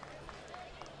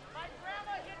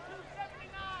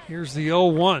 Here's the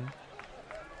 0-1.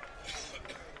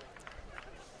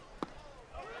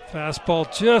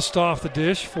 Fastball just off the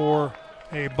dish for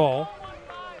a ball.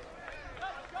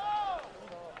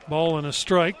 Ball and a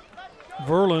strike.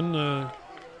 Verlin,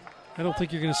 I don't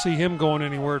think you're going to see him going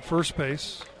anywhere at first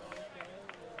base,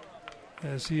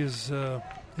 as he is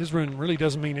his run really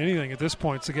doesn't mean anything at this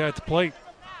point. It's the guy at the plate.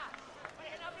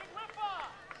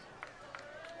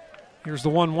 Here's the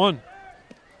 1-1.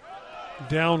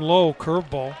 Down low,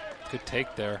 curveball. Good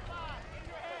take there.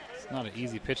 It's not an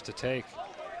easy pitch to take.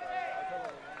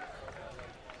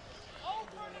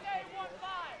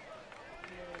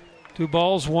 Two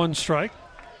balls, one strike.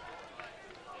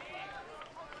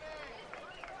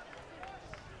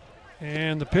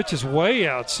 And the pitch is way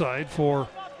outside for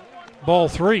ball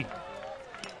 3.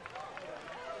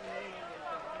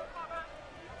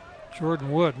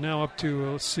 Jordan Wood now up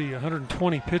to,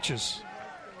 120 pitches.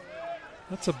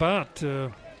 That's about, I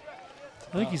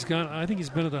think he's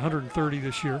been at 130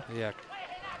 this year. Yeah,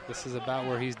 this is about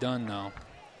where he's done now.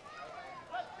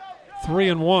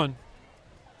 3-1.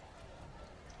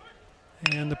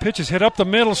 And the pitch is hit up the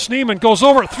middle. Schneemann goes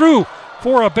over it through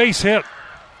for a base hit.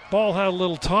 Ball had a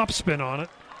little top spin on it.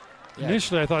 Yeah.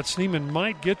 Initially, I thought Schneemann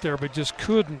might get there, but just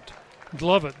couldn't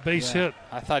glove it. Base hit.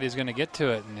 I thought he was going to get to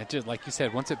it, and it just, like you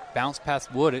said, once it bounced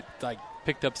past Wood, it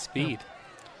picked up speed.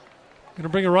 Going to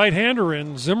bring a right-hander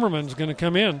in. Zimmerman's going to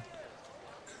come in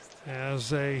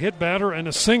as a hit batter and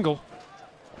a single.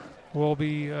 We'll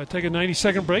be take a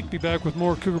 90-second break. Be back with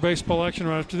more Cougar baseball action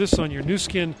right after this on your new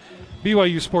skin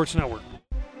BYU Sports Network.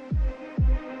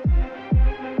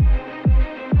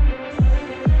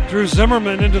 Drew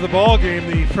Zimmerman into the ball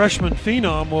game. The freshman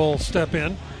phenom will step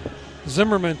in.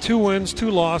 Zimmerman 2 wins,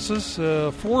 2 losses,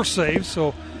 4 saves.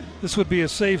 So this would be a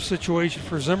save situation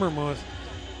for Zimmerman with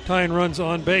tying runs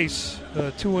on base.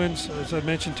 2 wins, as I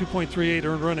mentioned, 2.38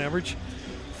 earned run average.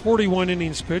 41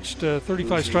 innings pitched,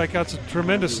 35 strikeouts.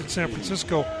 Tremendous at San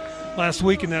Francisco last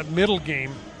week in that middle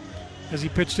game as he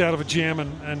pitched out of a jam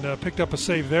and picked up a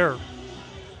save there.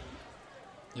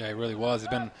 Yeah, he really was. He's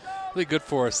been really good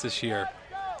for us this year,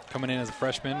 coming in as a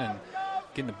freshman and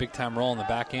getting a big-time role in the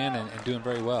back end and doing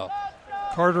very well.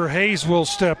 Carter Hayes will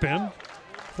step in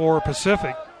for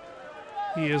Pacific.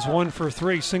 He is 1 for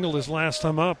 3, singled his last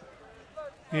time up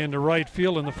into right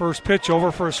field in the first pitch, over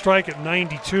for a strike at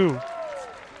 92.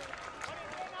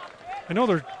 I know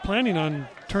they're planning on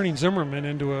turning Zimmerman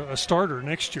into a starter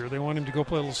next year. They want him to go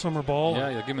play a little summer ball. Yeah,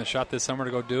 you'll give him a shot this summer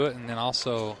to go do it, and then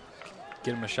also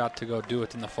get him a shot to go do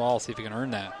it in the fall, see if he can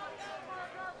earn that.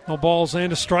 No balls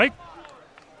and a strike.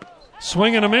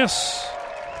 Swing and a miss.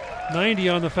 90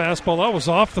 on the fastball. That was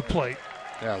off the plate.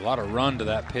 Yeah, a lot of run to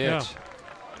that pitch. Yeah.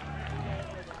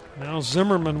 Now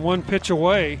Zimmerman 1 pitch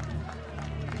away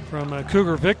from a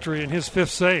Cougar victory in his 5th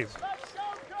save.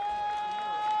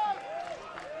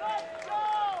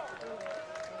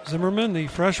 Zimmerman, the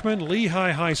freshman,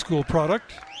 Lehigh High School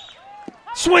product.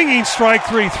 Swinging strike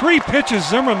 3. 3 pitches.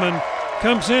 Zimmerman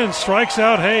comes in, strikes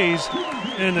out Hayes,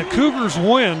 and the Cougars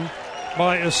win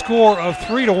by a score of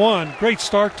 3-1. Great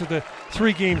start to the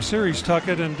 3-game series,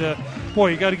 Tuckett. And,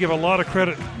 you got to give a lot of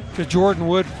credit to Jordan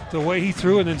Wood, the way he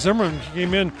threw. And then Zimmerman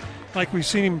came in like we've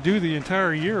seen him do the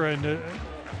entire year. And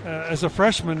as a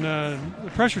freshman,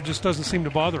 the pressure just doesn't seem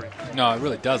to bother him. No, it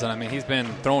really doesn't. I mean, he's been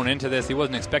thrown into this. He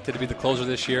wasn't expected to be the closer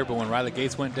this year, but when Riley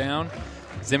Gates went down,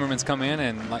 Zimmerman's come in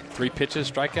and 3 pitches,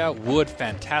 strikeout. Wood,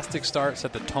 fantastic start,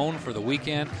 set the tone for the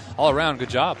weekend. All around, good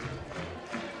job.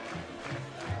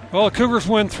 Well, the Cougars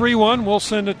win 3-1. We'll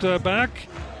send it back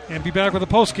and be back with a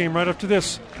postgame right after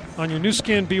this on your new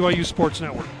skin BYU Sports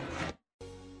Network.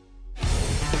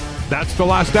 That's the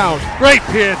last out. Great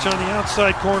pitch on the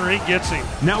outside corner. He gets him.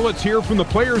 Now let's hear from the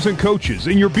players and coaches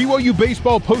in your BYU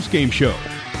Baseball postgame show.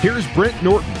 Here's Brent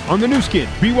Norton on the new skin,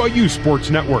 BYU Sports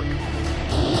Network.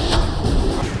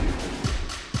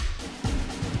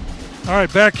 All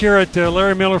right, back here at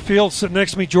Larry Miller Field, sitting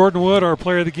next to me, Jordan Wood, our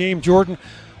player of the game. Jordan,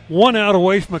 1 out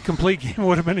away from a complete game.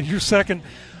 Would have been your second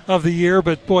of the year,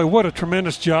 but boy, what a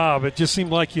tremendous job. It just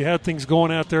seemed like you had things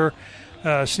going out there.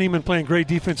 Schneemann playing great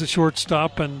defense at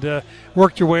shortstop, and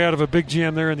worked your way out of a big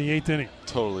jam there in the 8th inning.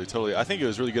 Totally. I think it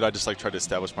was really good. I just tried to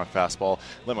establish my fastball,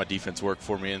 let my defense work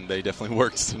for me, and they definitely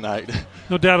worked tonight.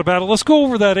 No doubt about it. Let's go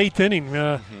over that 8th inning.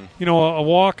 A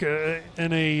walk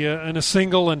and a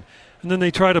single, and then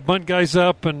they try to bunt guys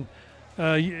up, and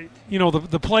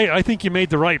the play. I think you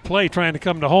made the right play trying to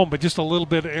come to home, but just a little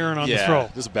bit of errant on the throw.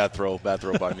 Just a bad throw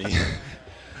by me.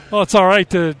 Well, it's all right.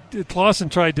 Clausen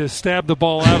tried to stab the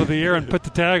ball out of the air and put the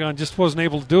tag on, just wasn't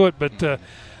able to do it. But,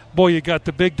 boy, you got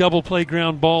the big double play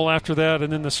ground ball after that,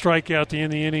 and then the strikeout at the end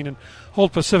of the inning, and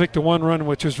hold Pacific to 1 run,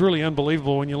 which was really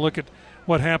unbelievable when you look at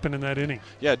what happened in that inning.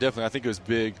 Yeah, definitely. I think it was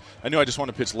big. I knew I just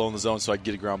wanted to pitch low in the zone so I could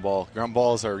get a ground ball. Ground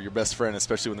balls are your best friend,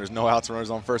 especially when there's no outs and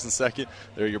runners on first and second.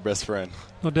 They're your best friend.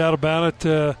 No doubt about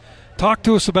it. Talk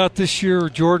to us about this year,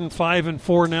 Jordan.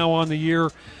 5-4 now on the year.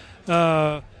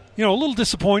 A little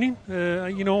disappointing.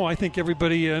 I think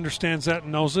everybody understands that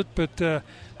and knows it.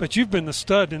 But you've been the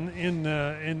stud on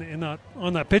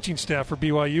that pitching staff for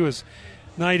BYU. Is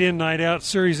night in, night out,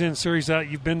 series in, series out.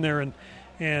 You've been there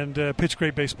and pitched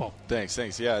great baseball.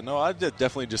 Thanks. Yeah, no, I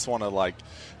definitely just want to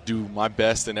do my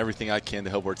best and everything I can to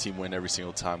help our team win every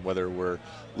single time, whether we're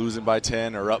losing by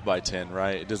 10 or up by 10.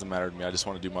 Right? It doesn't matter to me. I just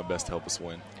want to do my best to help us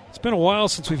win. It's been a while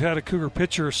since we've had a Cougar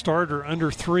pitcher starter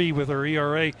under 3 with our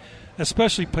ERA,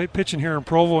 especially pitching here in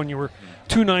Provo, and you were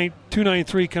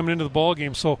 2.93 coming into the ball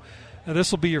game. So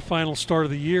this will be your final start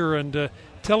of the year, and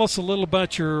tell us a little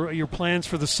about your plans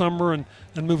for the summer and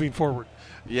moving forward.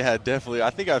 Yeah, definitely.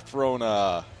 I think I've thrown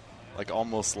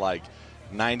almost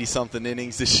 90-something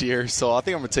innings this year, so I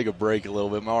think I'm going to take a break a little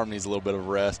bit. My arm needs a little bit of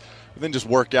rest. But then just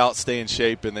work out, stay in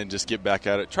shape, and then just get back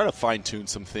at it. Try to fine-tune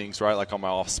some things, right, like on my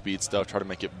off-speed stuff. Try to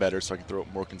make it better so I can throw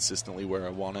it more consistently where I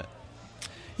want it.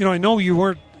 I know you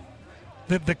weren't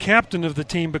the captain of the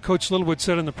team, but Coach Littlewood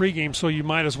said in the pregame, so you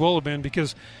might as well have been,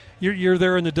 because you're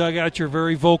there in the dugout. You're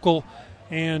very vocal.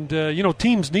 And,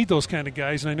 teams need those kind of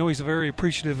guys, and I know he's very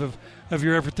appreciative of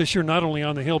your effort this year, not only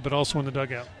on the hill but also in the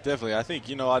dugout. Definitely. I think,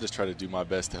 I just try to do my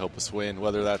best to help us win,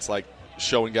 whether that's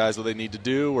showing guys what they need to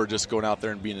do or just going out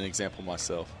there and being an example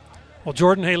myself. Well,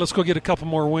 Jordan, hey, let's go get a couple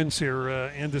more wins here,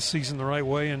 end this season the right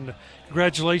way, and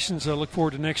congratulations. I look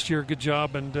forward to next year. Good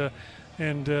job, and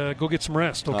go get some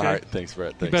rest, okay? All right. Thanks,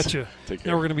 Brett. Thanks. You betcha. Take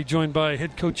care. Now we're going to be joined by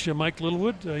head coach Mike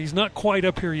Littlewood. He's not quite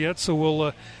up here yet, so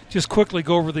we'll just quickly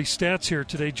go over the stats here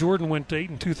today. Jordan went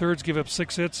 8 2/3, give up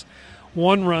 6 hits,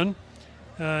 1 run.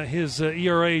 His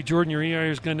ERA, Jordan, your ERA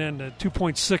is going to end at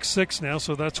 2.66 now,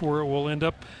 so that's where it will end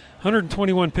up.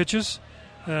 121 pitches,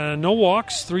 no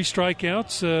walks, 3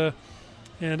 strikeouts.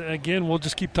 And, again, we'll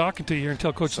just keep talking to you here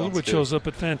until Coach Littlewood shows up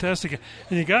at fantastic.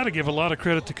 And you got to give a lot of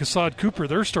credit to Kassad Cooper,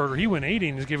 their starter. He went 8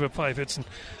 innings, gave up 5 hits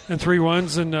and 3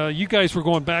 runs, and you guys were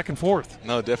going back and forth.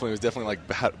 No, definitely. It was definitely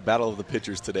battle of the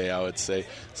pitchers today, I would say.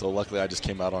 So, luckily, I just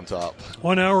came out on top.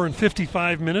 1 hour and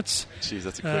 55 minutes. Jeez,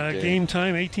 that's a quick game. Game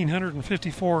time,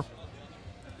 1,854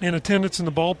 in attendance in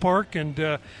the ballpark,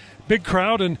 and big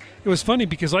crowd. And it was funny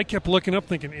because I kept looking up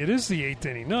thinking, it is the 8th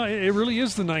inning. No, it really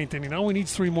is the 9th inning. Now we need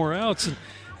 3 more outs.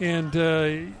 And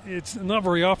it's not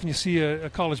very often you see a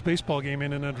college baseball game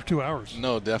in under 2 hours.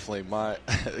 No, definitely. My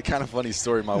kind of funny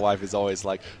story. My wife is always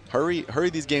like, "Hurry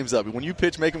these games up. When you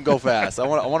pitch, make them go fast. I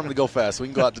want them to go fast so we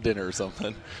can go out to dinner or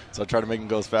something." So I try to make them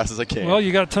go as fast as I can. Well,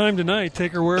 you got time tonight.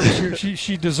 Take her wherever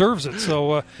she deserves it.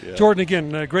 So, yeah. Jordan,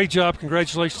 again, great job.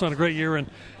 Congratulations on a great year. And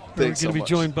we're going to be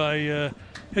joined by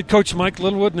head coach Mike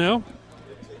Littlewood now,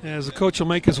 as the coach will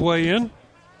make his way in.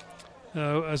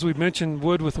 As we mentioned,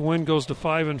 Wood with the win goes to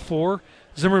 5-4.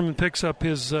 Zimmerman picks up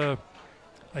his, I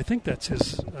think that's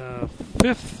his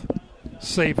 5th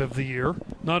save of the year,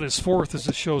 not his 4th as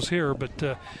it shows here.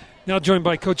 But now joined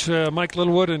by Coach Mike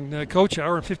Littlewood, and Coach,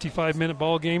 hour and 55-minute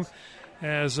ball game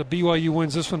as BYU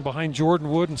wins this one behind Jordan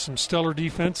Wood and some stellar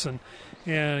defense, and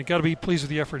got to be pleased with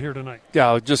the effort here tonight.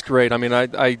 Yeah, just great. I mean,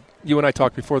 you and I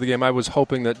talked before the game. I was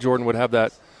hoping that Jordan would have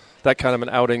that kind of an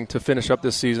outing to finish up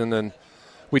this season, and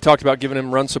we talked about giving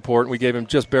him run support, and we gave him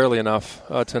just barely enough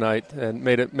tonight and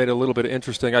made it a little bit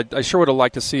interesting. I sure would have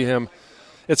liked to see him.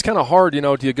 It's kind of hard,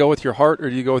 do you go with your heart or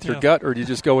do you go with your gut or do you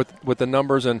just go with the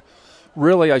numbers? And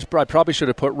really, I probably should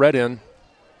have put Red in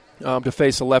to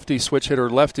face a lefty, switch hitter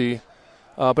lefty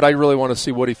But I really want to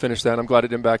see Woody finish that. I'm glad it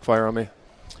didn't backfire on me.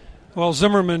 Well,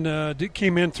 Zimmerman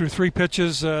came in through 3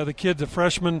 pitches. The kid's a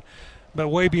freshman, but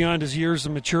way beyond his years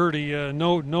of maturity.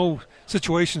 No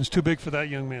situation's too big for that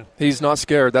young man. He's not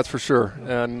scared, that's for sure.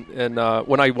 And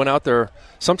when I went out there,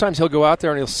 sometimes he'll go out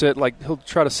there and he'll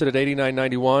try to sit at 89,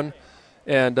 91.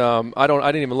 And I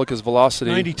didn't even look at his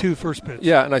velocity. 92 first pitch.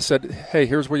 Yeah, and I said, hey,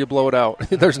 here's where you blow it out.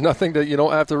 There's nothing that you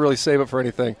don't have to really save it for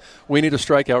anything. We need a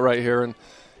strikeout right here, and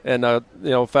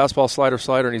fastball,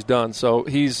 slider, and he's done. So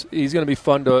he's going to be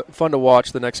fun to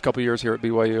watch the next couple of years here at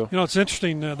BYU. It's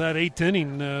interesting that 8th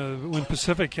inning when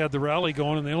Pacific had the rally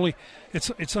going, and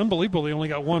it's unbelievable they only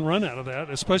got 1 run out of that,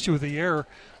 especially with the error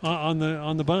on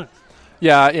the bunt.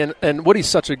 Yeah, and Woody's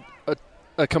such a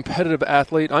competitive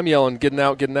athlete. I'm yelling, getting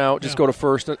out, just go to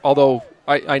first. Although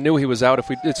I knew he was out.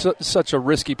 It's such a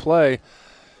risky play.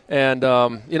 And,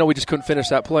 we just couldn't finish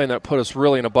that play, and that put us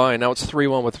really in a bind. Now it's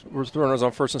 3-1 with runners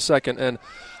on first and second. And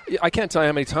I can't tell you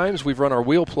how many times we've run our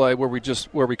wheel play where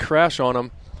we crash on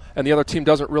them, and the other team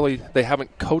they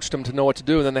haven't coached them to know what to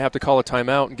do, and then they have to call a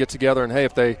timeout and get together. And,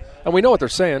 hey, and we know what they're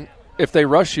saying. If they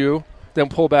rush you, then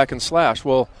pull back and slash.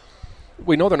 Well,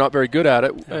 we know they're not very good at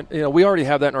it. And, we already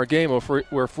have that in our game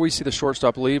where if we see the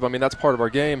shortstop leave, that's part of our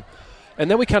game. And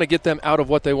then we kind of get them out of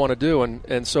what they want to do,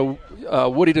 and so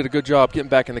Woody did a good job getting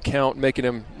back in the count, making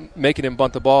him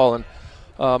bunt the ball,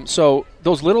 and so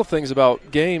those little things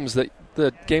about games, that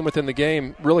the game within the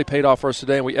game, really paid off for us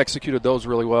today, and we executed those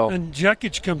really well. And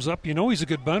Jekic comes up, he's a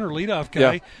good bunter, leadoff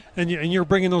guy, and you're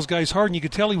bringing those guys hard, and you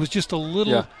could tell he was just a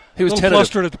little, he was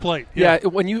flustered at the plate. Yeah,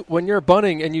 when you're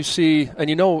bunting and you see, and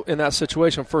in that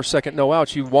situation, first, second, no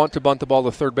outs, you want to bunt the ball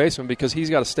to third baseman because he's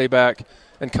got to stay back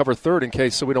and cover third in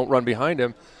case so we don't run behind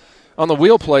him. On the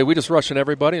wheel play, we just rush in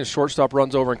everybody, and shortstop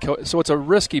runs over and kill. So it's a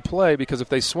risky play because if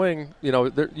they swing,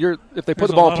 if they put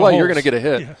the ball in play, you're going to get a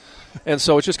hit. Yeah. And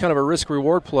so it's just kind of a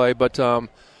risk-reward play. But a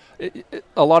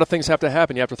lot of things have to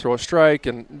happen. You have to throw a strike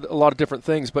and a lot of different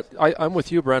things. But I'm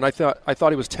with you, Brent. I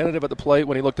thought he was tentative at the plate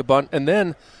when he looked to bunt, and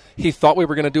then he thought we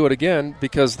were going to do it again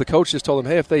because the coach just told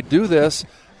him, hey, if they do this,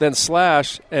 then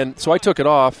slash. And so I took it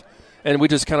off. And we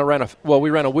just kind of ran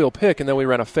a wheel pick, and then we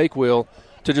ran a fake wheel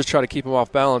to just try to keep him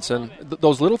off balance. And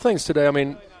those little things today,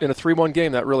 in a 3-1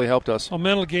 game, that really helped us. A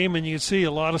mental game, and you can see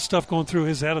a lot of stuff going through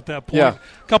his head at that point. Yeah.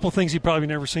 A couple of things he probably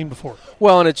never seen before.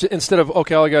 Well, and instead of,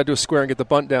 okay, all I got to do is square and get the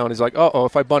bunt down, he's like, uh-oh,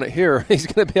 if I bunt it here, he's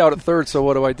going to be out at third, so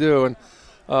what do I do? And,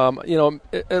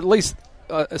 at least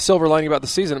a silver lining about the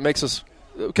season, it makes us,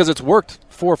 because it's worked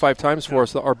 4 or 5 times for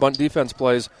us, our bunt defense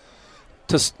plays,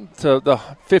 to the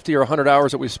 50 or 100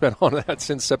 hours that we've spent on that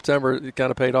since September, it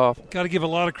kind of paid off. Got to give a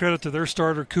lot of credit to their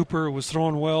starter. Cooper was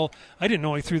throwing well. I didn't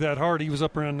know he threw that hard. He was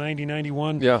up around 90,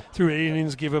 91. Yeah. Threw 8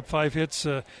 innings, gave up 5 hits.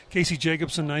 Casey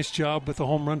Jacobson, nice job with the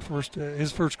home run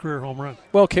his first career home run.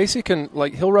 Well, Casey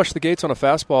he'll rush the gates on a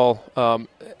fastball,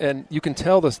 and you can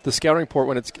tell the scouting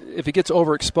report if he gets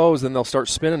overexposed, then they'll start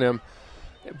spinning him.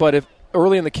 But if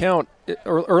early in the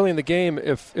game,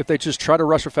 if they just try to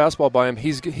rush a fastball by him,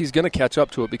 he's going to catch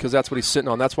up to it because that's what he's sitting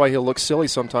on. That's why he'll look silly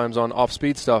sometimes on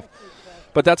off-speed stuff.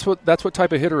 But that's what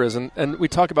type of hitter is. And we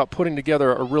talk about putting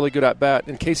together a really good at-bat,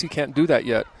 and Casey can't do that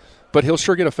yet. But he'll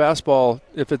sure get a fastball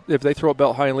if they throw it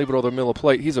belt high and leave it over the middle of the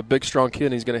plate. He's a big, strong kid,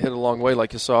 and he's going to hit it a long way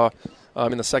like you saw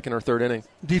in the second or third inning.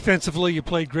 Defensively, you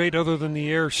played great other than the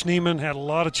air. Schneemann had a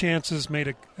lot of chances,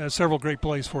 made several great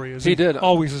plays for you. He did.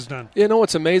 Always has done.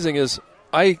 What's amazing is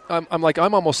I'm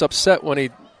almost upset when he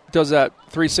does that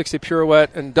 360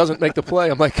 pirouette and doesn't make the play.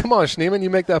 I'm like, come on, Schneemann, you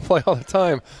make that play all the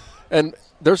time. And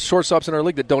there's shortstops in our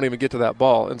league that don't even get to that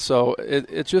ball. And so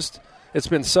it's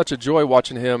been such a joy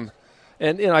watching him.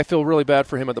 And I feel really bad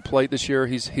for him at the plate this year.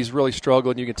 He's really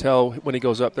struggled. You can tell when he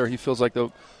goes up there, he feels like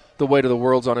the weight of the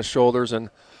world's on his shoulders.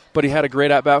 But he had a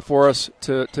great at-bat for us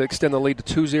to extend the lead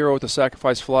to 2-0 with a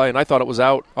sacrifice fly. And I thought it was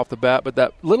out off the bat. But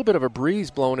that little bit of a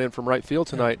breeze blowing in from right field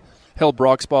tonight held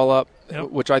Brock's ball up,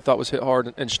 which I thought was hit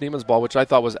hard, and Schneemann's ball, which I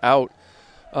thought was out.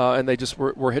 And they just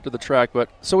were hit to the track. But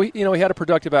so he had a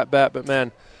productive at-bat. But,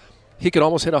 man, he could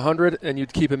almost hit 100, and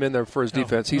you'd keep him in there for his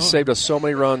defense. He's saved us so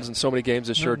many runs and so many games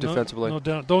this year defensively. No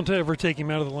doubt. Don't ever take him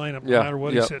out of the lineup, no matter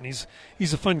what he's hitting.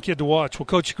 He's a fun kid to watch. Well,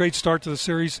 Coach, great start to the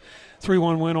series.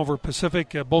 3-1 win over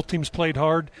Pacific. Both teams played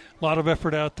hard. A lot of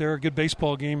effort out there. Good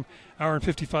baseball game. Hour and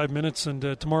 55 minutes.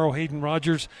 And tomorrow, Hayden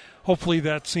Rogers. Hopefully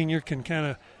that senior can kind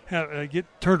of get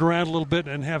turned around a little bit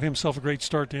and have himself a great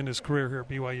start to end his career here at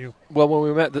BYU. Well, when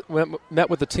we met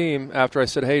with the team after I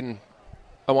said, Hayden,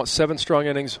 I want 7 strong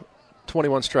innings,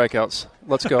 21 strikeouts.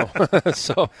 Let's go.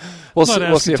 So we'll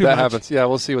see if that happens. Yeah,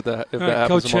 we'll see if that happens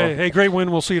Coach, tomorrow. Hey, great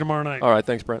win. We'll see you tomorrow night. All right,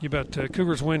 thanks, Brent. You bet.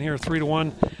 Cougars win here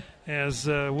 3-1. as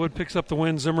Wood picks up the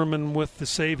win. Zimmerman with the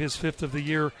save, his 5th of the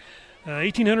year.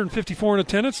 1,854 in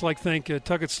attendance. I'd like to thank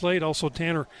Tuckett Slade, also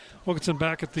Tanner Wilkinson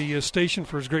back at the station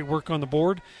for his great work on the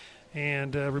board.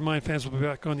 And remind fans we'll be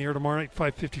back on the air tomorrow night,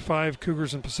 5:55,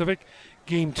 Cougars and Pacific,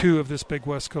 Game 2 of this big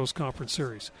West Coast Conference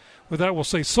Series. With that, we'll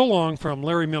say so long from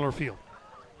Larry Miller Field.